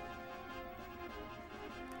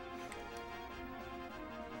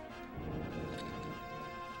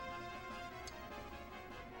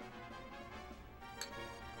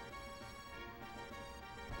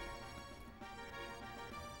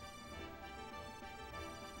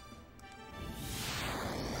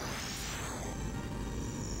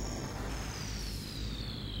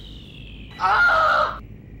 Ah!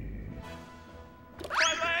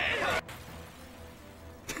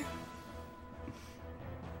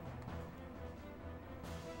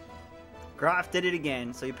 Graf did it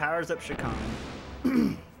again, so he powers up Shakan.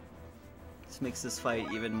 This makes this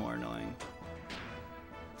fight even more annoying.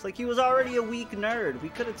 It's like he was already a weak nerd. We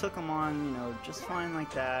could have took him on, you know, just fine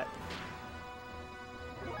like that.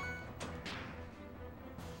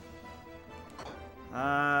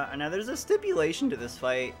 Now there's a stipulation to this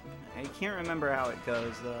fight. I can't remember how it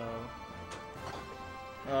goes, though.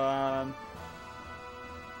 I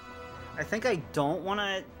think I don't want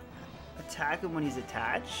to attack him when he's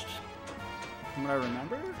attached. From what I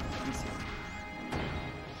remember? Let me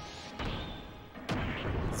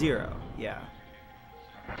see. 0, yeah.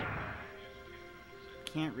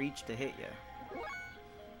 Can't reach to hit you.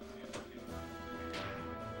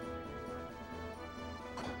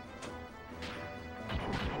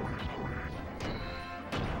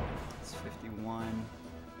 It's 51.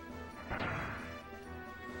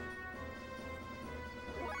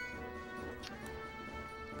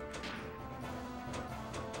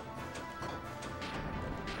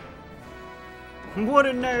 What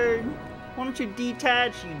a nerd! Why don't you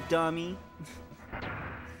detach, you dummy?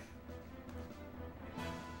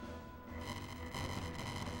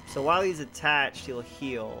 So while he's attached, he'll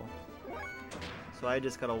heal. So I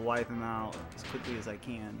just gotta wipe him out as quickly as I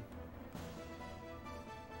can.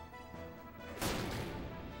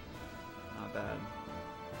 Not bad.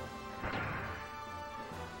 I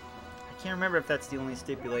can't remember if that's the only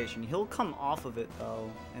stipulation. He'll come off of it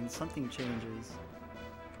though, and something changes.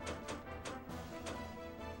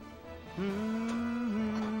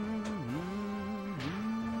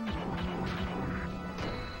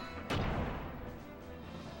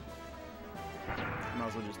 Might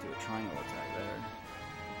as well just do a triangle attack there.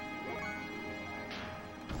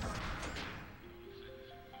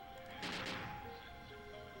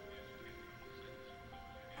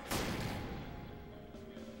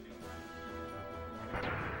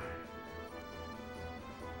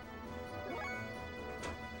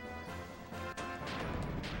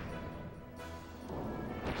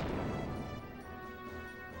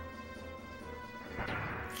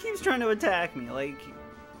 Keeps trying to attack me, like,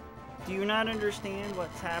 do you not understand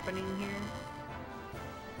what's happening here?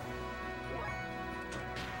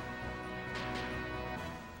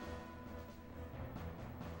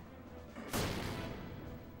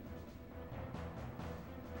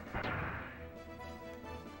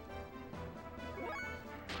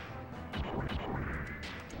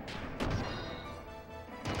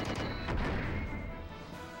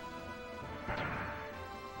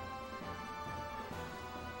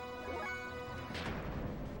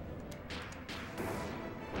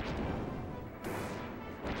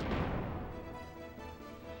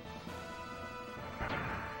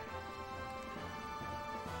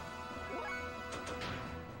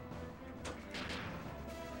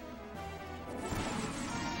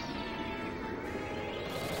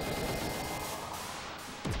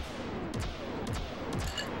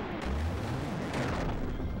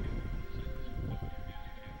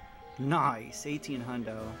 Nice, 18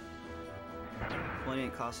 hundo. Well, it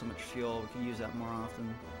didn't cost so much fuel. We can use that more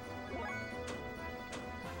often.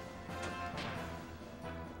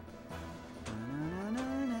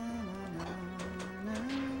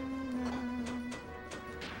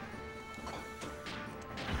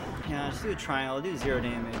 Yeah, just do a triangle. I'll do 0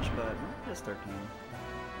 damage, but just 13.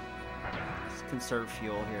 Let's conserve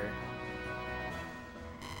fuel here.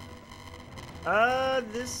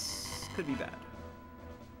 This could be bad.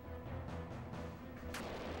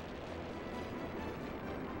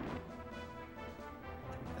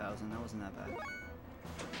 3,000, that wasn't that bad.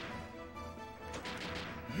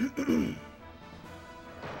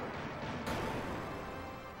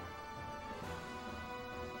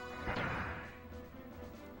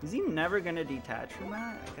 Is he never gonna detach from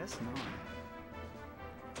that? I guess not.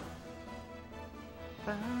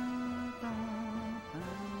 I'm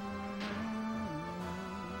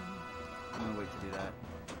gonna wait to do that.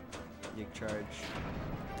 Yig charge.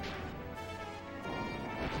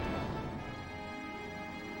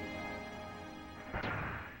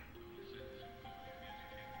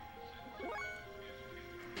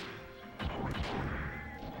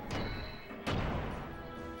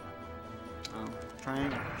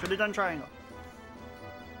 Triangle. Should have done triangle.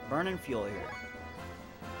 Burning fuel here.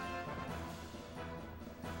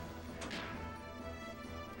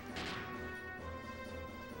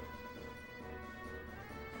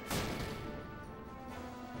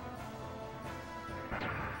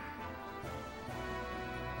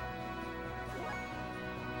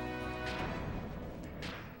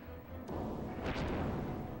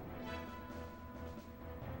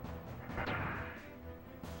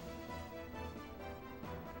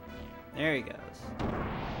 There he goes.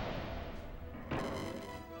 So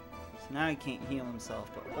now he can't heal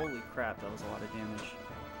himself, but holy crap, that was a lot of damage.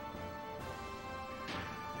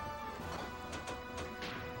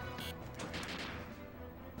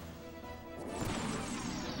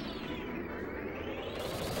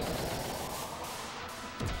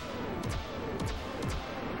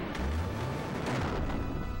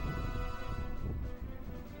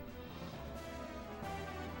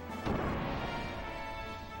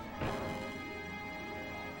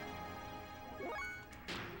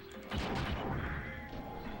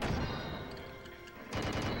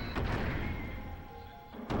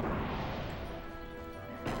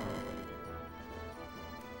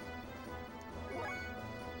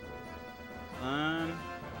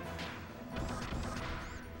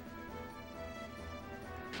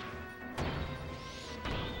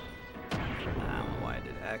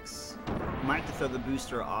 X. Might have to throw the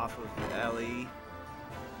booster off of Ellie.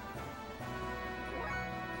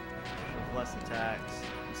 Less attacks.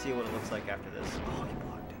 Let's see what it looks like after this. Oh, he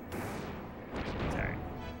blocked it. It's alright.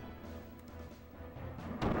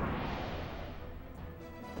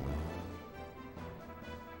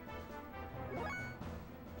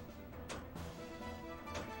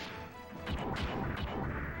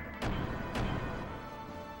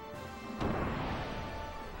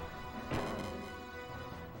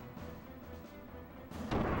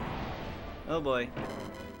 Oh boy.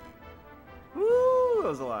 Woo! That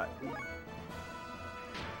was a lot.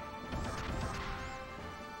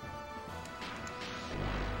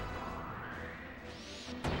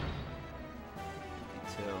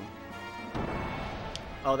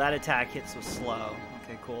 Oh, that attack hits so slow.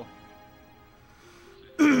 Okay, cool.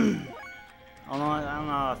 I don't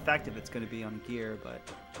know how effective it's going to be on gear, but...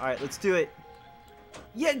 Alright, let's do it!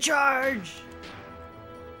 Yeah, charge!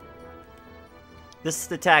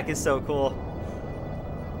 This attack is so cool.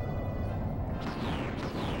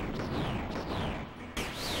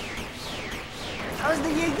 I was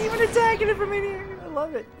thinking even attacking it from in here. I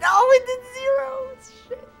love it. No, it did 0!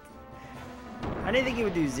 Shit. I didn't think he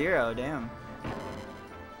would do 0, damn.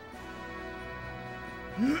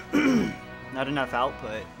 Not enough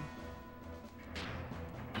output.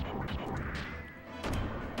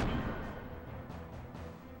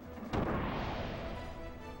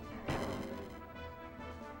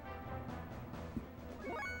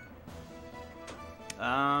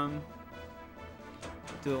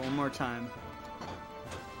 Do it one more time.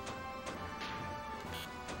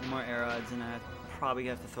 One more air odds, and I probably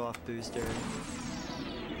have to throw off booster.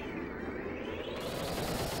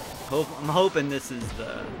 I'm hoping this is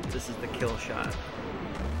the kill shot.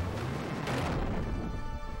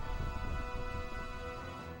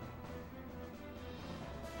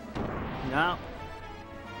 No,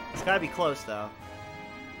 it's gotta be close though.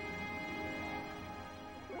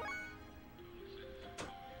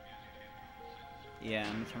 Yeah,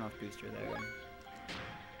 I'm gonna turn off booster there.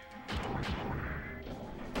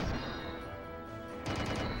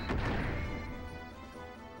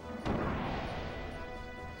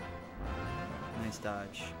 Nice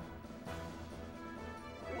dodge.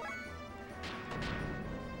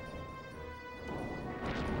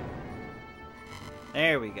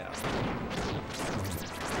 There we go.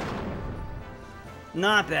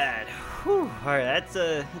 Not bad. Whew. Alright, that's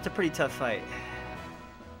a pretty tough fight.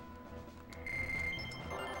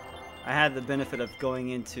 I had the benefit of going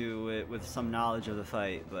into it with some knowledge of the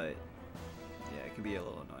fight, but yeah, it can be a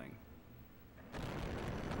little annoying.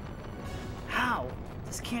 How?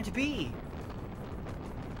 This can't be!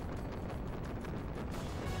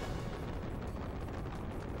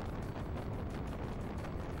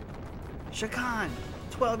 Shakan!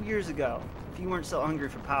 12 years ago, if you weren't so hungry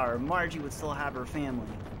for power, Margie would still have her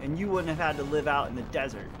family, and you wouldn't have had to live out in the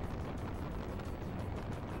desert.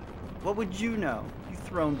 What would you know? You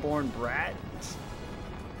throne-born brat.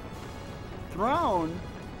 Throne?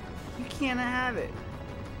 You can't have it.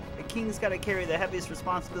 A king's got to carry the heaviest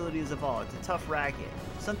responsibilities of all. It's a tough racket.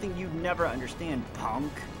 Something you'd never understand,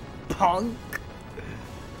 punk. Punk!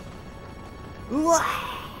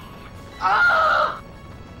 Ah!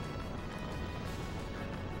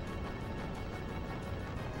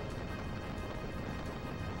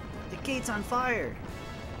 The gate's on fire.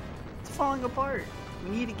 It's falling apart.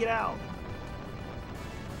 We need to get out.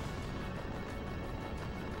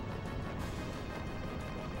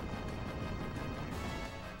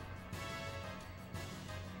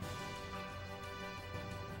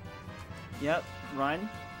 Yep, run,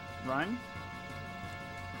 run,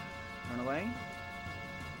 run away,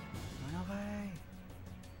 run away.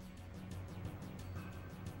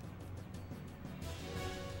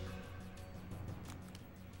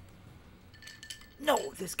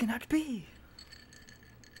 No, this cannot be.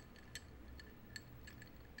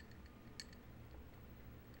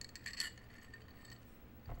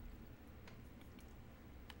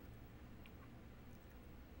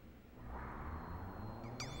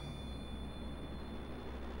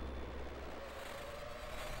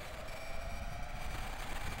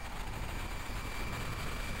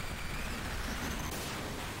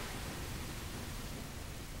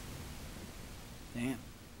 Damn.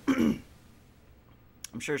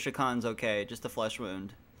 I'm sure Shakan's okay, just a flesh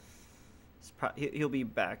wound. He'll be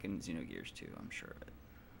back in Xenogears too, I'm sure of it.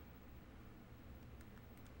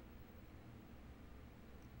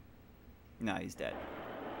 Nah, he's dead.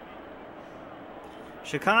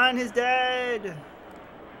 Shakan is dead!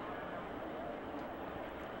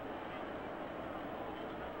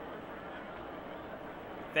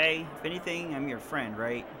 Faye, if anything, I'm your friend,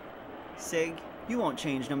 right? Sig, you won't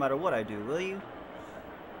change no matter what I do, will you?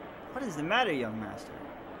 What is the matter, young master?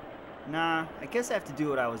 Nah, I guess I have to do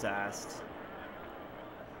what I was asked.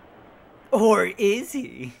 Or is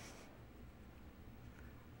he?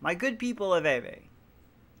 My good people of Ave.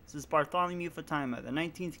 This is Bartholomew Fatima, the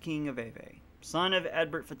 19th king of Ave, son of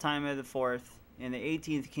Edbert Fatima IV, and the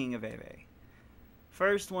 18th king of Ave.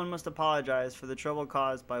 First, one must apologize for the trouble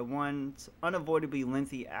caused by one's unavoidably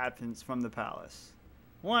lengthy absence from the palace.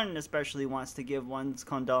 One especially wants to give one's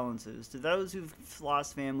condolences to those who've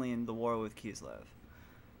lost family in the war with Kislev.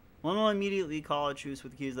 One will immediately call a truce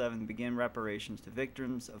with Kislev and begin reparations to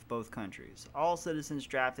victims of both countries. All citizens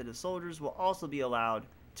drafted as soldiers will also be allowed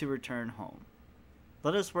to return home.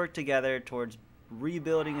 Let us work together towards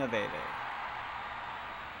rebuilding of Ave.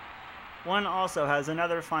 One also has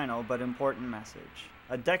another final but important message.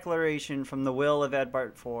 A declaration from the will of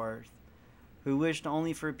Edbert IV, who wished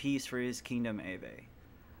only for peace for his kingdom Ave.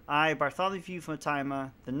 I, Bartholomew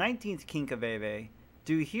Fatima, the 19th king of Ave,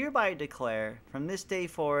 do hereby declare, from this day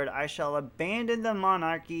forward I shall abandon the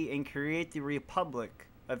monarchy and create the Republic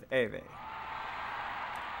of Ave.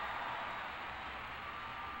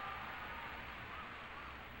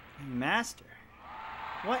 Master,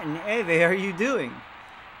 what in Ave are you doing?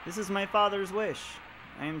 This is my father's wish.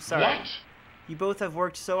 I am sorry. What? You both have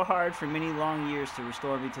worked so hard for many long years to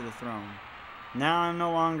restore me to the throne. Now I'm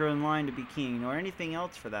no longer in line to be king, or anything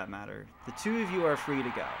else for that matter. The two of you are free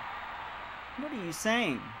to go. What are you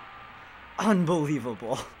saying?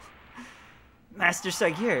 Unbelievable. Master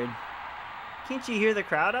Xenogears, can't you hear the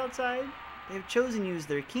crowd outside? They have chosen you as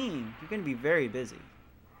their king. You're going to be very busy.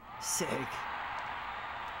 Sick.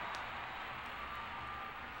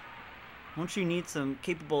 Won't you need some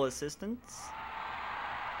capable assistance?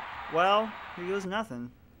 Well, here goes nothing.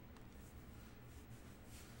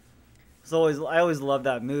 I always love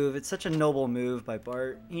that move. It's such a noble move by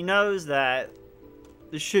Bart. He knows that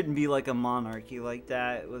there shouldn't be like a monarchy like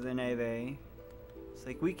that within Ave. It's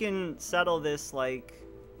like we can settle this like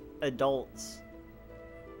adults.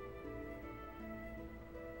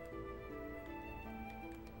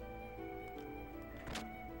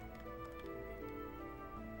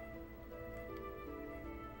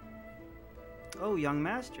 Oh, young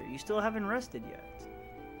master, you still haven't rested yet.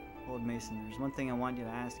 Old Mason, there's one thing I want you to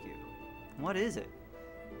ask you. What is it?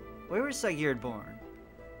 Where was Xenogears born?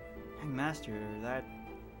 Young master,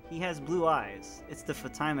 he has blue eyes. It's the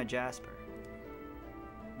Fatima Jasper.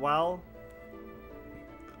 Well,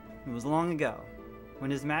 it was long ago, when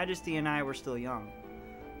His Majesty and I were still young.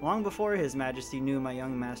 Long before His Majesty knew my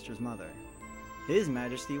young master's mother. His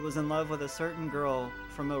Majesty was in love with a certain girl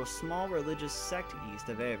from a small religious sect east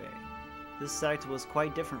of Ave. This sect was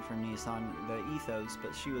quite different from Nissan, the ethos,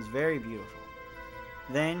 but she was very beautiful.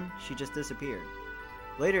 Then, she just disappeared.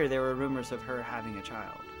 Later, there were rumors of her having a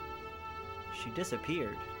child. She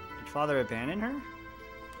disappeared. Did Father abandon her?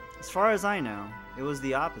 As far as I know, it was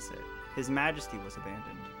the opposite. His Majesty was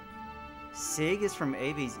abandoned. Sig is from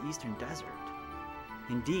Ave's eastern desert.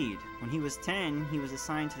 Indeed, when he was 10, he was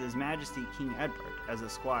assigned to His Majesty King Edbert as a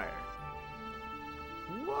squire.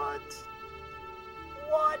 What?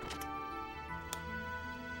 What?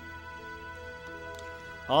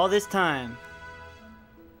 All this time.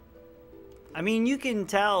 I mean, you can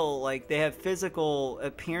tell, like, they have physical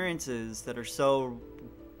appearances that are so,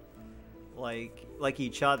 like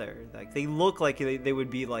each other. Like, they look like they would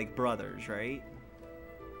be, like, brothers, right?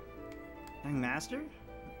 Young Master?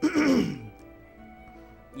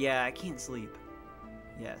 Yeah, I can't sleep.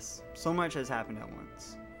 Yes, so much has happened at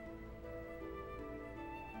once.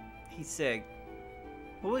 He's sick.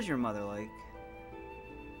 What was your mother like?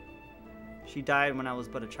 She died when I was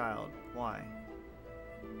but a child. Why?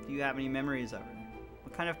 Do you have any memories of her?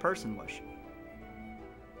 What kind of person was she?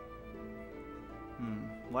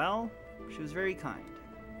 Well, she was very kind.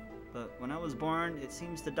 But when I was born, it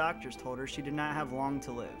seems the doctors told her she did not have long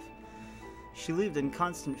to live. She lived in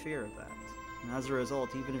constant fear of that. And as a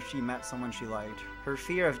result, even if she met someone she liked, her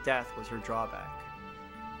fear of death was her drawback.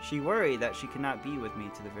 She worried that she could not be with me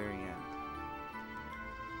to the very end.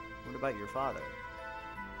 What about your father?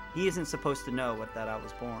 He isn't supposed to know that I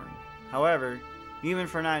was born. However, even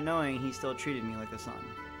for not knowing, he still treated me like a son.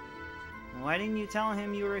 Why didn't you tell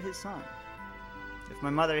him you were his son? If my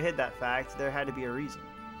mother hid that fact, there had to be a reason.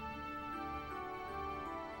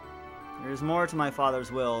 There is more to my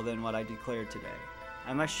father's will than what I declared today.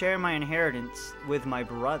 I must share my inheritance with my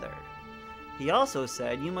brother. He also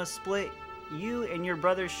said you must split you and your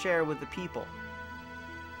brother's share with the people.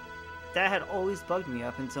 That had always bugged me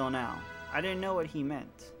up until now. I didn't know what he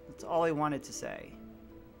meant. That's all I wanted to say.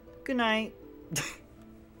 Good night.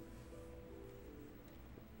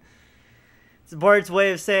 It's Bart's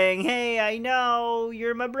way of saying, hey, I know,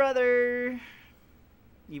 you're my brother.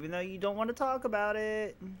 Even though you don't want to talk about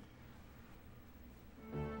it.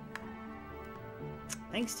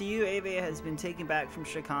 Thanks to you, Ava has been taken back from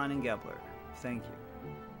Shakan and Gebler. Thank you.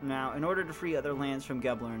 Now, in order to free other lands from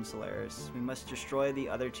Gebler and Solaris, we must destroy the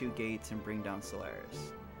other two gates and bring down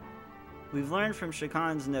Solaris. We've learned from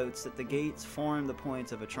Shakan's notes that the gates form the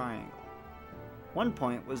points of a triangle. One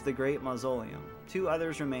point was the Great Mausoleum. Two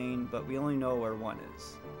others remain, but we only know where one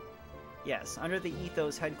is. Yes, under the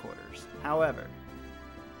Ethos headquarters. However,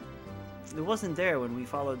 it wasn't there when we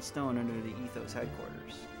followed Stone under the Ethos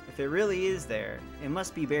headquarters. If it really is there, it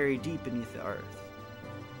must be buried deep beneath the earth.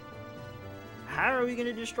 How are we going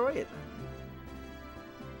to destroy it then?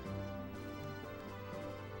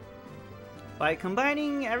 By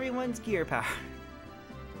combining everyone's gear power.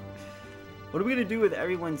 What are we going to do with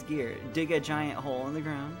everyone's gear? Dig a giant hole in the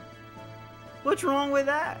ground? What's wrong with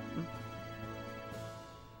that?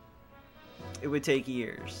 It would take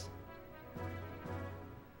years.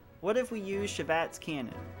 What if we use Shavat's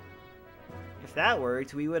cannon? If that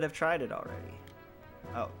worked, we would have tried it already.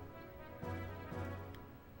 Oh.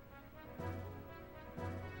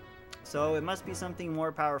 So it must be something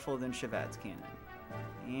more powerful than Shavat's cannon.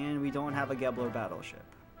 And we don't have a Gebler battleship.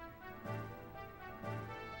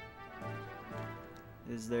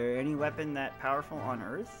 Is there any weapon that powerful on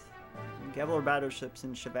Earth? Gebler battleships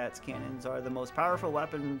and Shavat's cannons are the most powerful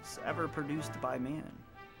weapons ever produced by man.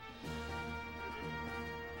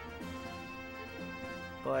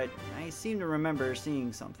 But I seem to remember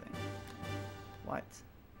seeing something. What?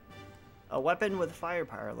 A weapon with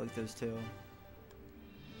firepower like those two.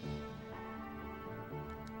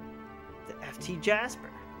 The FT Jasper.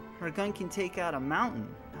 Her gun can take out a mountain.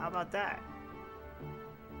 How about that?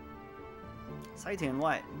 Saitan,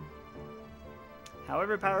 what?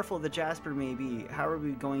 However powerful the Jasper may be, how are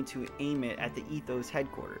we going to aim it at the Ethos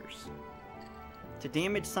headquarters? To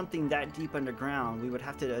damage something that deep underground, we would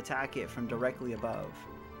have to attack it from directly above.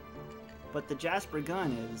 But the Jasper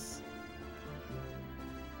gun is...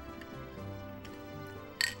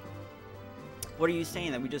 What are you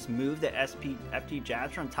saying, that we just move the FT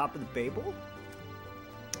Jasper on top of the Babel?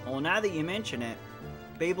 Well, now that you mention it,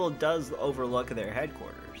 Babel does overlook their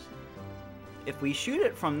headquarters. If we shoot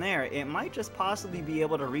it from there, it might just possibly be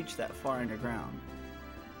able to reach that far underground.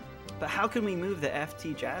 But how can we move the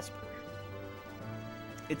FT Jasper?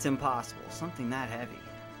 It's impossible, something that heavy.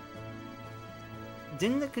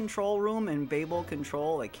 Didn't the control room in Babel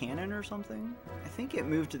control a cannon or something? I think it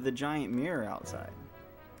moved to the giant mirror outside.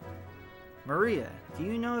 Maria, do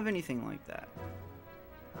you know of anything like that?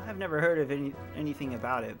 I've never heard of anything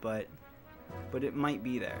about it, but it might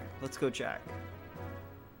be there. Let's go check.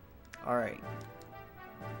 Alright.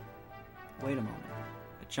 Wait a moment.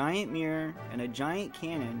 A giant mirror and a giant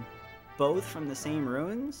cannon, both from the same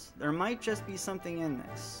ruins? There might just be something in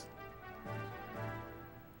this.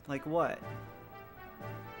 Like what?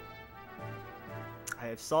 I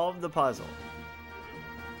have solved the puzzle.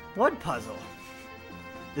 What puzzle?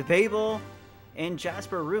 The Babel and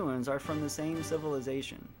Jasper ruins are from the same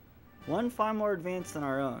civilization. One far more advanced than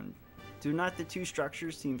our own. Do not the two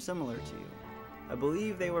structures seem similar to you? I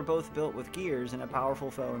believe they were both built with gears and a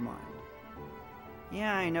powerful foe in mind.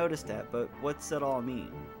 Yeah, I noticed that, but what's it all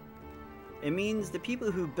mean? It means the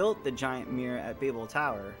people who built the giant mirror at Babel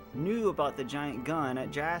Tower knew about the giant gun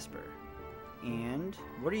at Jasper. And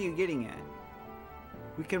what are you getting at?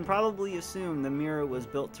 We can probably assume the mirror was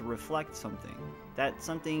built to reflect something. That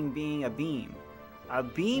something being a beam. A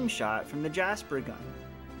beam shot from the Jasper gun.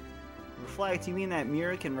 Reflect? You mean that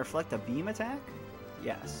mirror can reflect a beam attack?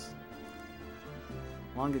 Yes.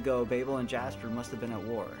 Long ago, Babel and Jasper must have been at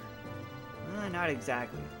war. Not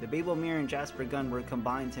exactly. The Babel mirror and Jasper gun were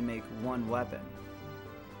combined to make one weapon.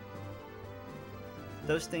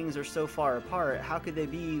 Those things are so far apart, how could they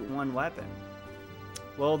be one weapon?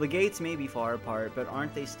 Well, the gates may be far apart, but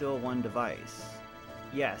aren't they still one device?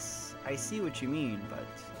 Yes, I see what you mean, but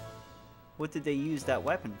what did they use that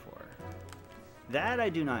weapon for? That I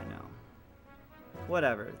do not know.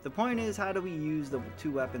 Whatever. The point is, how do we use the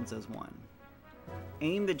two weapons as one?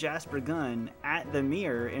 Aim the Jasper gun at the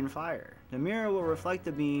mirror and fire. The mirror will reflect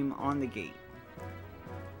the beam on the gate.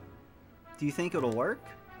 Do you think it'll work?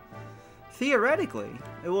 Theoretically,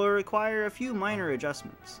 it will require a few minor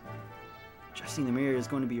adjustments. Adjusting the mirror is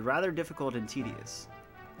going to be rather difficult and tedious.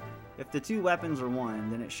 If the two weapons are one,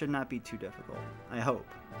 then it should not be too difficult. I hope.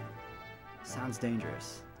 Sounds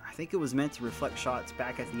dangerous. I think it was meant to reflect shots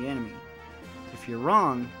back at the enemy. If you're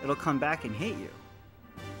wrong, it'll come back and hit you.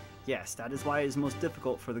 Yes, that is why it is most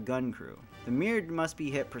difficult for the gun crew. The mirror must be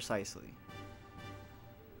hit precisely.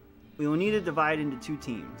 We will need to divide into two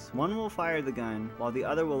teams. One will fire the gun, while the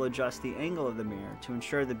other will adjust the angle of the mirror to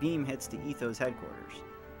ensure the beam hits the Ethos headquarters.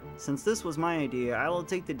 Since this was my idea, I will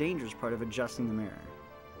take the dangerous part of adjusting the mirror.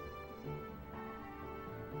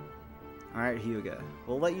 Alright, Hyuga.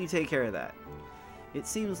 We'll let you take care of that. It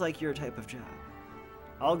seems like your type of job.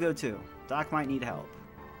 I'll go too. Doc might need help.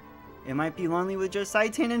 It might be lonely with just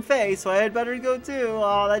Saitan and Faye, so I had better go too.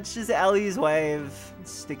 Oh, that's just Ellie's way of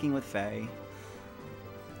sticking with Faye.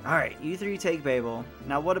 Alright, you three take Babel.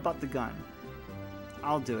 Now what about the gun?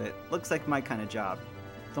 I'll do it. Looks like my kind of job.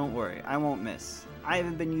 Don't worry, I won't miss. I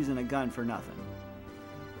haven't been using a gun for nothing.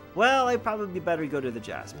 Well, I probably better go to the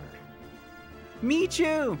Jasper. Me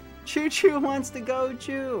Choo! Choo Choo wants to go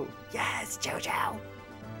Choo! Yes, Choo Choo!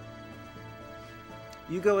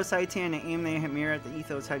 You go with Saitan and aim the mirror at the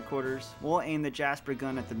Ethos headquarters. We'll aim the Jasper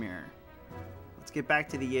gun at the mirror. Let's get back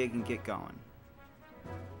to the Yig and get going.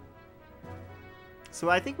 So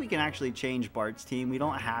I think we can actually change Bart's team. We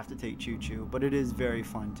don't have to take Choo Choo, but it is very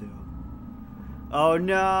fun too. Oh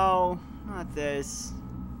no! Not this.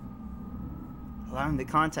 Allowing the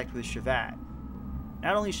contact with Shavat.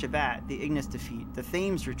 Not only Shavat, the Ignis defeat, the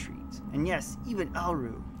Thames retreat, and yes, even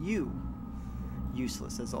Elru, you.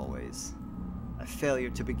 Useless as always. A failure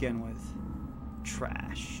to begin with.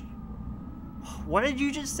 Trash. What did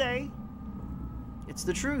you just say? It's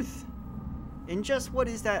the truth. And just what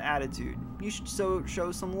is that attitude? You should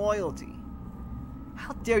show some loyalty.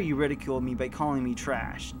 How dare you ridicule me by calling me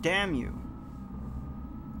trash? Damn you.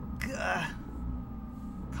 Gah.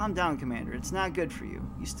 Calm down, Commander. It's not good for you.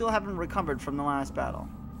 You still haven't recovered from the last battle.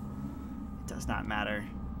 It does not matter.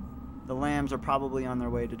 The lambs are probably on their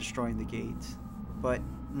way to destroying the gate. But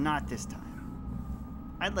not this time.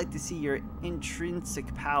 I'd like to see your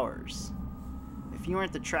intrinsic powers. If you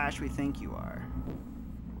aren't the trash we think you are.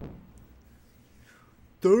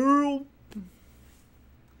 Damn!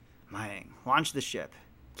 Maeng, launch the ship.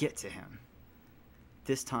 Get to him.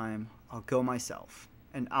 This time, I'll go myself,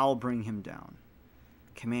 and I'll bring him down.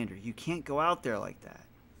 Commander, you can't go out there like that.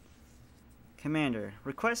 Commander,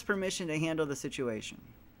 request permission to handle the situation.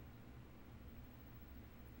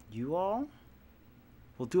 You all?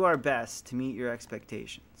 We'll do our best to meet your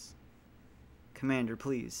expectations. Commander,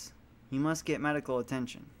 please, you must get medical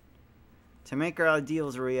attention to make our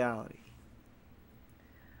ideals a reality.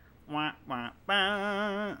 Wah, wah,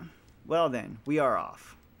 wah. Well then, we are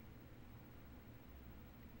off.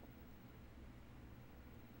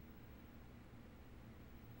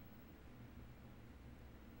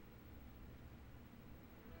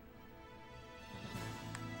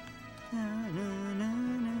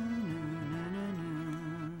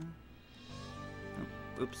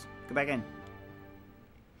 Oh, oops, go back in.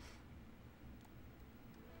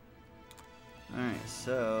 Alright,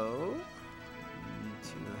 so we need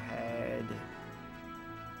to head.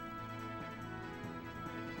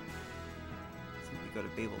 I think we go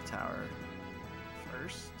to Babel Tower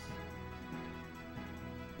first.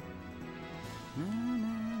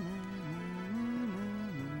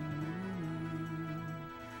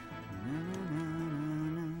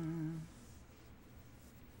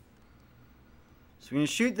 So we're going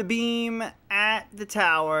to shoot the beam at the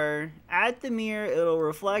tower. At the mirror, it'll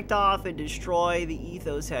reflect off and destroy the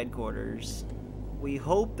Ethos headquarters. We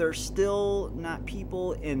hope there's still not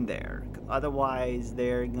people in there. Otherwise,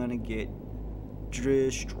 they're going to get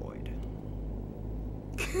destroyed.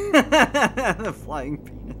 The flying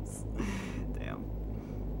penis. Damn.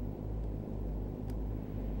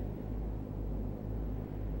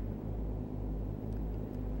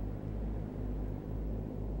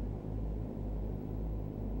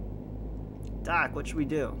 Doc, what should we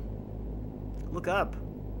do? Look up.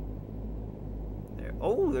 There.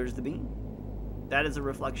 Oh, there's the beam. That is a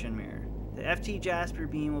reflection mirror. The FT Jasper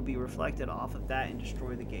beam will be reflected off of that and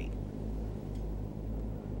destroy the gate.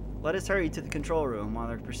 Let us hurry to the control room while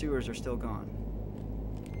our pursuers are still gone.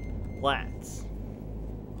 Let's.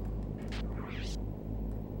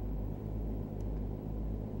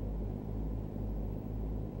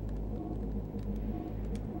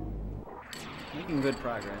 Making good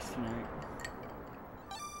progress tonight.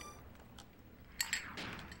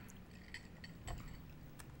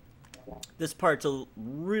 This part's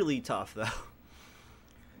really tough, though.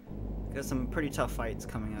 Got some pretty tough fights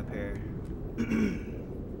coming up here.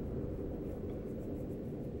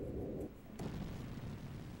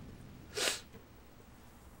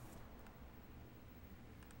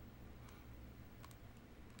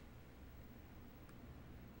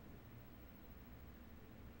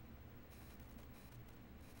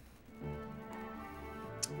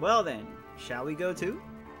 Well then, shall we go too?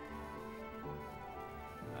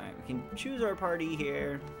 Alright, we can choose our party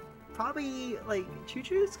here. Probably, like,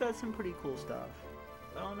 Choo-Choo's got some pretty cool stuff.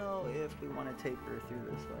 I don't know if we want to take her through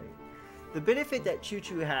this fight. The benefit that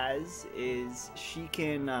Choo-Choo has is she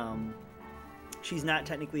can, she's not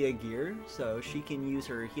technically a gear, so she can use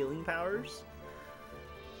her healing powers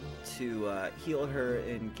to heal her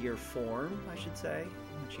in gear form, I should say,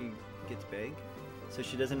 when she gets big. So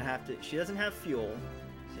she doesn't have fuel,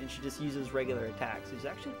 and she just uses regular attacks. It's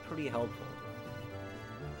actually pretty helpful.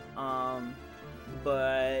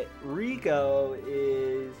 But Rico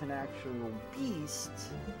is an actual beast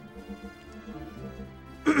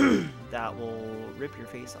that will rip your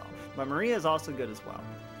face off. But Maria is also good as well.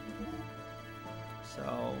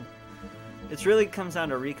 So it really comes down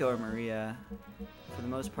to Rico or Maria. For the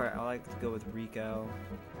most part, I like to go with Rico.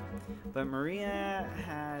 But Maria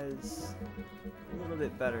has a little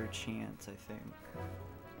bit better chance, I think.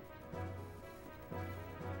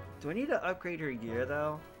 Do I need to upgrade her gear,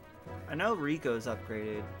 though? I know Rico's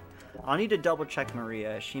upgraded. I'll need to double check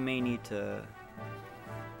Maria. She may need to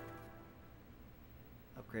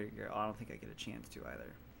upgrade her gear. Oh, I don't think I get a chance to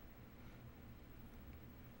either.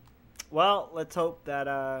 Well, let's hope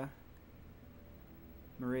that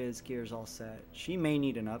Maria's gear is all set. She may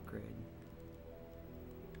need an upgrade.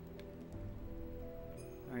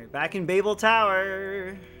 Alright, back in Babel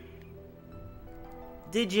Tower.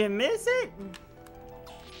 Did you miss it?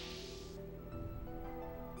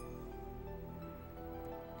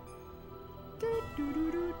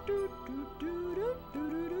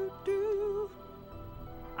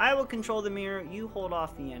 I will control the mirror. You hold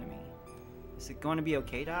off the enemy. Is it going to be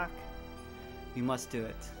okay, Doc? We must do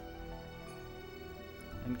it.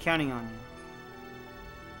 I'm counting on you.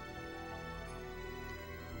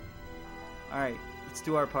 Alright, let's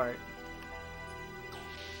do our part.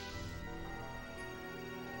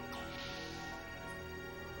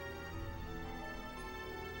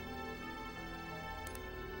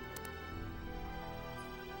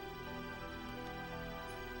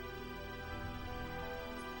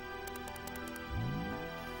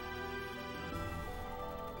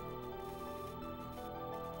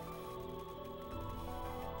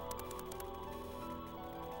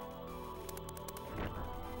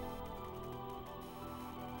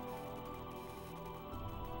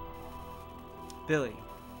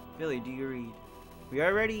 Billy, do you read? We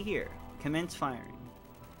are ready here. Commence firing.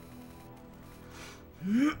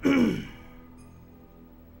 You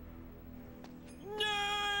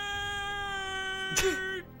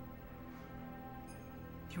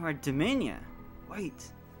are Dominia. Wait.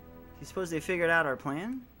 Do you suppose they figured out our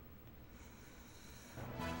plan?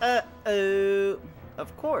 Uh-oh.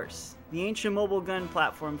 Of course. The ancient mobile gun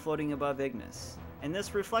platform floating above Ignis. And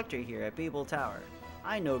this reflector here at Babel Tower.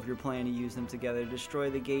 I know of your plan to use them together to destroy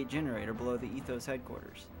the gate generator below the Ethos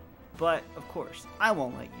headquarters. But, of course, I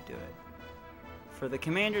won't let you do it. For the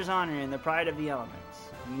Commander's honor and the pride of the elements,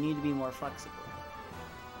 you need to be more flexible.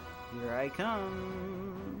 Here I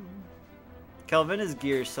come. Kelvina's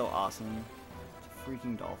gear is so awesome. It's a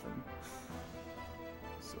freaking dolphin.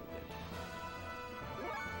 So good.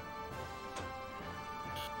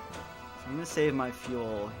 So I'm going to save my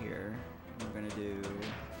fuel here. We're going to do...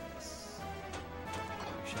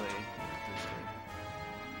 Actually, those two.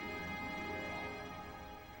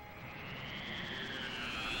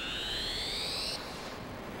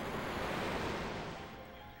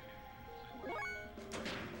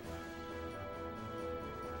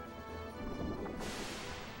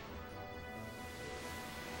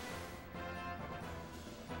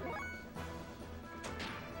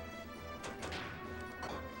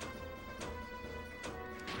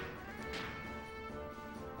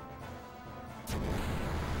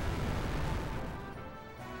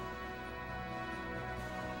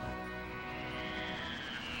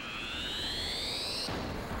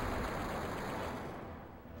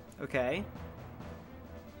 Okay.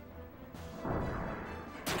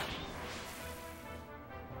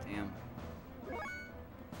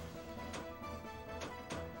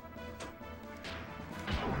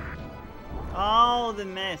 Oh, the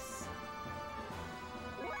mess.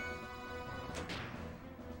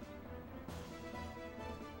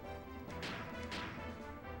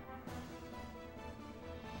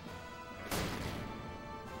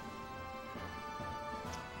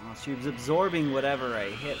 Oh, she was absorbing whatever I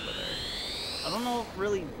hit with her. I don't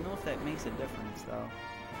really know if that makes a difference, though.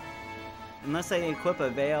 Unless I equip a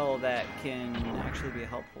veil that can actually be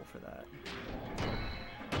helpful for that.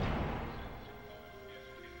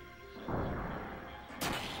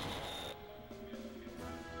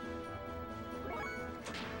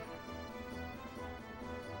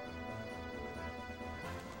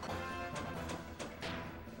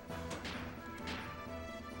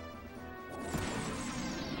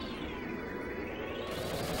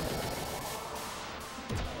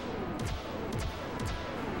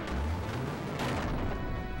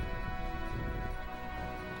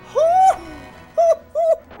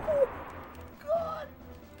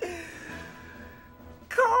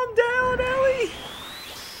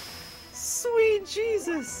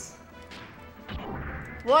 Jesus!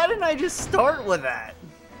 Why didn't I just start with that?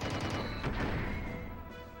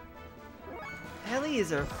 Ellie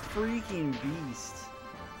is a freaking beast.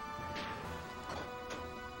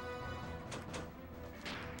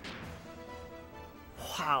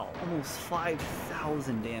 Wow, almost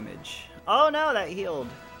 5,000 damage. Oh no, that healed.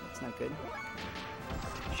 That's not good.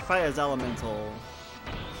 She probably has elemental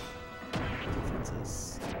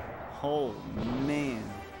defenses. Oh man.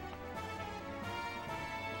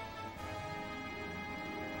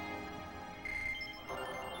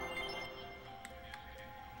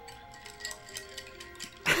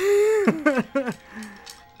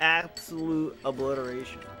 Absolute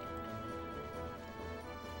obliteration.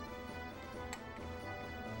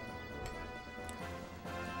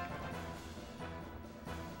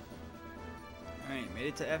 Alright, made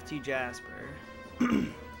it to FT Jasper.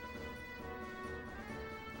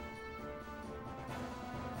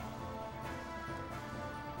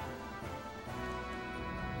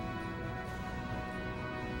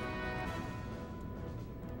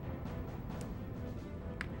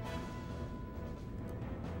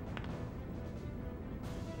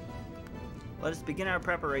 Let us begin our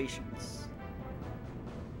preparations.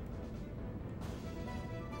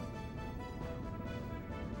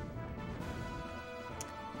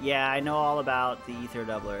 Yeah, I know all about the Ether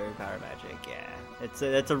Doubler Power Magic, yeah. It's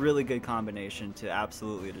a really good combination to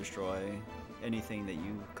absolutely destroy anything that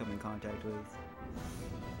you come in contact with.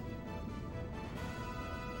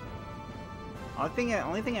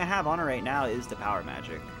 Only thing I have on her right now is the Power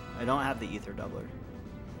Magic. I don't have the Ether Doubler.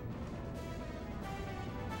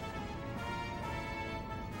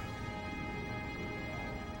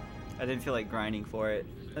 I didn't feel like grinding for it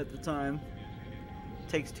at the time. It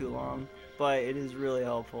takes too long, but it is really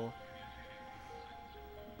helpful.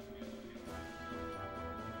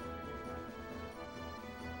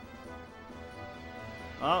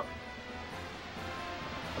 Oh.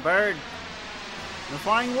 A bird. The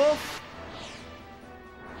flying wolf.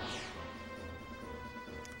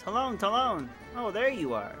 Talon, Talon. Oh, there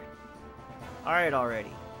you are. Alright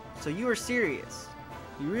already. So you are serious.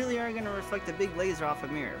 You really are going to reflect a big laser off a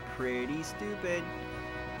mirror. Pretty stupid.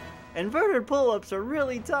 Inverted pull-ups are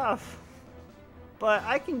really tough. But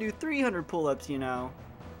I can do 300 pull-ups, you know.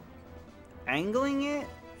 Angling it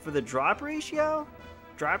for the drop ratio?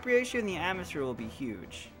 Drop ratio in the atmosphere will be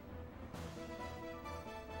huge.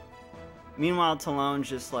 Meanwhile, Talon's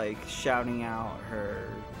just like shouting out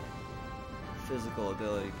her physical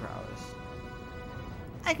ability prowess.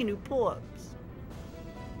 I can do pull-ups.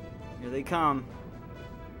 Here they come.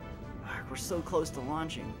 We're so close to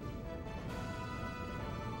launching.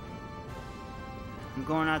 I'm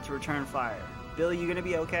going out to return fire. Billy, you gonna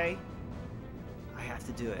be okay? I have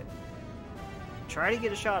to do it. Try to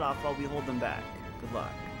get a shot off while we hold them back. Good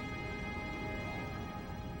luck.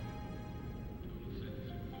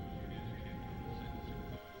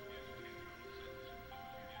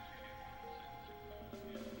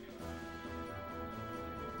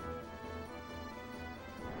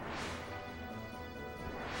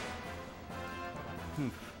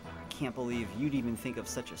 I can't believe you'd even think of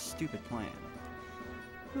such a stupid plan.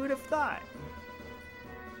 Who would have thought?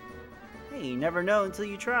 Hey, you never know until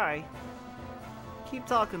you try. Keep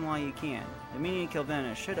talking while you can. The minion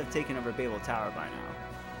Kilvena should have taken over Babel Tower by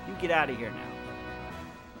now. You get out of here now.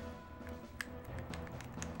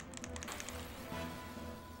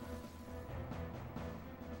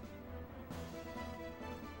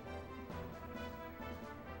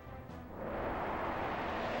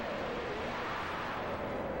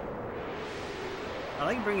 I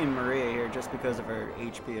like bringing Maria here just because of her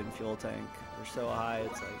HP and fuel tank. They're so high,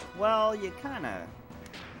 it's like, well, you kinda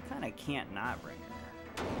can't not bring her.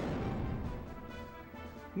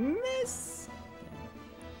 Miss!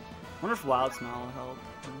 Wonder if Wild Smile will help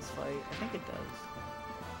in this fight. I think it does.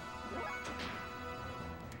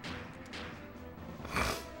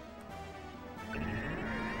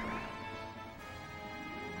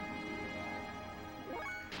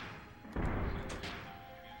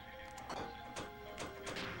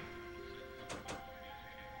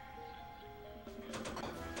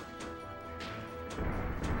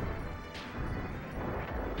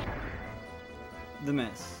 The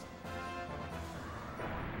miss.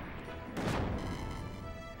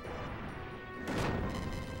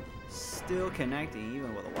 Still connecting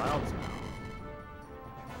even with a Wild Smile.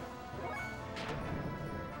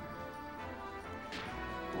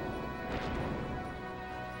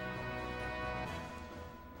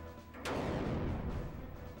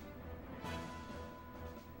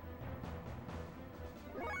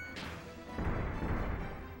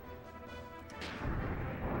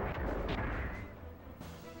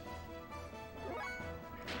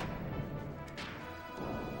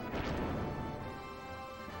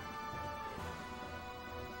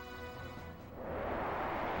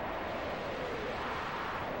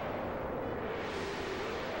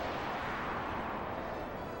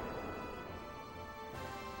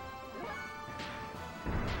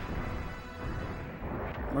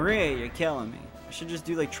 Maria, you're killing me. I should just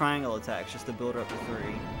do like triangle attacks just to build her up to 3.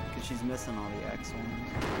 Because she's missing all the X ones.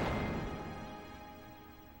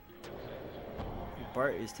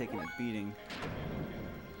 Bart is taking a beating.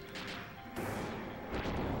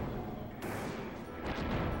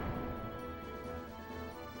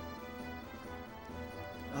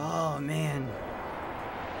 Oh man.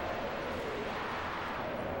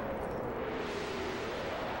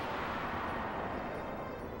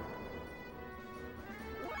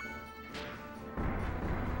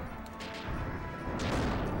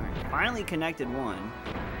 Finally connected one.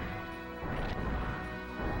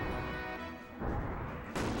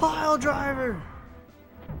 Pile driver!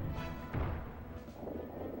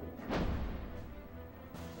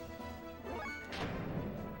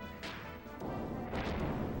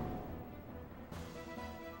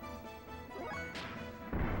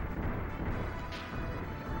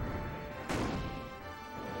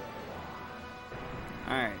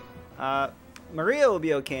 Alright. Maria will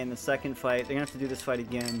be okay in the second fight. They're gonna have to do this fight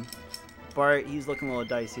again. Bart, he's looking a little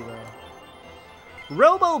dicey though.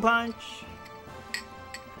 Robo Punch!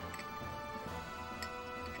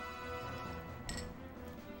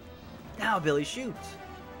 Now Billy shoots.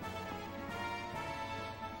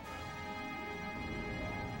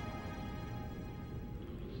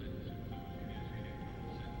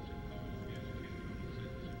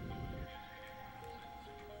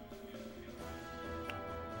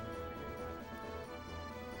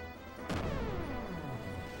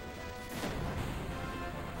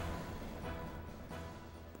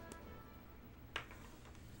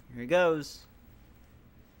 Here he goes.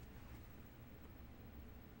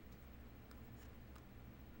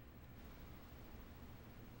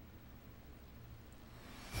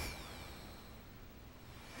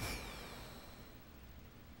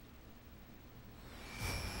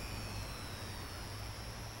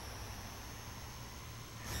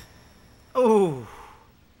 Oh,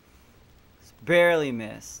 it's barely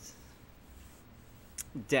missed.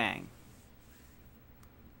 Dang.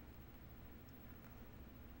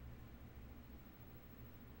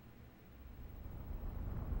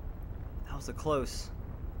 That was a close.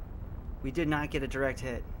 We did not get a direct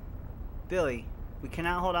hit. Billy, we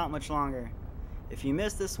cannot hold out much longer. If you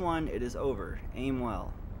miss this one, it is over. Aim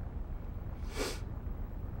well.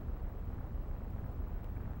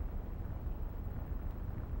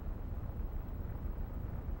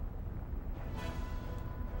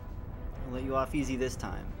 I'll let you off easy this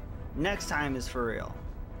time. Next time is for real.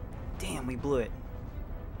 Damn, we blew it.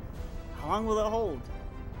 How long will it hold?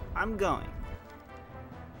 I'm going.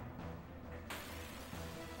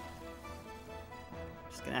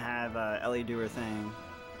 Just gonna have Ellie do her thing.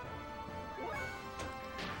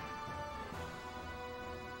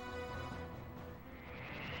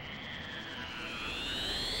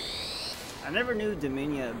 I never knew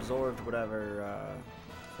Dominia absorbed whatever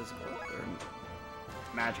physical or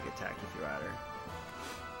magic attack you threw at her.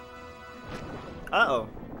 Uh-oh.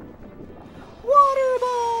 Water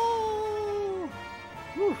ball!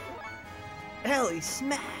 Whew. Ellie,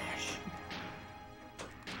 smash!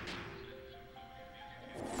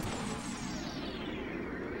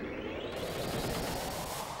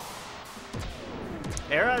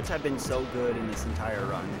 Air-outs have been so good in this entire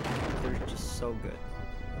run. They're just so good.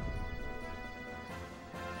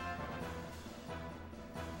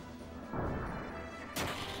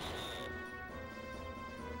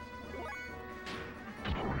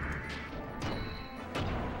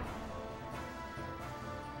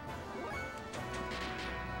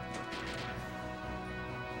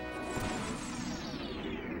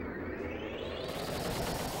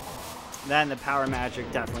 That and the power magic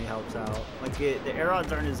definitely helps out. Like, the air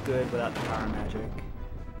odds aren't as good without the power magic.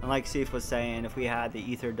 And like Sif was saying, if we had the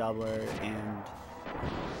ether doubler and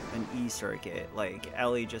an E-circuit, like,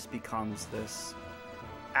 Ellie just becomes this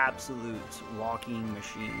absolute walking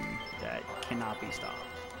machine that cannot be stopped.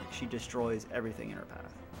 Like, she destroys everything in her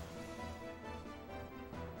path.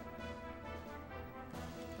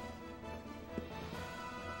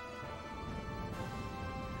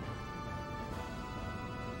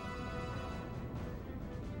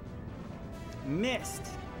 Missed.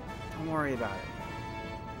 Don't worry about it.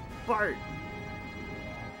 Bart.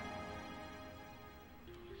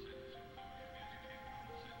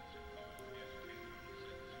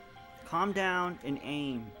 Calm down and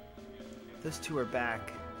aim. Those two are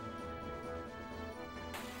back.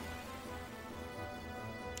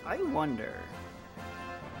 I wonder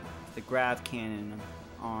if the grav cannon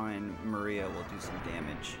on Maria will do some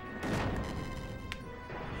damage.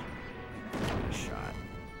 Give it a shot.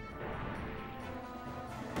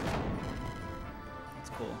 That's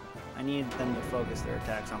cool. I need them to focus their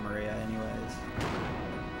attacks on Maria anyways.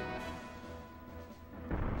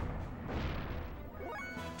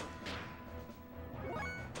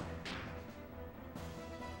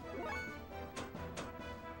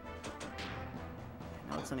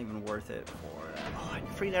 Not even worth it for that. Oh,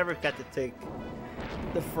 I never got to take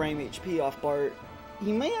the frame HP off Bart.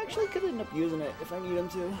 He may actually could end up using it if I need him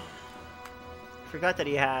to. Forgot that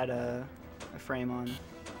he had a frame on.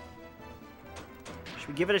 Should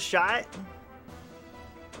we give it a shot?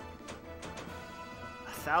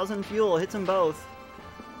 1,000 fuel hits them both.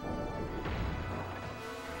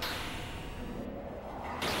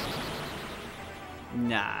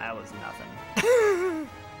 Nah, that was nothing.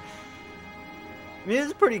 I mean,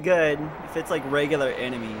 it's pretty good if it's like regular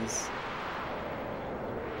enemies.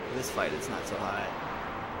 For this fight, it's not so hot.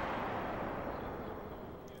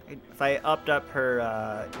 If I upped up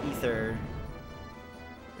her ether,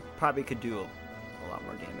 it probably could do a lot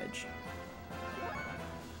more damage.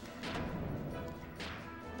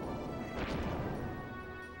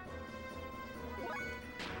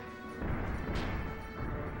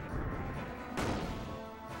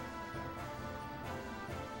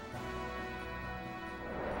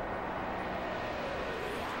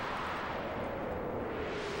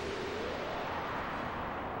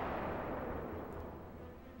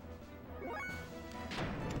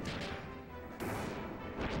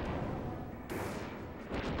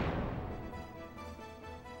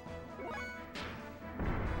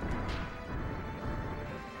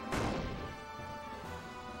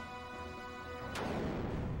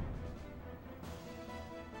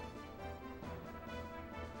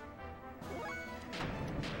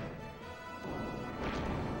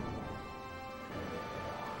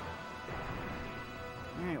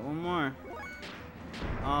 Alright, one more.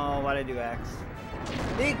 Oh, why'd I do X?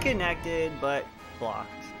 It connected, but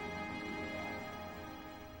blocked.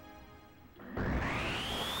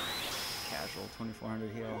 Casual,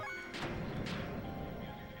 2400 heal.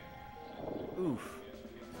 Oof.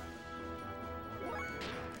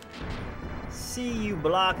 See you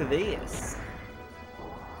block this.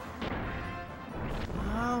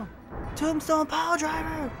 Oh, Tombstone Power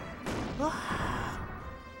Driver! Ah.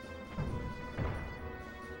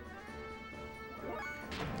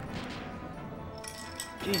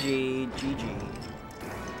 GG, GG.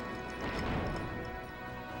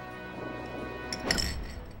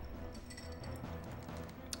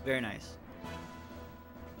 Very nice.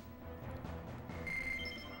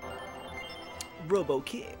 Robo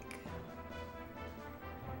kick.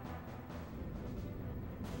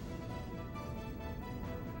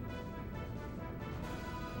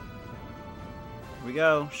 Here we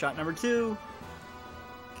go. Shot number 2.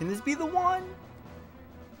 Can this be the one?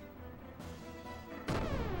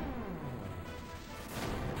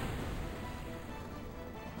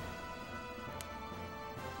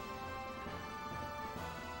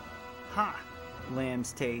 Ha!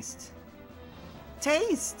 Lamb's taste.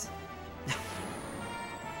 Taste!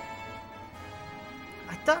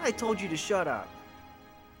 I thought I told you to shut up.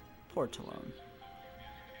 Poor Talone.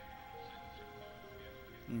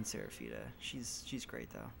 And Seraphita. She's great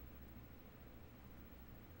though.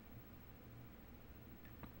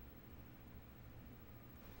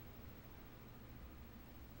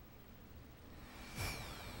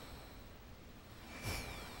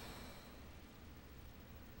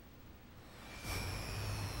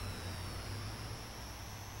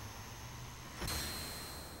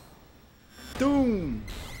 Doom!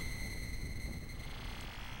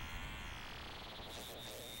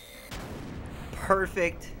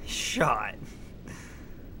 Perfect shot.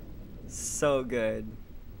 So good.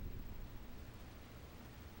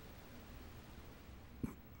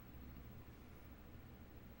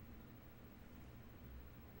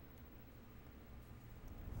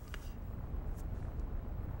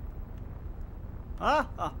 Ah,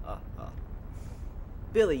 ah, ah, ah.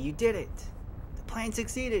 Billy, you did it. The plan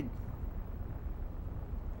succeeded.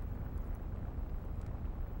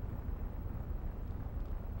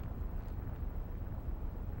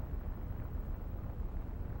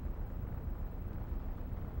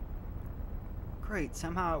 Great,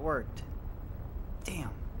 somehow it worked.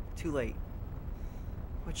 Damn, too late.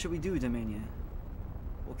 What should we do, Dominion?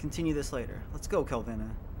 We'll continue this later. Let's go, Kelvina.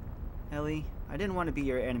 Ellie, I didn't want to be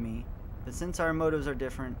your enemy, but since our motives are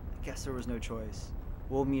different, I guess there was no choice.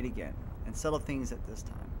 We'll meet again, and settle things at this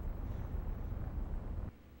time.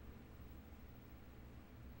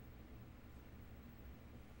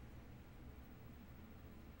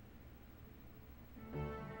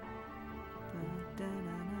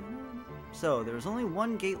 So, there's only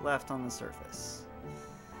one gate left on the surface.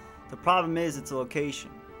 The problem is its location.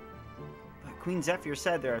 But Queen Zephyr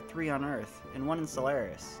said there are 3 on Earth, and 1 in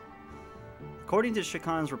Solaris. According to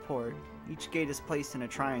Shakan's report, each gate is placed in a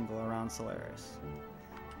triangle around Solaris.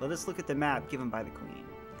 Let us look at the map given by the Queen,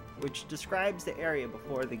 which describes the area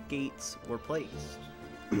before the gates were placed.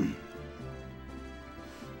 This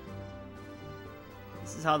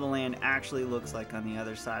is how the land actually looks like on the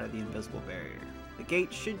other side of the invisible barrier. The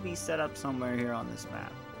gate should be set up somewhere here on this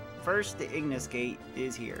map. First, the Ignis gate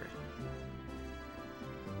is here.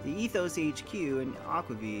 The Ethos HQ in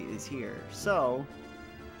Aquavie is here. So,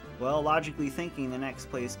 well, logically thinking the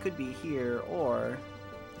next place could be here or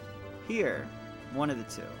here. One of the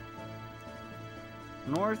two.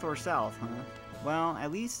 North or south, huh? Well,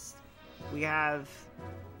 at least we have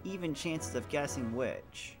even chances of guessing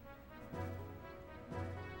which.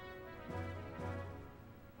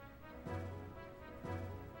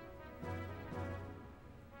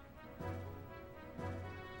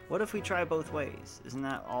 What if we try both ways? Isn't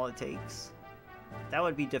that all it takes? That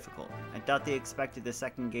would be difficult. I doubt they expected the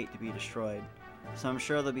second gate to be destroyed, so I'm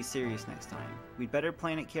sure they'll be serious next time. We'd better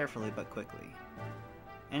plan it carefully but quickly.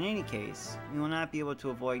 In any case, we will not be able to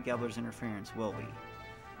avoid Gebler's interference, will we?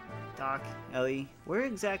 Doc, Ellie, where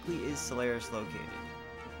exactly is Solaris located?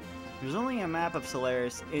 There's only a map of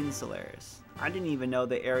Solaris in Solaris. I didn't even know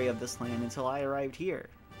the area of this land until I arrived here.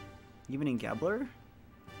 Even in Gebler?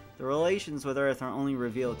 The relations with Earth are only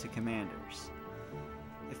revealed to commanders.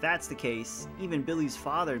 If that's the case, even Billy's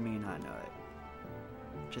father may not know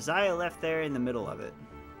it. Josiah left there in the middle of it.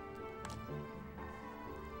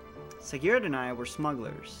 Sigurd and I were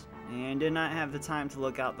smugglers, and did not have the time to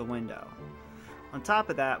look out the window. On top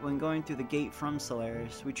of that, when going through the gate from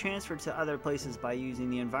Solaris, we transferred to other places by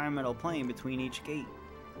using the environmental plane between each gate.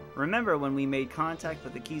 Remember when we made contact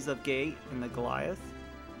with the Kislev Gate and the Goliath?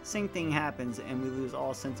 Same thing happens and we lose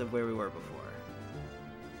all sense of where we were before.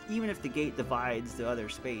 Even if the gate divides the other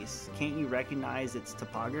space, can't you recognize its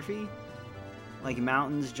topography? Like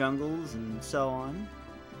mountains, jungles, and so on?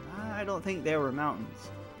 I don't think there were mountains.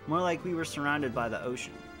 More like we were surrounded by the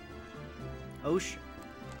ocean. Ocean?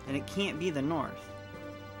 And it can't be the north.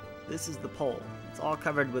 This is the pole. It's all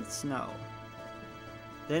covered with snow.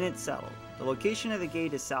 Then it's settled. The location of the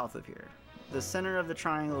gate is south of here. The center of the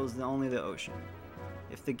triangle is only the ocean.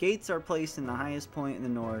 If the gates are placed in the highest point in the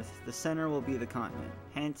north, the center will be the continent.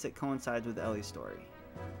 Hence, it coincides with Ellie's story.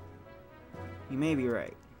 You may be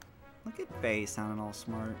right. Look at Faye sounding all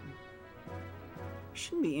smart. There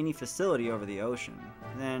shouldn't be any facility over the ocean.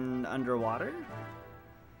 Then, underwater?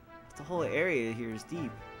 But the whole area here is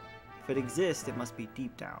deep. If it exists, it must be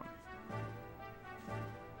deep down.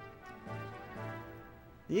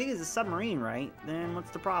 The Ig is a submarine, right? Then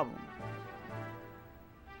what's the problem?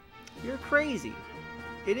 You're crazy.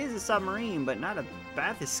 It is a submarine, but not a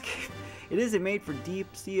bath escape. It isn't made for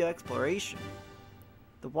deep sea exploration.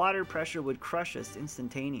 The water pressure would crush us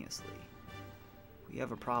instantaneously. We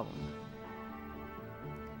have a problem.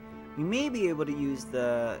 We may be able to use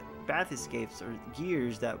the bath escapes or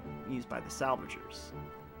gears that used by the salvagers.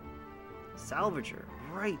 Salvager,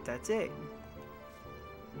 right, that's it.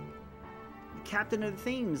 The captain of the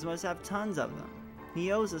Thames must have tons of them.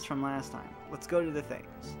 He owes us from last time. Let's go to the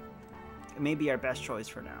Thames. It may be our best choice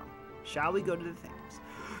for now. Shall we go to the Thames?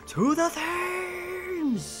 To the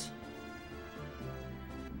Thames!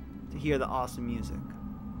 To hear the awesome music.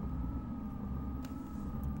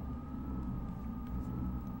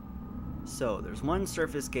 So, there's one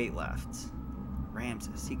surface gate left.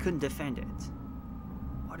 Ramses, he couldn't defend it.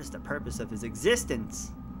 What is the purpose of his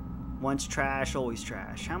existence? Once trash, always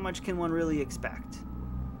trash. How much can one really expect?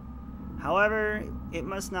 However, it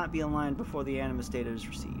must not be aligned before the Animus data is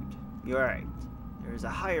received. You're right. There is a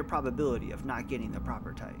higher probability of not getting the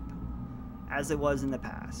proper type, as it was in the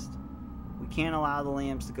past. We can't allow the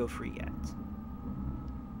lambs to go free yet.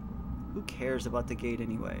 Who cares about the gate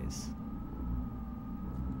anyways?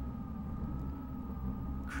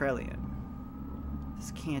 Krelian.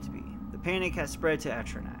 This can't be. The panic has spread to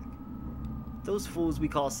Etronak. Those fools we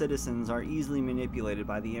call citizens are easily manipulated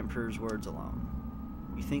by the Emperor's words alone.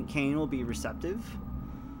 You think Kane will be receptive?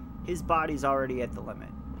 His body's already at the limit.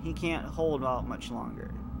 He can't hold out much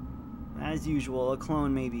longer. As usual, a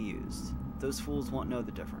clone may be used. Those fools won't know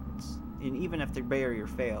the difference. And even if the barrier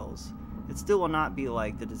fails, it still will not be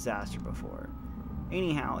like the disaster before.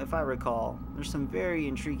 Anyhow, if I recall, there's some very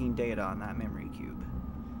intriguing data on that memory cube.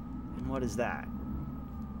 And what is that?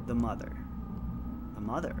 The mother. The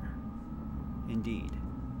mother? Indeed.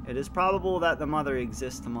 It is probable that the mother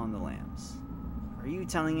exists among the lambs. Are you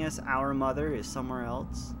telling us our mother is somewhere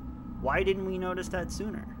else? Why didn't we notice that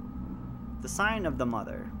sooner? The sign of the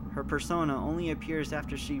mother, her persona, only appears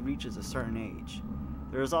after she reaches a certain age.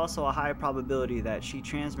 There is also a high probability that she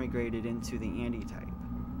transmigrated into the anti-type.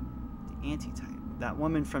 The anti-type? That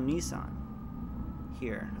woman from Nissan.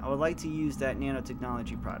 Here, I would like to use that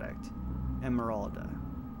nanotechnology product, Emeralda.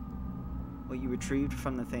 What you retrieved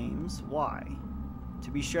from the Thames? Why? To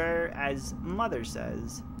be sure, as Mother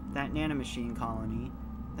says, that nanomachine colony,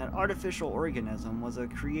 that artificial organism, was a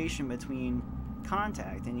creation between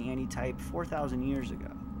Contact and the anti-type 4,000 years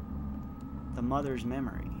ago. The Mother's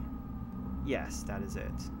memory. Yes, that is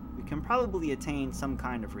it. We can probably attain some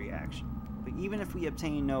kind of reaction, but even if we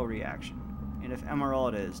obtain no reaction, and if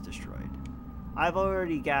Emeralda is destroyed, I've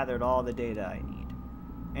already gathered all the data I need.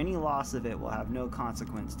 Any loss of it will have no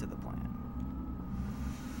consequence to the plan.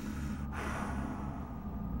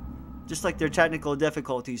 Just like their technical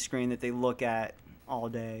difficulty screen that they look at all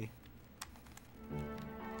day.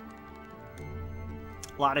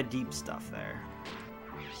 A lot of deep stuff there.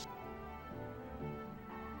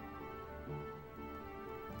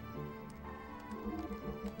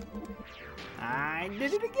 I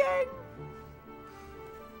did it again!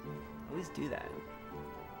 I always do that.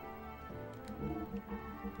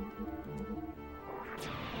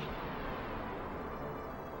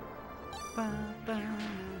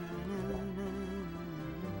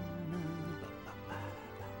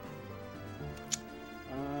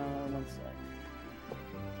 One sec.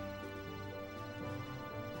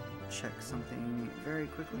 Check something very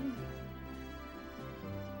quickly.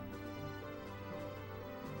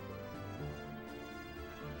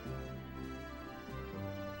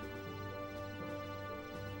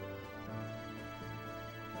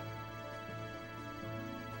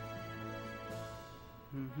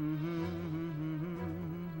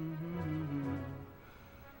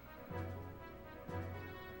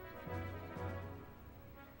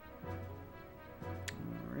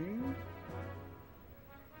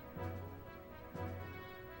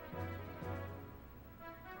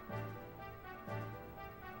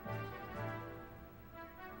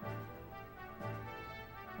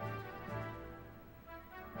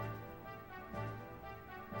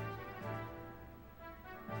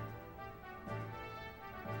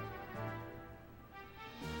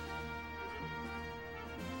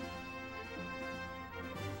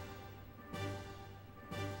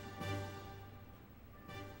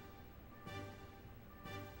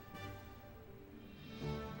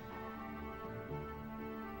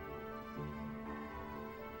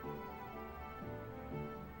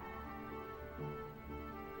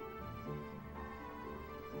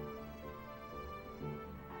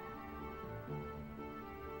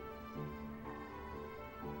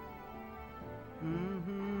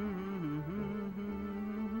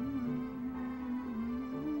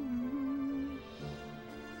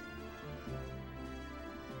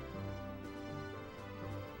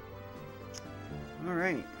 All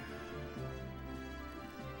right.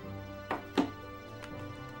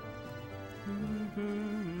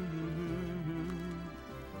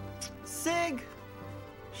 Sig!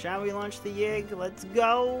 Shall we launch the Yig? Let's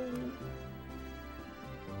go!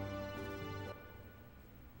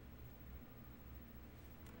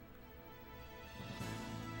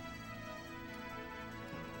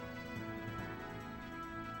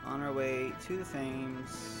 On our way to the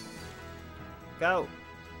Thames. Go!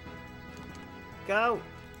 Go!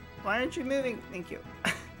 Why aren't you moving? Thank you.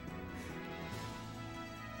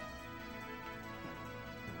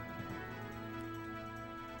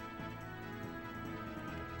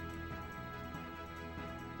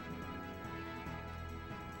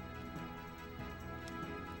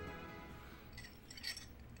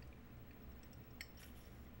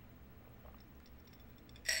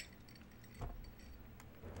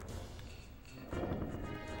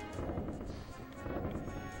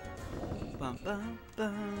 Bum bum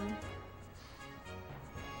bum.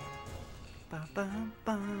 Bum bum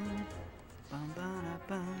bum. Bum bum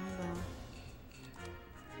bum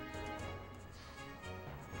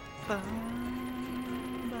bum.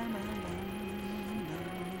 Bum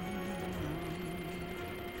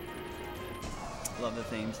Love the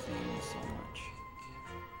themes so much.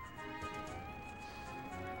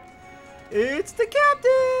 It's the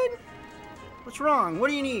captain! What's wrong?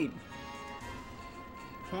 What do you need?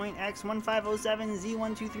 Point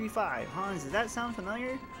X1507Z1235. Hans, does that sound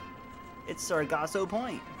familiar? It's Sargasso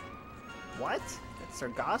Point. What? That's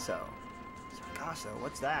Sargasso. Sargasso,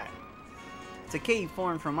 what's that? It's a cave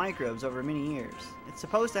formed from microbes over many years. It's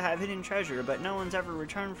supposed to have hidden treasure, but no one's ever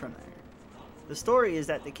returned from there. The story is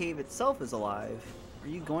that the cave itself is alive. Are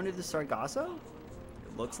you going to the Sargasso?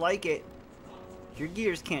 It looks like it. Your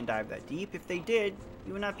gears can't dive that deep. If they did,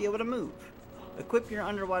 you would not be able to move. Equip your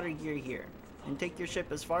underwater gear here, and take your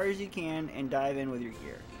ship as far as you can and dive in with your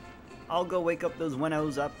gear. I'll go wake up those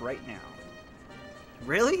Xenos up right now.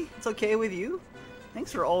 Really? It's okay with you?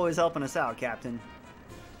 Thanks for always helping us out, Captain.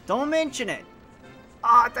 Don't mention it!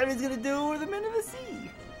 Ah, I thought he was gonna do it with the Men of the Sea!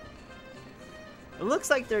 It looks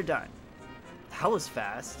like they're done. That was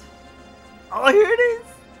fast. Oh, here it is!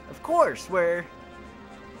 Of course, we're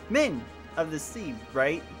Men of the Sea,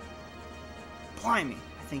 right? Blimey,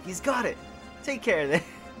 I think he's got it. Take care of that.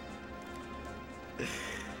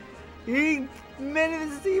 Men of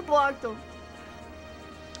the Sea blocked him.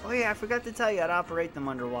 Oh yeah, I forgot to tell you how to operate them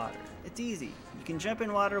underwater. It's easy. You can jump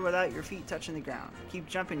in water without your feet touching the ground. Keep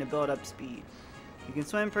jumping to build up speed. You can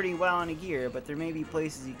swim pretty well in a gear, but there may be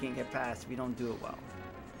places you can't get past if you don't do it well.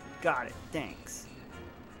 Got it, thanks.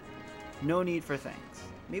 No need for thanks.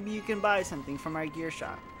 Maybe you can buy something from our gear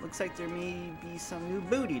shop. Looks like there may be some new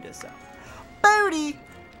booty to sell. Booty!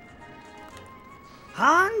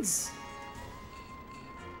 Hans?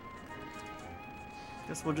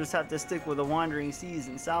 Guess we'll just have to stick with the wandering seas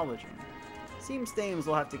and salvaging. Seems Thames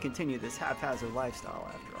will have to continue this haphazard lifestyle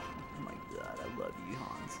after all. Oh my god, I love you,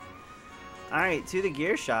 Hans. Alright, to the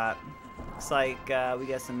gear shop. Looks like we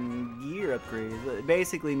got some gear upgrades. It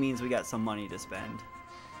basically means we got some money to spend.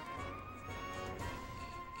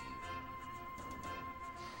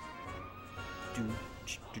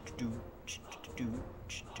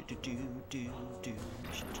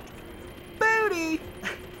 Booty!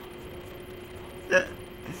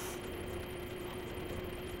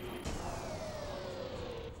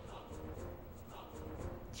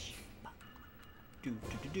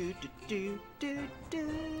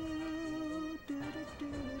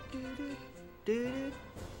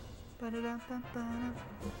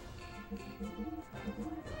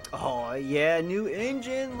 Oh yeah, new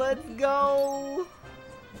engine, let's go!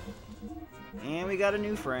 And we got a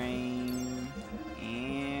new frame.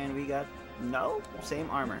 And we got, no, same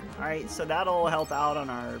armor. Alright, so that'll help out on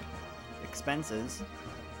our expenses.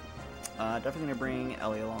 Definitely gonna bring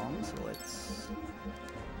Ellie along, so let's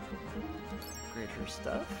upgrade her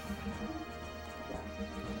stuff.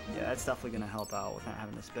 Yeah, that's definitely gonna help out with not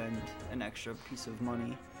having to spend an extra piece of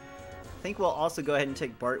money. I think we'll also go ahead and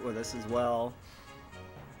take Bart with us as well.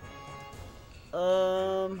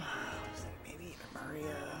 Maybe even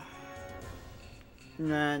Maria.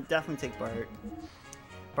 Nah, definitely take Bart.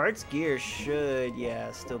 Bart's gear should,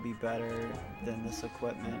 yeah, still be better than this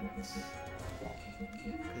equipment. Because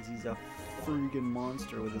he's a freaking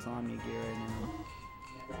monster with his Omni gear right now.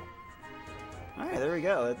 Alright, there we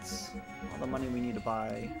go. That's all the money we need to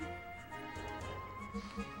buy.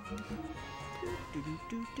 Do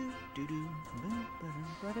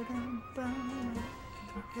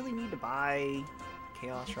I really need to buy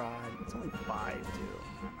Chaos Rod? It's only 5 too.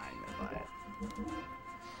 I'm not even gonna buy it.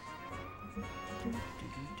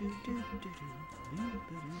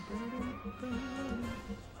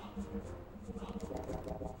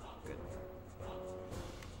 Good.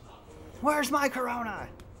 Where's my Corona?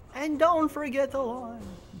 And don't forget the line.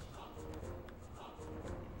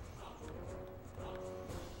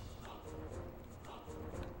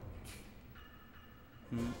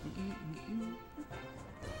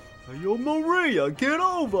 Yo, Maria, get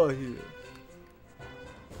over here!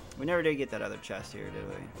 We never did get that other chest here, did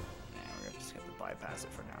we? Yeah, we're just gonna have to bypass it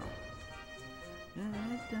for now.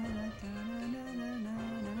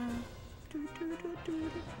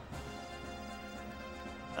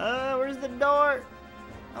 Where's the door?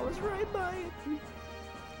 I was right by it.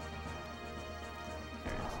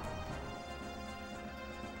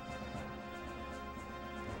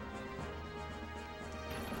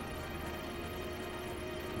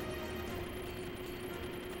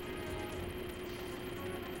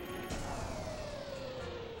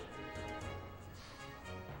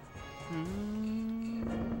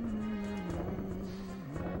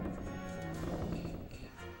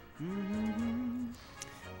 There it is.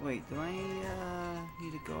 Wait, do I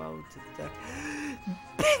need to go out to the deck?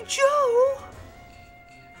 Big Joe!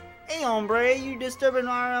 Hey, hombre, you disturbing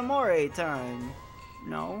our amore time.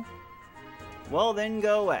 No? Well, then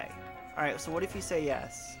go away. Alright, so what if you say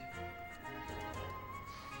yes?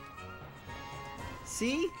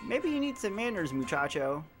 See? Maybe you need some manners,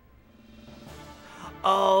 muchacho.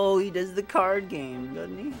 Oh, he does the card game,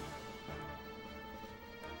 doesn't he?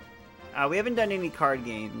 We haven't done any card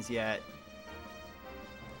games yet.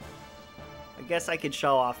 I guess I could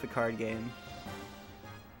show off the card game.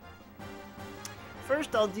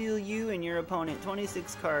 First, I'll deal you and your opponent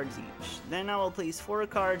 26 cards each. Then I will place 4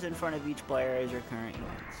 cards in front of each player as your current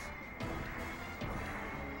hands.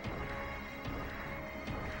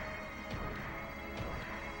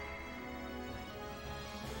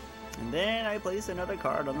 And then I place another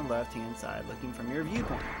card on the left-hand side, looking from your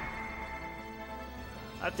viewpoint.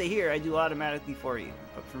 Up to here, I do automatically for you,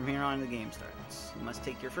 but from here on the game starts. You must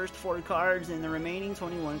take your first 4 cards and the remaining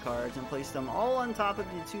 21 cards and place them all on top of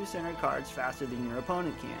the 2 center cards faster than your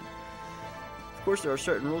opponent can. Of course, there are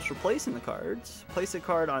certain rules for placing the cards. Place a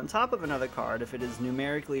card on top of another card if it is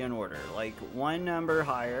numerically in order, like 1 number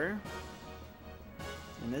higher.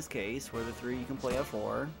 In this case, where the 3 you can play a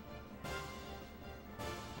 4.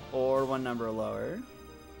 Or 1 number lower.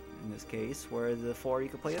 In this case, where the 4 you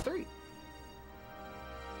can play a 3.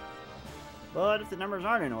 But if the numbers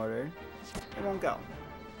aren't in order, it won't go.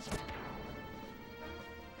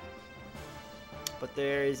 But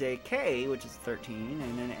there is a K, which is 13,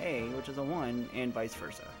 and an A, which is a 1, and vice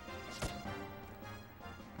versa.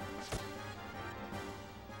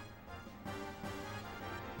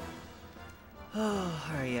 Oh,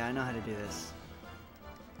 alright, yeah, I know how to do this.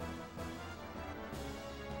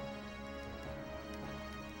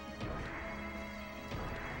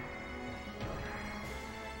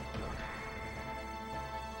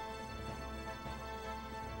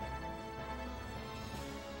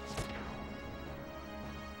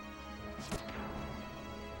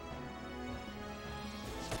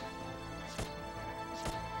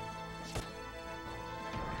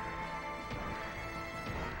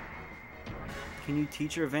 Can you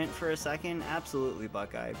teach your vent for a second? Absolutely,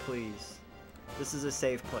 Buckeye, please. This is a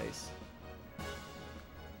safe place.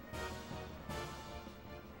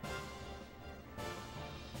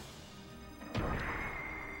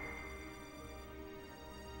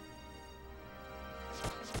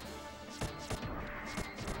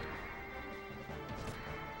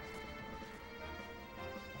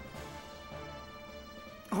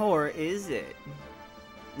 Or is it?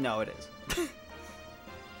 No, it is.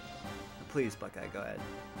 Please, Buckeye, go ahead.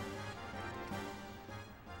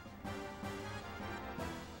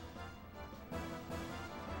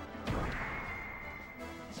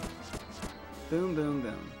 Boom, boom,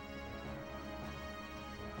 boom.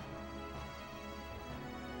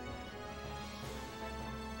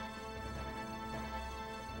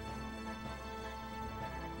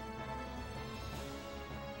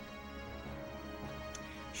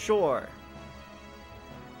 Sure.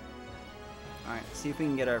 Alright, see if we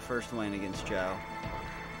can get our first win against Joe.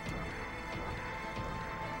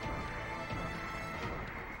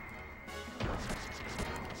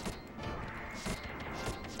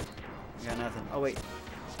 I got nothing. Oh, wait.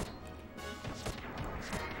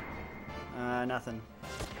 Nothing.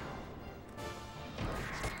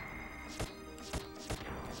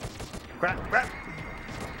 Crap, crap!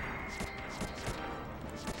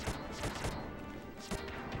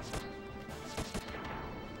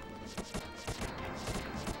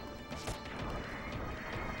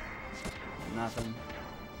 Nothing.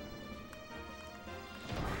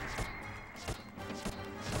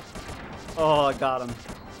 Oh, I got him.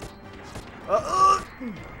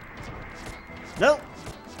 Nope.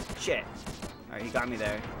 Shit. Alright, he got me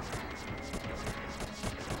there.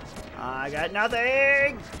 I got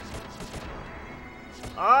nothing.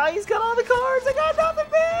 Oh, he's got all the cards. I got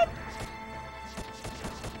nothing, man.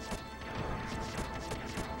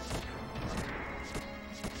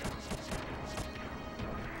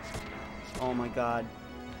 Oh my god.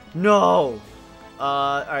 No!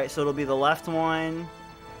 Alright, so it'll be the left one.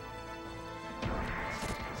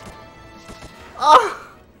 Oh!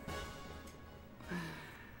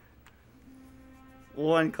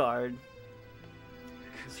 One card.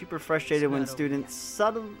 Super frustrated when students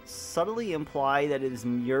subtly imply that it is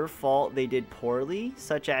your fault they did poorly,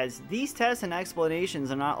 such as, these tests and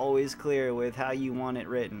explanations are not always clear with how you want it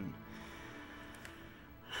written.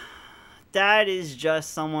 That is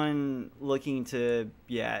just someone looking to,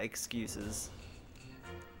 yeah, excuses.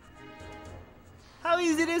 How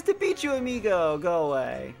easy it is to beat you, amigo! Go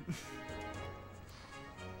away.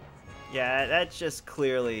 Yeah, that's just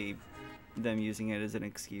clearly them using it as an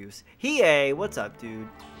excuse. Hiei, what's up, dude?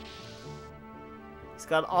 He's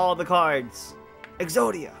got all the cards.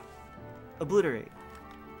 Exodia. Obliterate.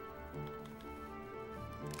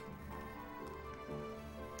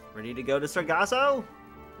 Ready to go to Sargasso?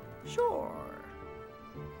 Sure.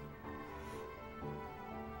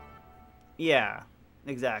 Yeah,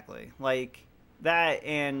 exactly. Like, that,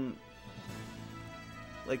 and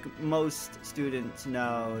like most students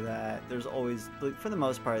know that there's always, like, for the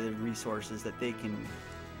most part, the resources that they can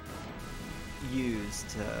use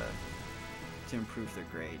to improve their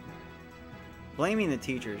grade. Blaming the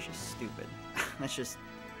teacher is just stupid. That's just,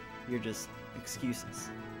 you're just excuses.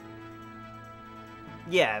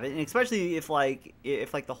 Yeah, but especially if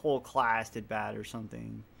the whole class did bad or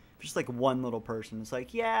something. Just like one little person is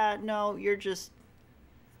like, yeah, no, you're just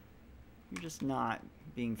not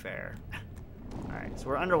being fair. All right, so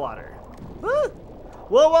we're underwater. Woo!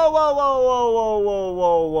 Whoa, whoa, whoa, whoa, whoa, whoa,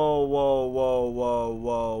 whoa, whoa, whoa, whoa,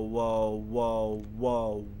 whoa, whoa, whoa,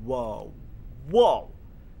 whoa, whoa, whoa.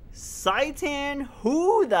 Saitan,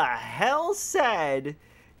 who the hell said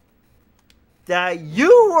that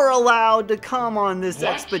you were allowed to come on this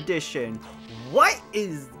expedition? What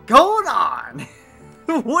is going on?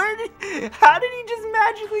 How did he just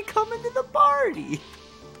magically come into the party?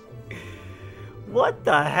 What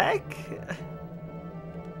the heck?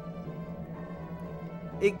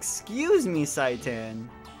 Excuse me, Saitan.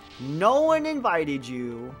 No one invited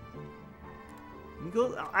you.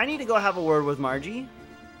 I need to go have a word with Margie.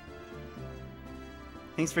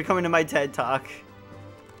 Thanks for coming to my TED Talk.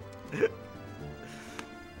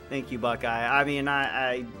 Thank you, Buckeye. I mean,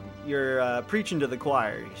 you're preaching to the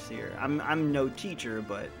choir, you see here. I'm no teacher,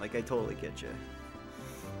 but like I totally get you.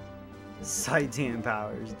 Saitan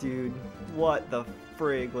powers, dude. What the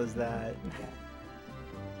frig was that?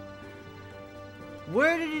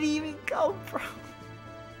 Where did it even come from?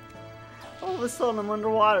 All of a sudden I'm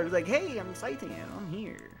underwater. It's like, hey, I'm Saitan. I'm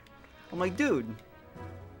here. I'm like, dude.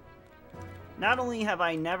 Not only have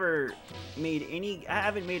I never made I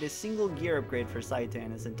haven't made a single gear upgrade for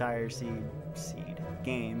Saitan this entire seed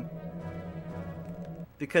game.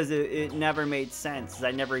 Because it never made sense.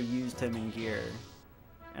 I never used him in gear.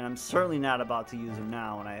 And I'm certainly not about to use him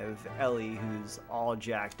now when I have Ellie, who's all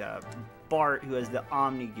jacked up, Bart, who has the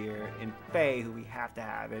Omni gear, and Faye, who we have to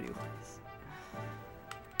have anyways.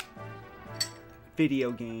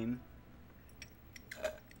 Video game.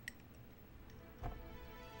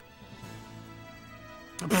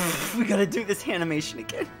 We gotta do this animation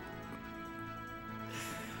again.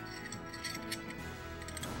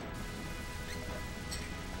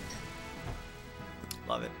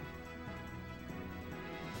 Love it.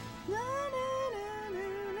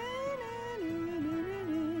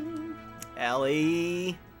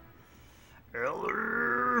 Ellie.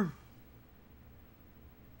 Ellie.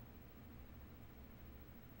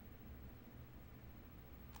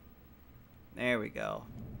 There we go.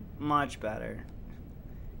 Much better.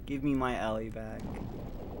 Give me my Ellie back.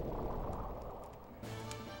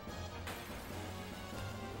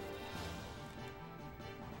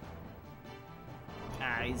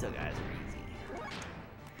 Ah, these little guys are easy.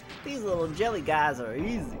 These little jelly guys are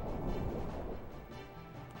easy.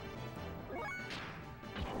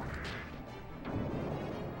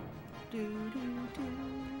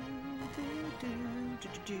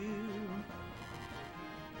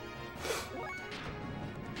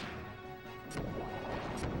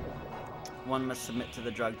 One must submit to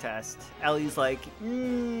the drug test. Ellie's like,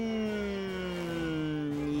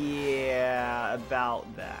 yeah,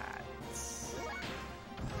 about that.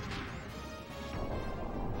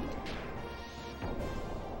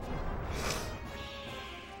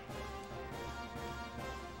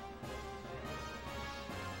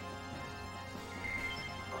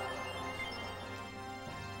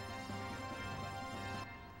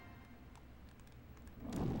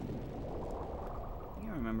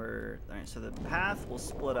 Alright, so the path will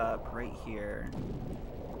split up right here.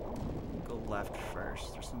 Go left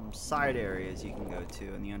first. There's some side areas you can go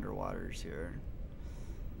to in the underwaters here.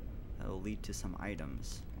 That'll lead to some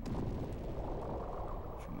items.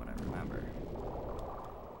 From what I remember.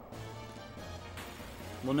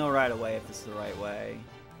 We'll know right away if this is the right way.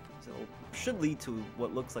 So it should lead to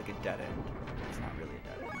what looks like a dead end. It's not really a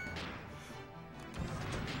dead end.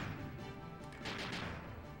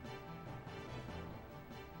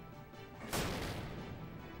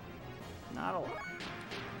 Not a lot.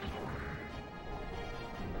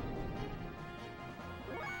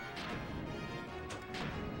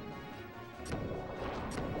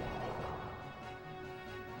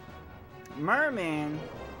 Merman.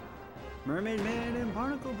 Mermaid Man and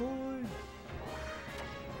Barnacle Boy.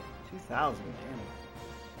 2000, damn.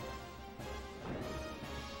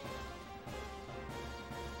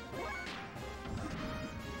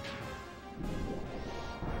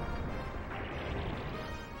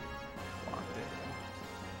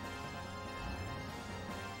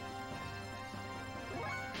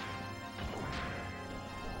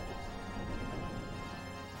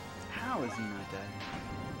 How is he not dead?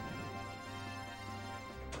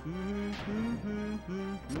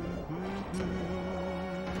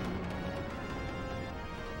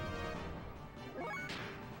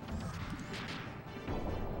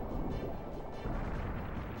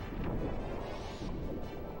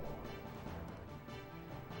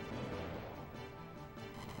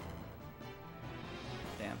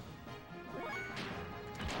 Damn.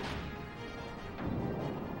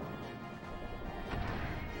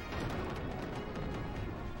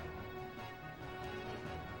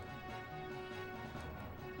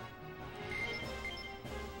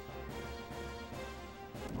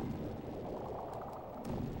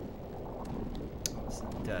 It's a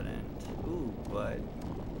dead end. Ooh, but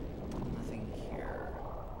nothing here.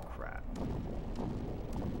 Crap.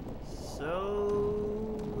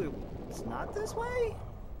 So it's not this way?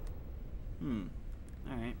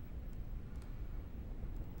 Alright.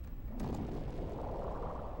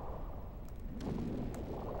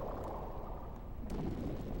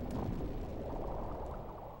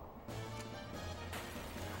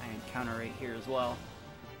 I encounter right here as well.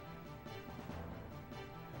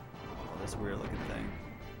 Oh, this weird looking thing.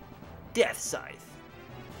 Death Scythe!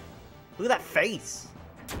 Look at that face!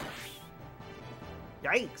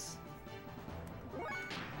 Yikes!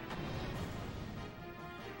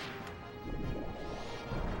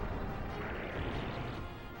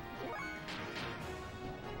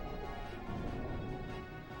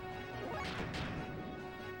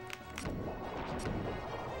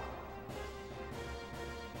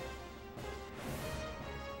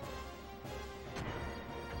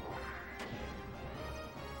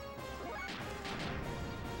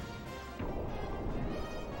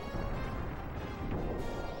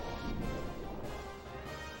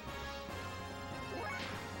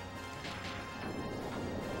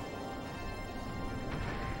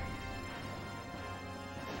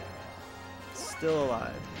 Still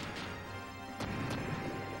alive.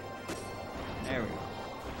 There we go.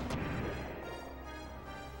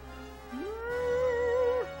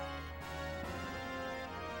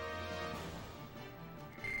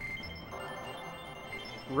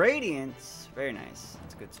 Radiance. Very nice.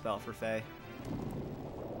 That's a good spell for Faye.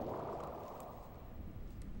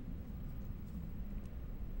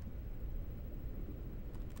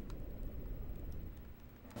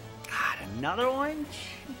 God, another one?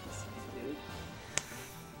 Jesus, dude.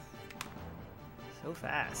 So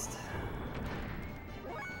fast.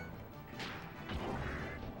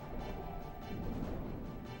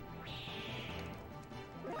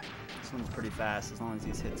 This one's pretty fast as long as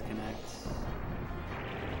these hits connect.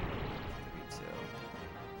 32.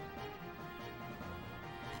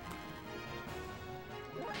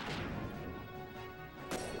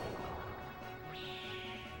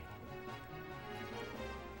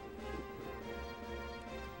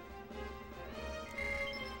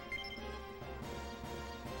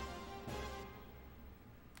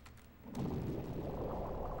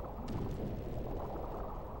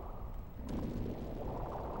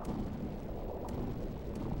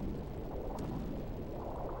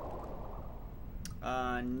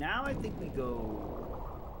 Now I think we go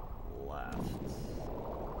left.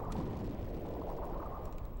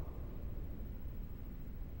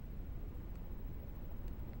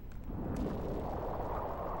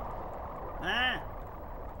 Ah!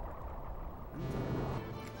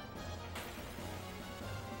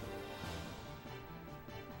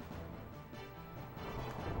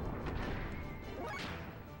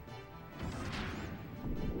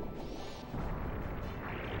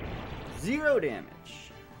 Zero damage.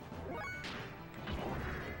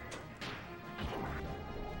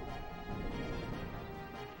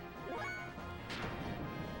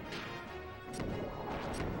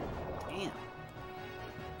 Damn.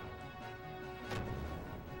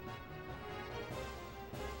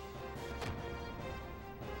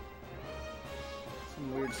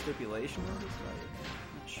 Some weird stipulation with this fight.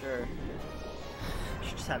 Not sure.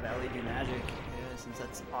 Should just have LED magic, yeah, since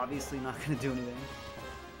that's obviously not going to do anything.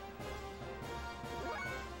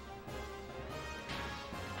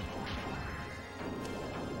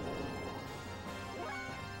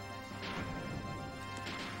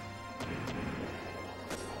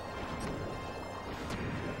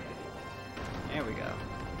 There we go.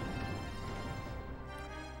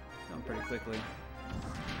 Going pretty quickly.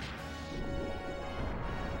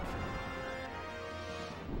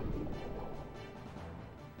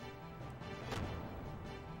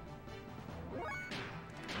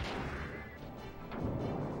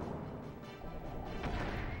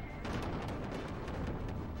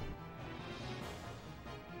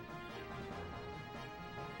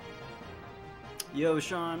 Yo,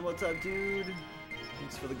 Sean, what's up, dude?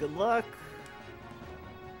 Thanks for the good luck.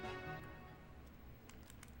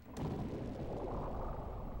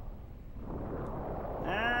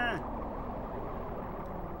 Ah!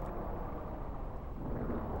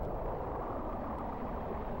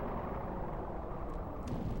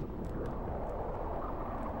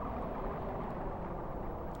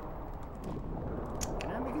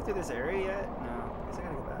 Can I make it through this area yet? No, I guess I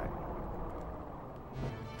gotta go back.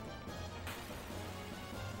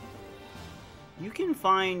 You can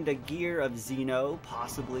find a gear of Xeno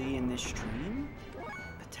possibly in this stream,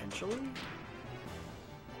 potentially.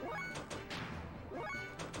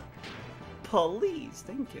 Please,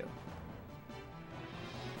 thank you.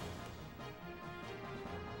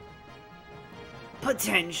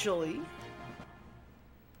 Potentially.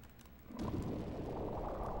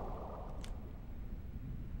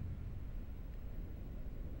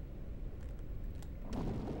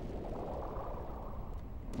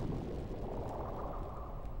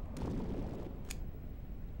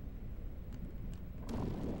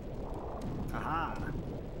 Aha.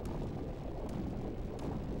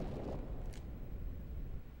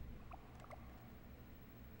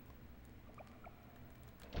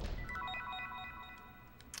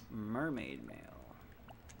 Mermaid mail.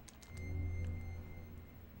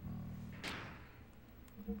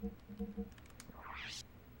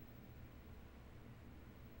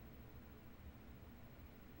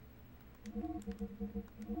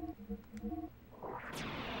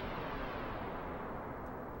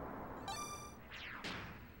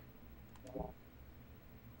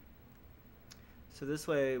 So this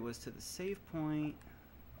way was to the save point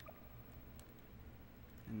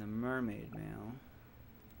and the mermaid mail.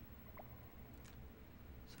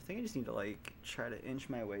 So I think I just need to like try to inch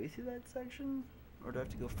my way through that section, or do I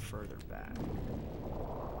have to go further back? Can't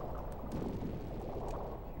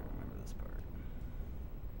remember this part.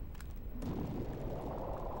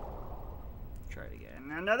 Try it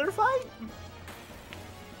again. Another fight?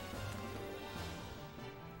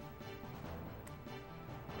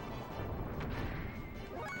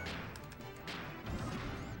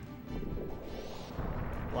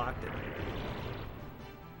 Blocked it.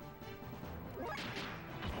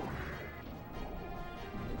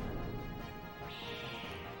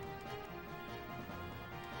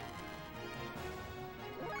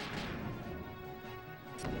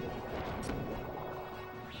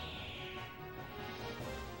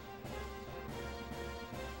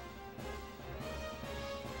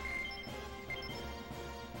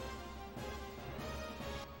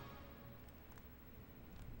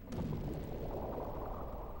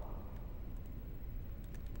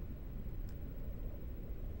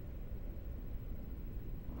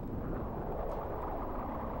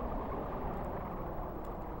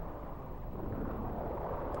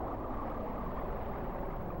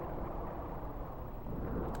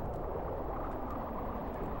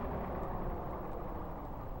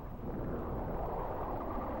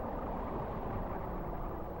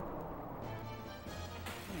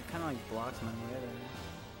 Kind of like blocks my way there.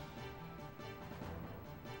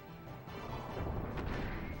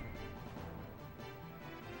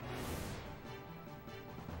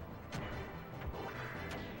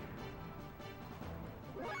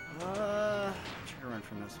 Try to run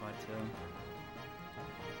from this way too.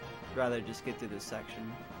 I'd rather just get through this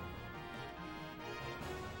section.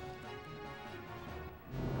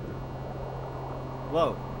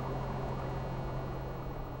 Whoa.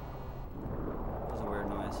 That was a weird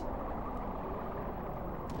noise.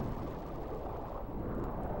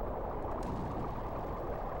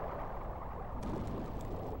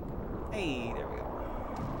 Hey, there we go.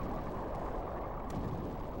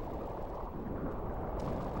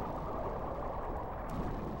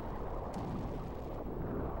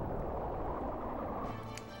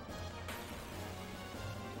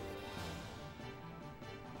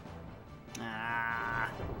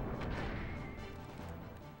 Ah.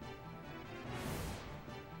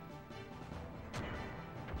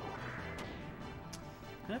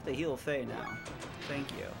 I have to heal Faye now.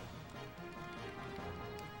 Thank you.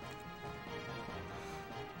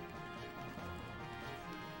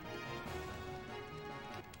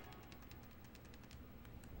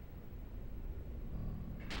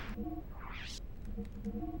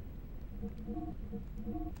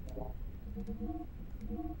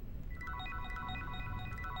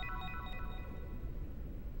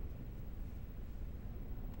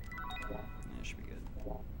 That should be good.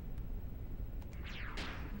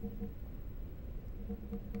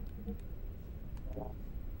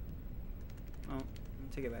 Oh, let me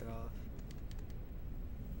take it back off.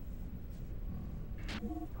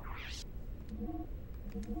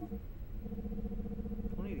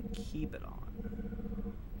 I need to keep it on.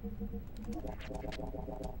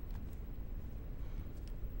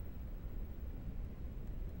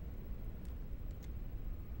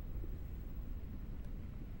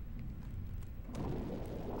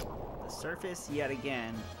 surface yet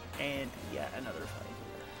again, and yet another fight.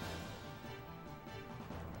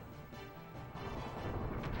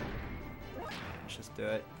 Let's just do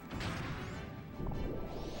it.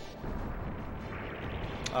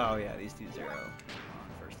 Oh yeah, these do 0 on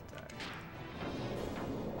first attack.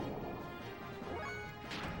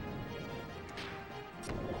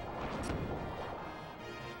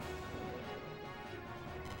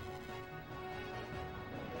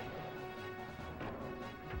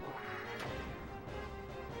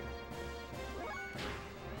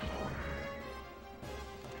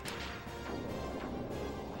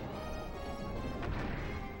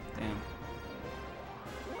 Damn.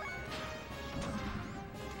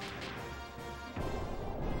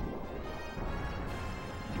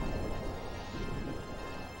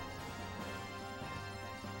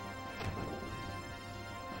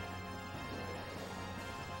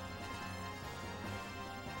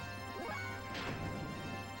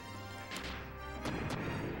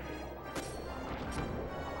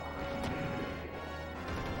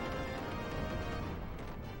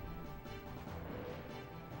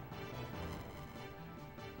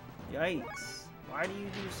 Yikes. Why do you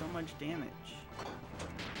do so much damage?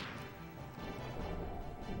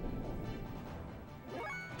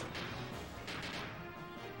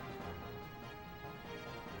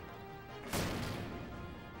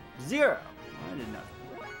 Zero. I did nothing.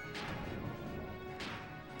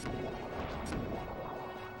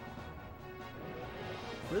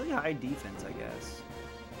 Really high defense, I guess.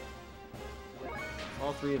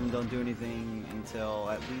 All three of them don't do anything until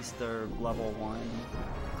at least their level 1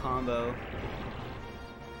 combo.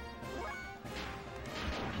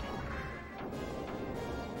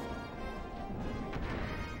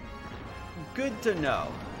 Good to know.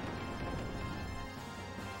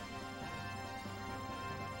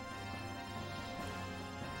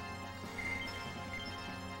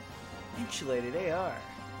 Insulated AR.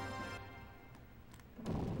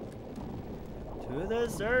 To the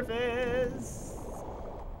surface.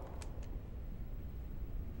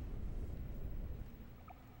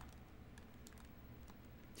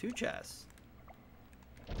 Two chests.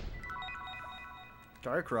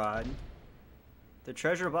 Dark rod. The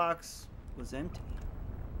treasure box was empty.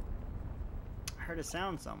 I heard a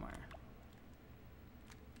sound somewhere.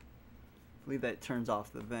 I believe that turns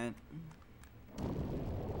off the vent. So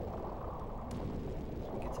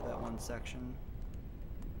we get to that one section.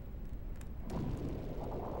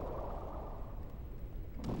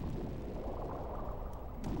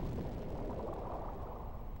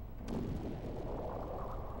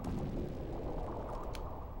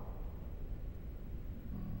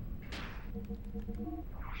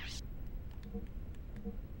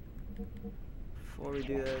 Before we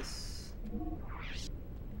do this...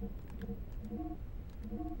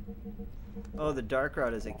 Oh, the dark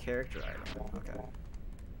rod is a character item. Okay.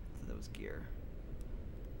 So that was gear.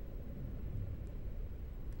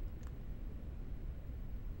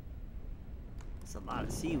 It's a lot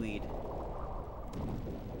of seaweed.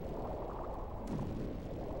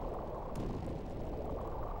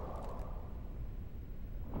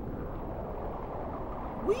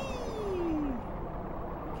 Whee!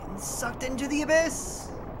 Getting sucked into the abyss!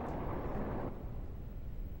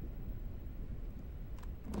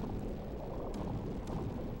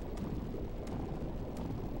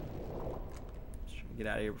 Let's try to get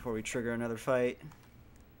out of here before we trigger another fight.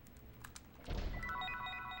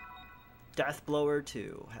 Death Blower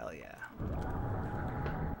 2, hell yeah.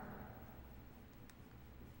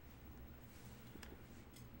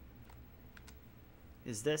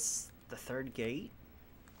 Is this the third gate?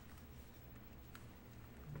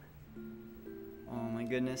 Oh my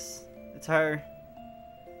goodness. It's her.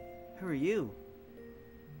 Who are you?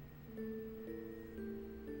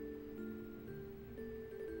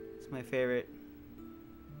 It's my favorite.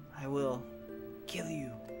 I will kill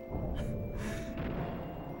you.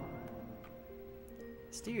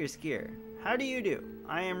 Mysterious gear. How do you do?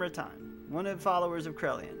 I am Rattan, one of the followers of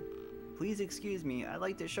Krellian. Please excuse me, I'd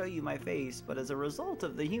like to show you my face, but as a result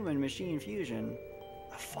of the human-machine fusion,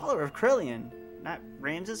 a follower of Krellian, not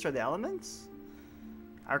Ramses or the elements?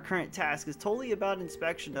 Our current task is totally about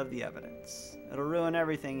inspection of the evidence. It'll ruin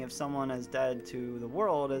everything if someone as dead to the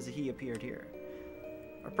world as he appeared here.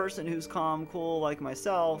 A person who's calm, cool like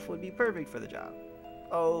myself would be perfect for the job.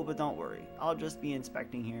 Oh, but don't worry, I'll just be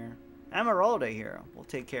inspecting here. Emeralda here will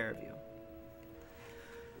take care of you.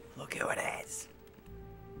 Look who it is.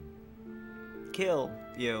 Kill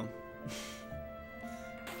you.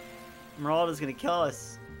 Emeralda's gonna kill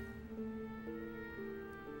us.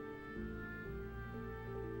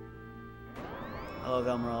 I love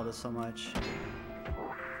Emeralda so much.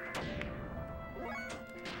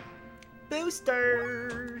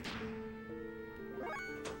 booster.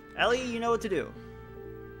 Ellie, you know what to do.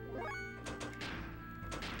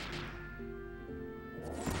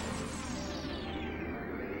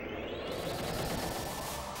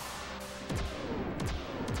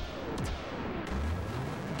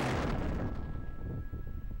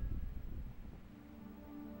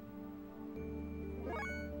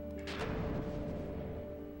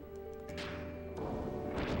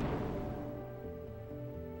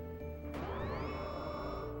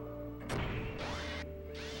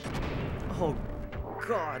 Oh,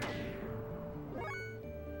 God.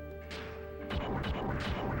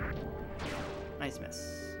 Nice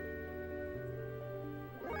miss.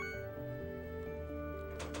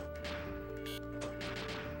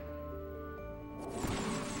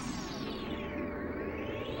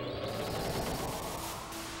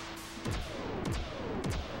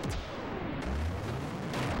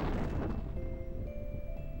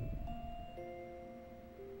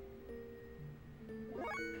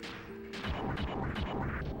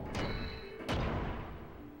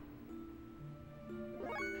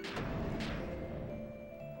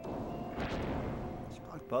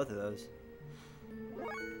 Both of those.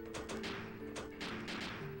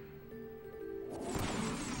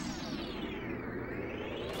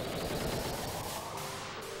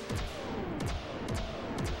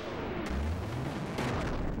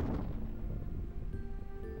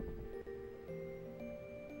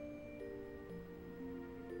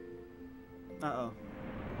 Uh-oh.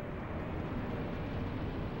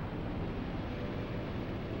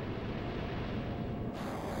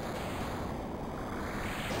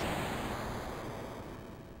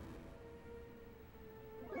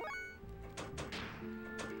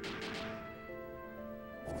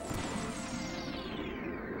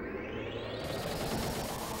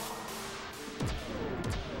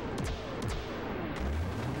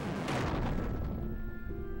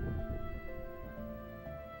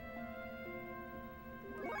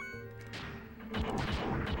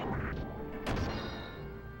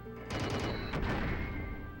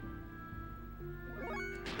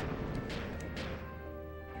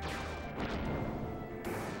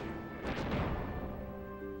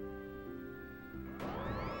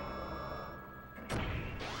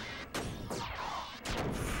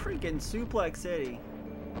 Freaking Suplex City.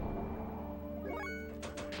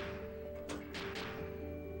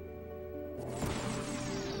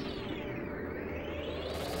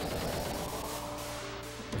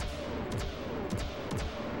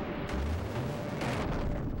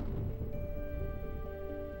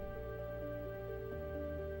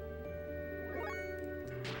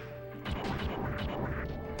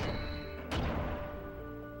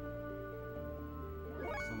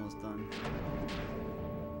 It's almost done.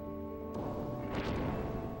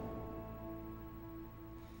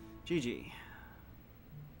 GG.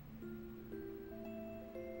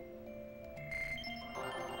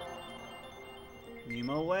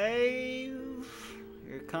 Nemo Wave.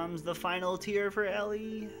 Here comes the final tier for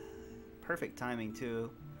Ellie. Perfect timing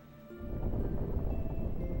too.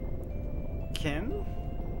 Kim?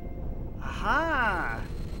 Aha!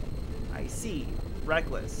 I see.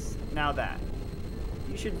 Reckless. Now that.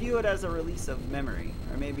 You should view it as a release of memory,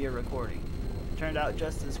 or maybe a recording. It turned out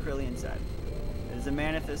just as Krillian said. It is a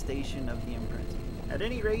manifestation of the imprinting. At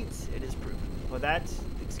any rate, it is proof. For that,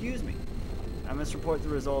 excuse me. I must report the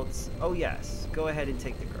results. Oh yes, go ahead and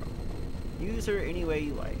take the girl. Use her any way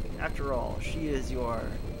you like. After all, she is your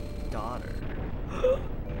daughter.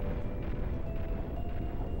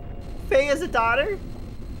 Faye is a daughter?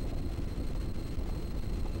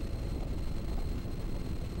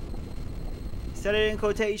 He said it in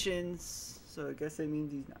quotations, so I guess it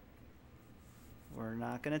means he's not. We're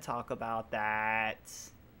not gonna talk about that.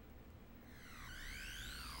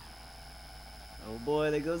 Oh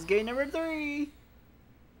boy, there goes gate number 3.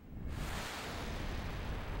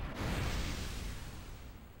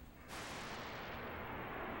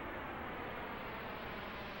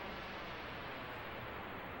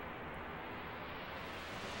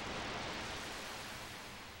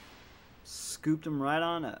 Scooped him right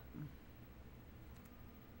on up.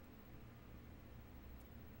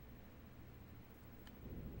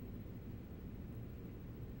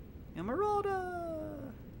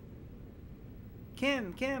 Emeralda!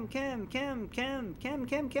 Kim.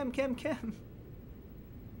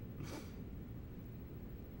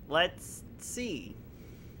 Let's see.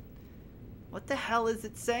 What the hell is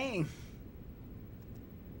it saying?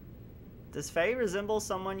 Does Faye resemble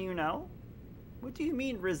someone you know? What do you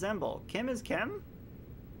mean resemble? Kim is Kim?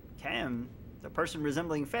 Kim? The person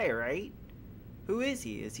resembling Faye, right? Who is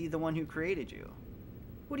he? Is he the one who created you?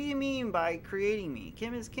 What do you mean by creating me?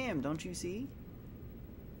 Kim is Kim, don't you see?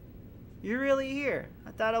 You're really here.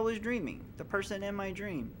 I thought I was dreaming. The person in my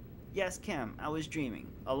dream. Yes, Kim, I was dreaming.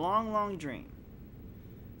 A long, long dream.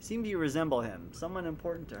 Seemed you resemble him. Someone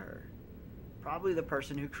important to her. Probably the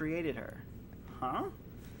person who created her. Huh?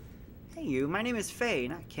 Hey you, my name is Faye,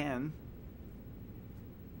 not Kim.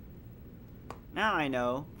 Now I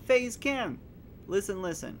know. Faye's Kim. Listen,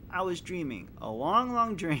 listen. I was dreaming. A long,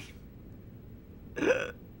 long dream.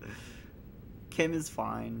 Kim is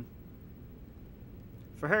fine.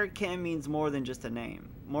 For her, Kim means more than just a name.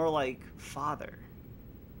 More like father.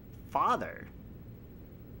 Father?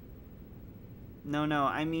 No,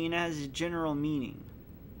 I mean it has a general meaning.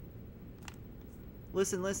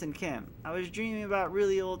 Listen, listen, Kim. I was dreaming about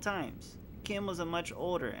really old times. Kim was a much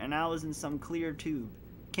older, and I was in some clear tube.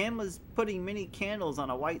 Kim was putting many candles on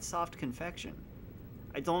a white soft confection.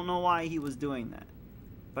 I don't know why he was doing that,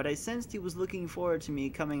 but I sensed he was looking forward to me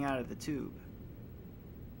coming out of the tube.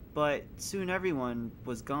 But soon everyone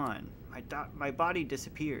was gone. My body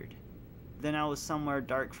disappeared. Then I was somewhere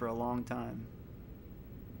dark for a long time.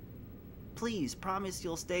 Please, promise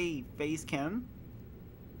you'll stay, Faye's Kim?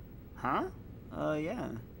 Huh? Yeah.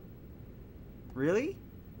 Really?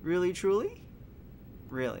 Really, truly?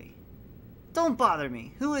 Really. Don't bother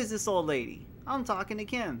me. Who is this old lady? I'm talking to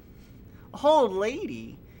Kim. Old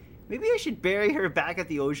lady? Maybe I should bury her back at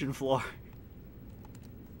the ocean floor.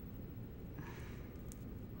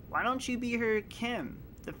 Why don't you be her Kim?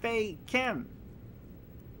 The Faye Kim.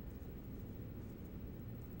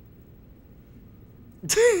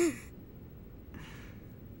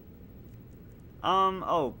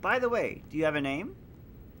 Oh, by the way, do you have a name?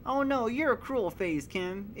 Oh no, you're a cruel Faye's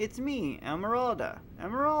Kim. It's me, Emeralda.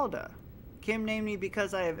 Emeralda. Kim named me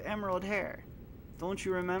because I have emerald hair. Don't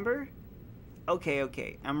you remember?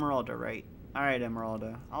 Okay, Emeralda, right? Alright,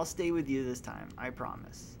 Emeralda. I'll stay with you this time, I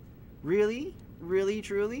promise. Really? Really,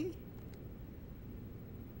 truly?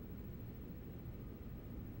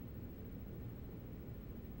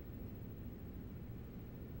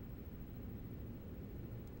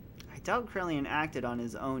 I doubt Krellian acted on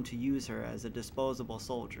his own to use her as a disposable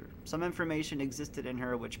soldier. Some information existed in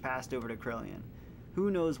her which passed over to Krellian. Who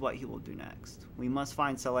knows what he will do next? We must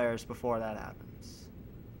find Solaris before that happens.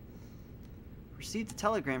 Received a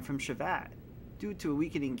telegram from Shavat. Due to a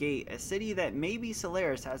weakening gate, a city that may be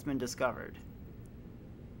Solaris has been discovered.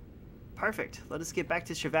 Perfect. Let us get back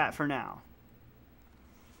to Shavat for now.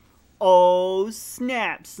 Oh,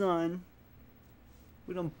 snap, son.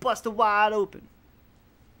 We done busted wide open.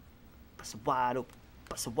 Busted wide open.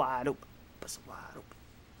 Busted wide open. Busted wide open.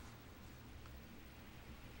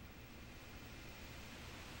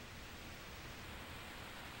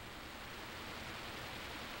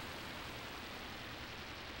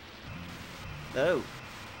 Oh.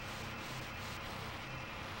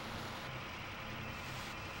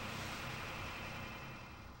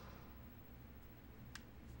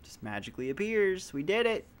 Just magically appears. We did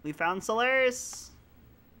it. We found Solaris.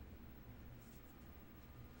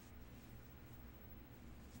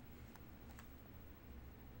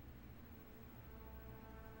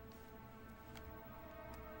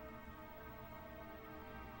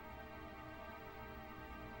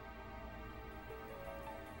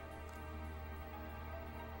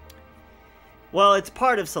 Well, it's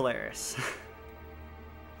part of Solaris.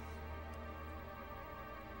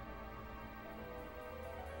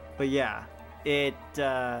 But yeah, it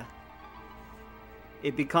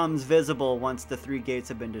becomes visible once the 3 gates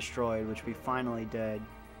have been destroyed, which we finally did.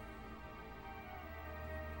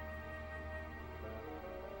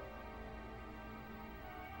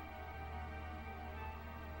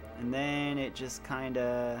 And then it just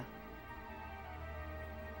kinda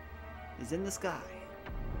is in the sky.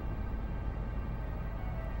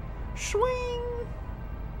 Swing!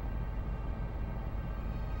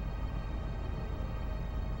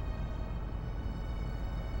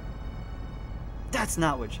 That's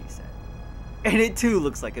not what she said. And it too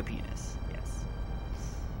looks like a penis. Yes.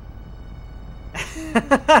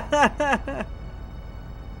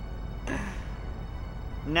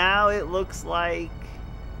 Now it looks like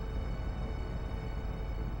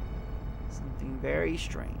something very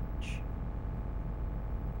strange.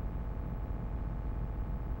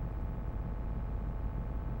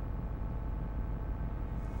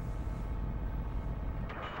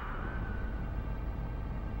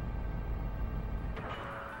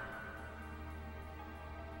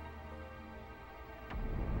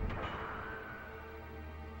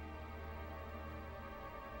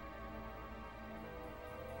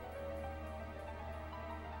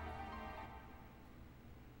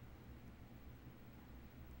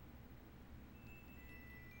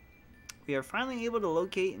 We are finally able to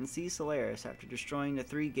locate and see Solaris after destroying the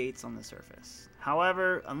 3 gates on the surface.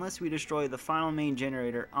 However, unless we destroy the final main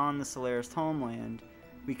generator on the Solaris homeland,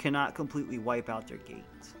 we cannot completely wipe out their gate.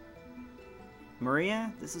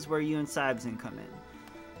 Maria, this is where you and Sybson come in.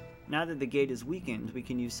 Now that the gate is weakened, we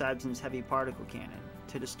can use Sybson's heavy particle cannon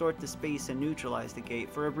to distort the space and neutralize the gate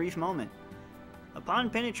for a brief moment. Upon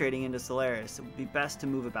penetrating into Solaris, it would be best to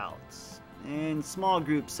move about in small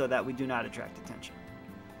groups so that we do not attract attention.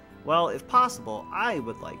 Well, if possible, I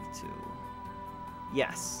would like to.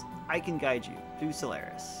 Yes, I can guide you through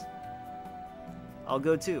Solaris. I'll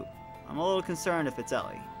go too. I'm a little concerned if it's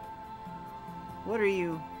Ellie. What are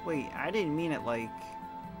you? Wait, I didn't mean it like...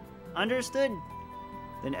 Understood?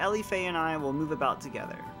 Then Ellie, Faye, and I will move about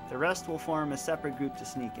together. The rest will form a separate group to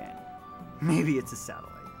sneak in. Maybe it's a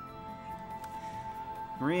satellite.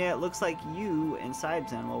 Maria, it looks like you and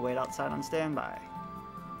Sybson will wait outside on standby.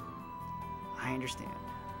 I understand.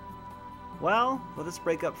 Well, let us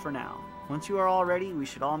break up for now. Once you are all ready, we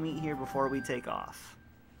should all meet here before we take off.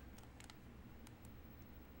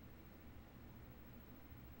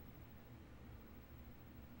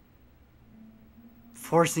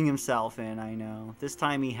 Forcing himself in, I know. This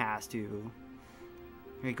time he has to.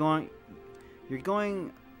 You're going,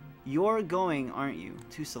 aren't you,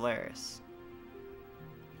 to Solaris?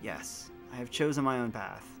 Yes, I have chosen my own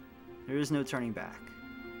path. There is no turning back.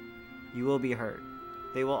 You will be hurt.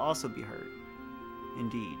 They will also be hurt.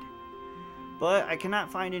 Indeed. But I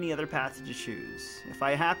cannot find any other path to choose. If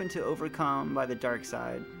I happen to overcome by the dark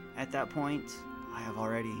side, at that point, I have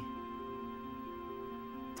already...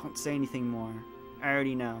 Don't say anything more. I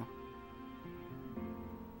already know.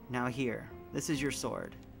 Now here, this is your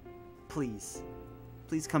sword. Please,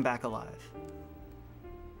 please come back alive.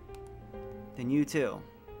 Then you too,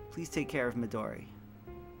 please take care of Midori.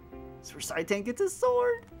 That's where Saitan gets his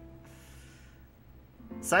sword.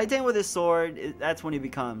 Saitan with his sword, that's when he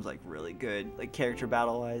becomes like really good, like character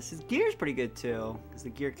battle wise. His gear's pretty good too, because the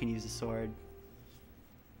gear can use a sword.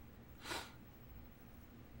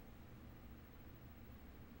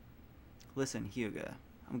 Listen, Hyuga,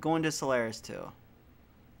 I'm going to Solaris too.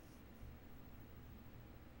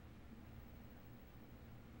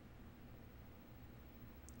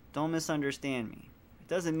 Don't misunderstand me. It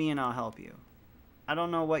doesn't mean I'll help you. I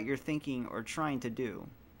don't know what you're thinking or trying to do,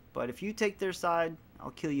 but if you take their side, I'll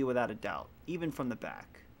kill you without a doubt, even from the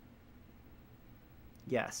back.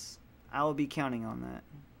 Yes, I will be counting on that.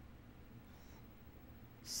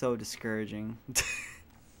 So discouraging.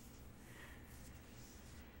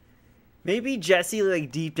 Maybe Jesse,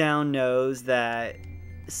 like, deep down knows that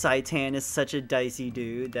Saitan is such a dicey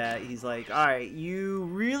dude that he's like, alright, you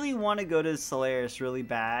really want to go to Solaris really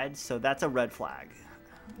bad, so that's a red flag.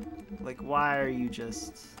 Like, why are you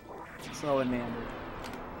just so enamored?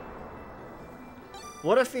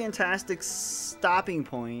 What a fantastic stopping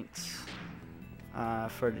point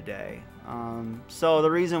for today. So the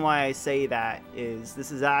reason why I say that is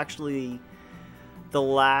this is actually the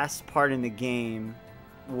last part in the game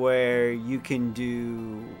where you can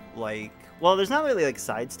do, like, well, there's not really like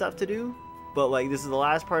side stuff to do, but like this is the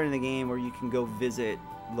last part in the game where you can go visit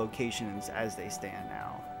locations as they stand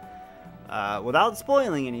now. Without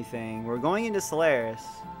spoiling anything, we're going into Solaris,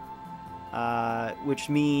 which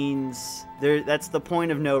means that's the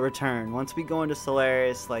point of no return. Once we go into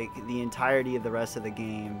Solaris, like, the entirety of the rest of the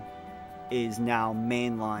game is now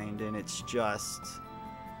mainlined, and it's just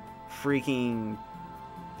freaking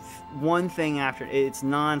one thing after. It's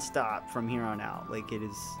non-stop from here on out. Like, it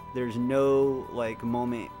is, there's no like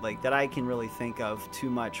moment like that I can really think of too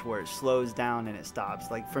much where it slows down and it stops.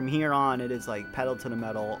 Like, from here on, it is like pedal to the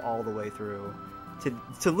metal all the way through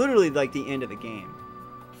to literally like the end of the game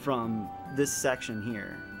from this section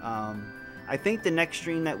here. I think the next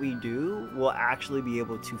stream that we do will actually be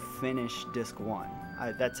able to finish disc 1.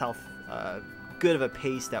 That's how good of a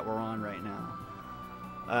pace that we're on right now.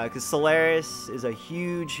 Because Solaris is a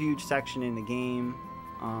huge section in the game.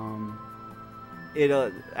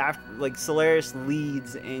 Like, Solaris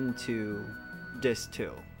leads into disc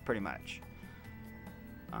 2 pretty much.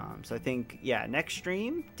 So I think, yeah, next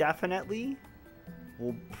stream definitely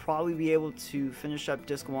we'll probably be able to finish up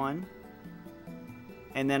disc 1,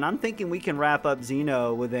 and then I'm thinking we can wrap up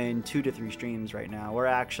Xeno within 2 to 3 streams. Right now we're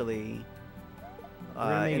actually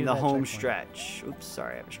in the home stretch. Oops,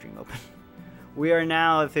 sorry, I have a stream open. We are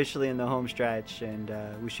now officially in the home stretch, and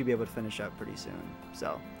we should be able to finish up pretty soon.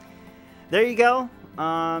 So there you go.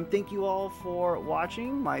 Thank you all for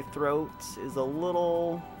watching. My throat is a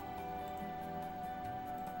little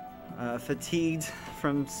fatigued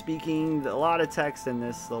from speaking a lot of text in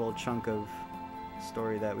this little chunk of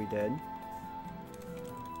story that we did.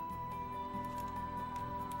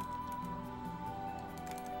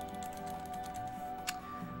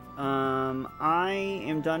 I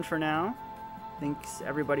am done for now. Thanks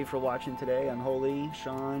everybody for watching today. Unholy,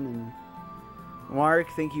 Sean, and Mark.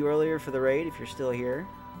 Thank you earlier for the raid. If you're still here,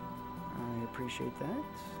 I appreciate that.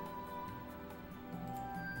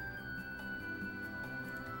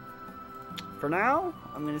 For now,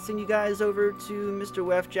 I'm going to send you guys over to Mr.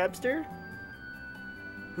 Wef Jabster,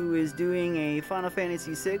 who is doing a Final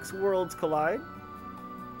Fantasy VI Worlds Collide.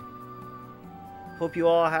 Hope you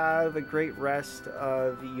all have a great rest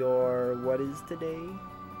of your, what is today?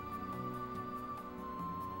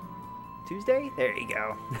 Tuesday? There you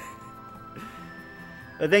go.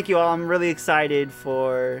 Thank you all. I'm really excited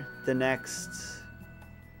for the next,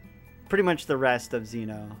 pretty much the rest of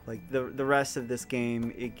Xeno. Like the rest of this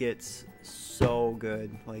game, it gets so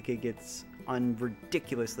good. Like it gets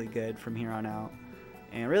ridiculously good from here on out.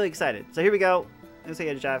 And really excited. So here we go. I'm going to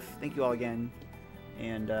say Jeff. Thank you all again.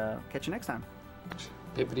 And catch you next time.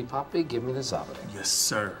 Pippity Poppy, give me the zombie. Yes,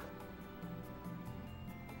 sir.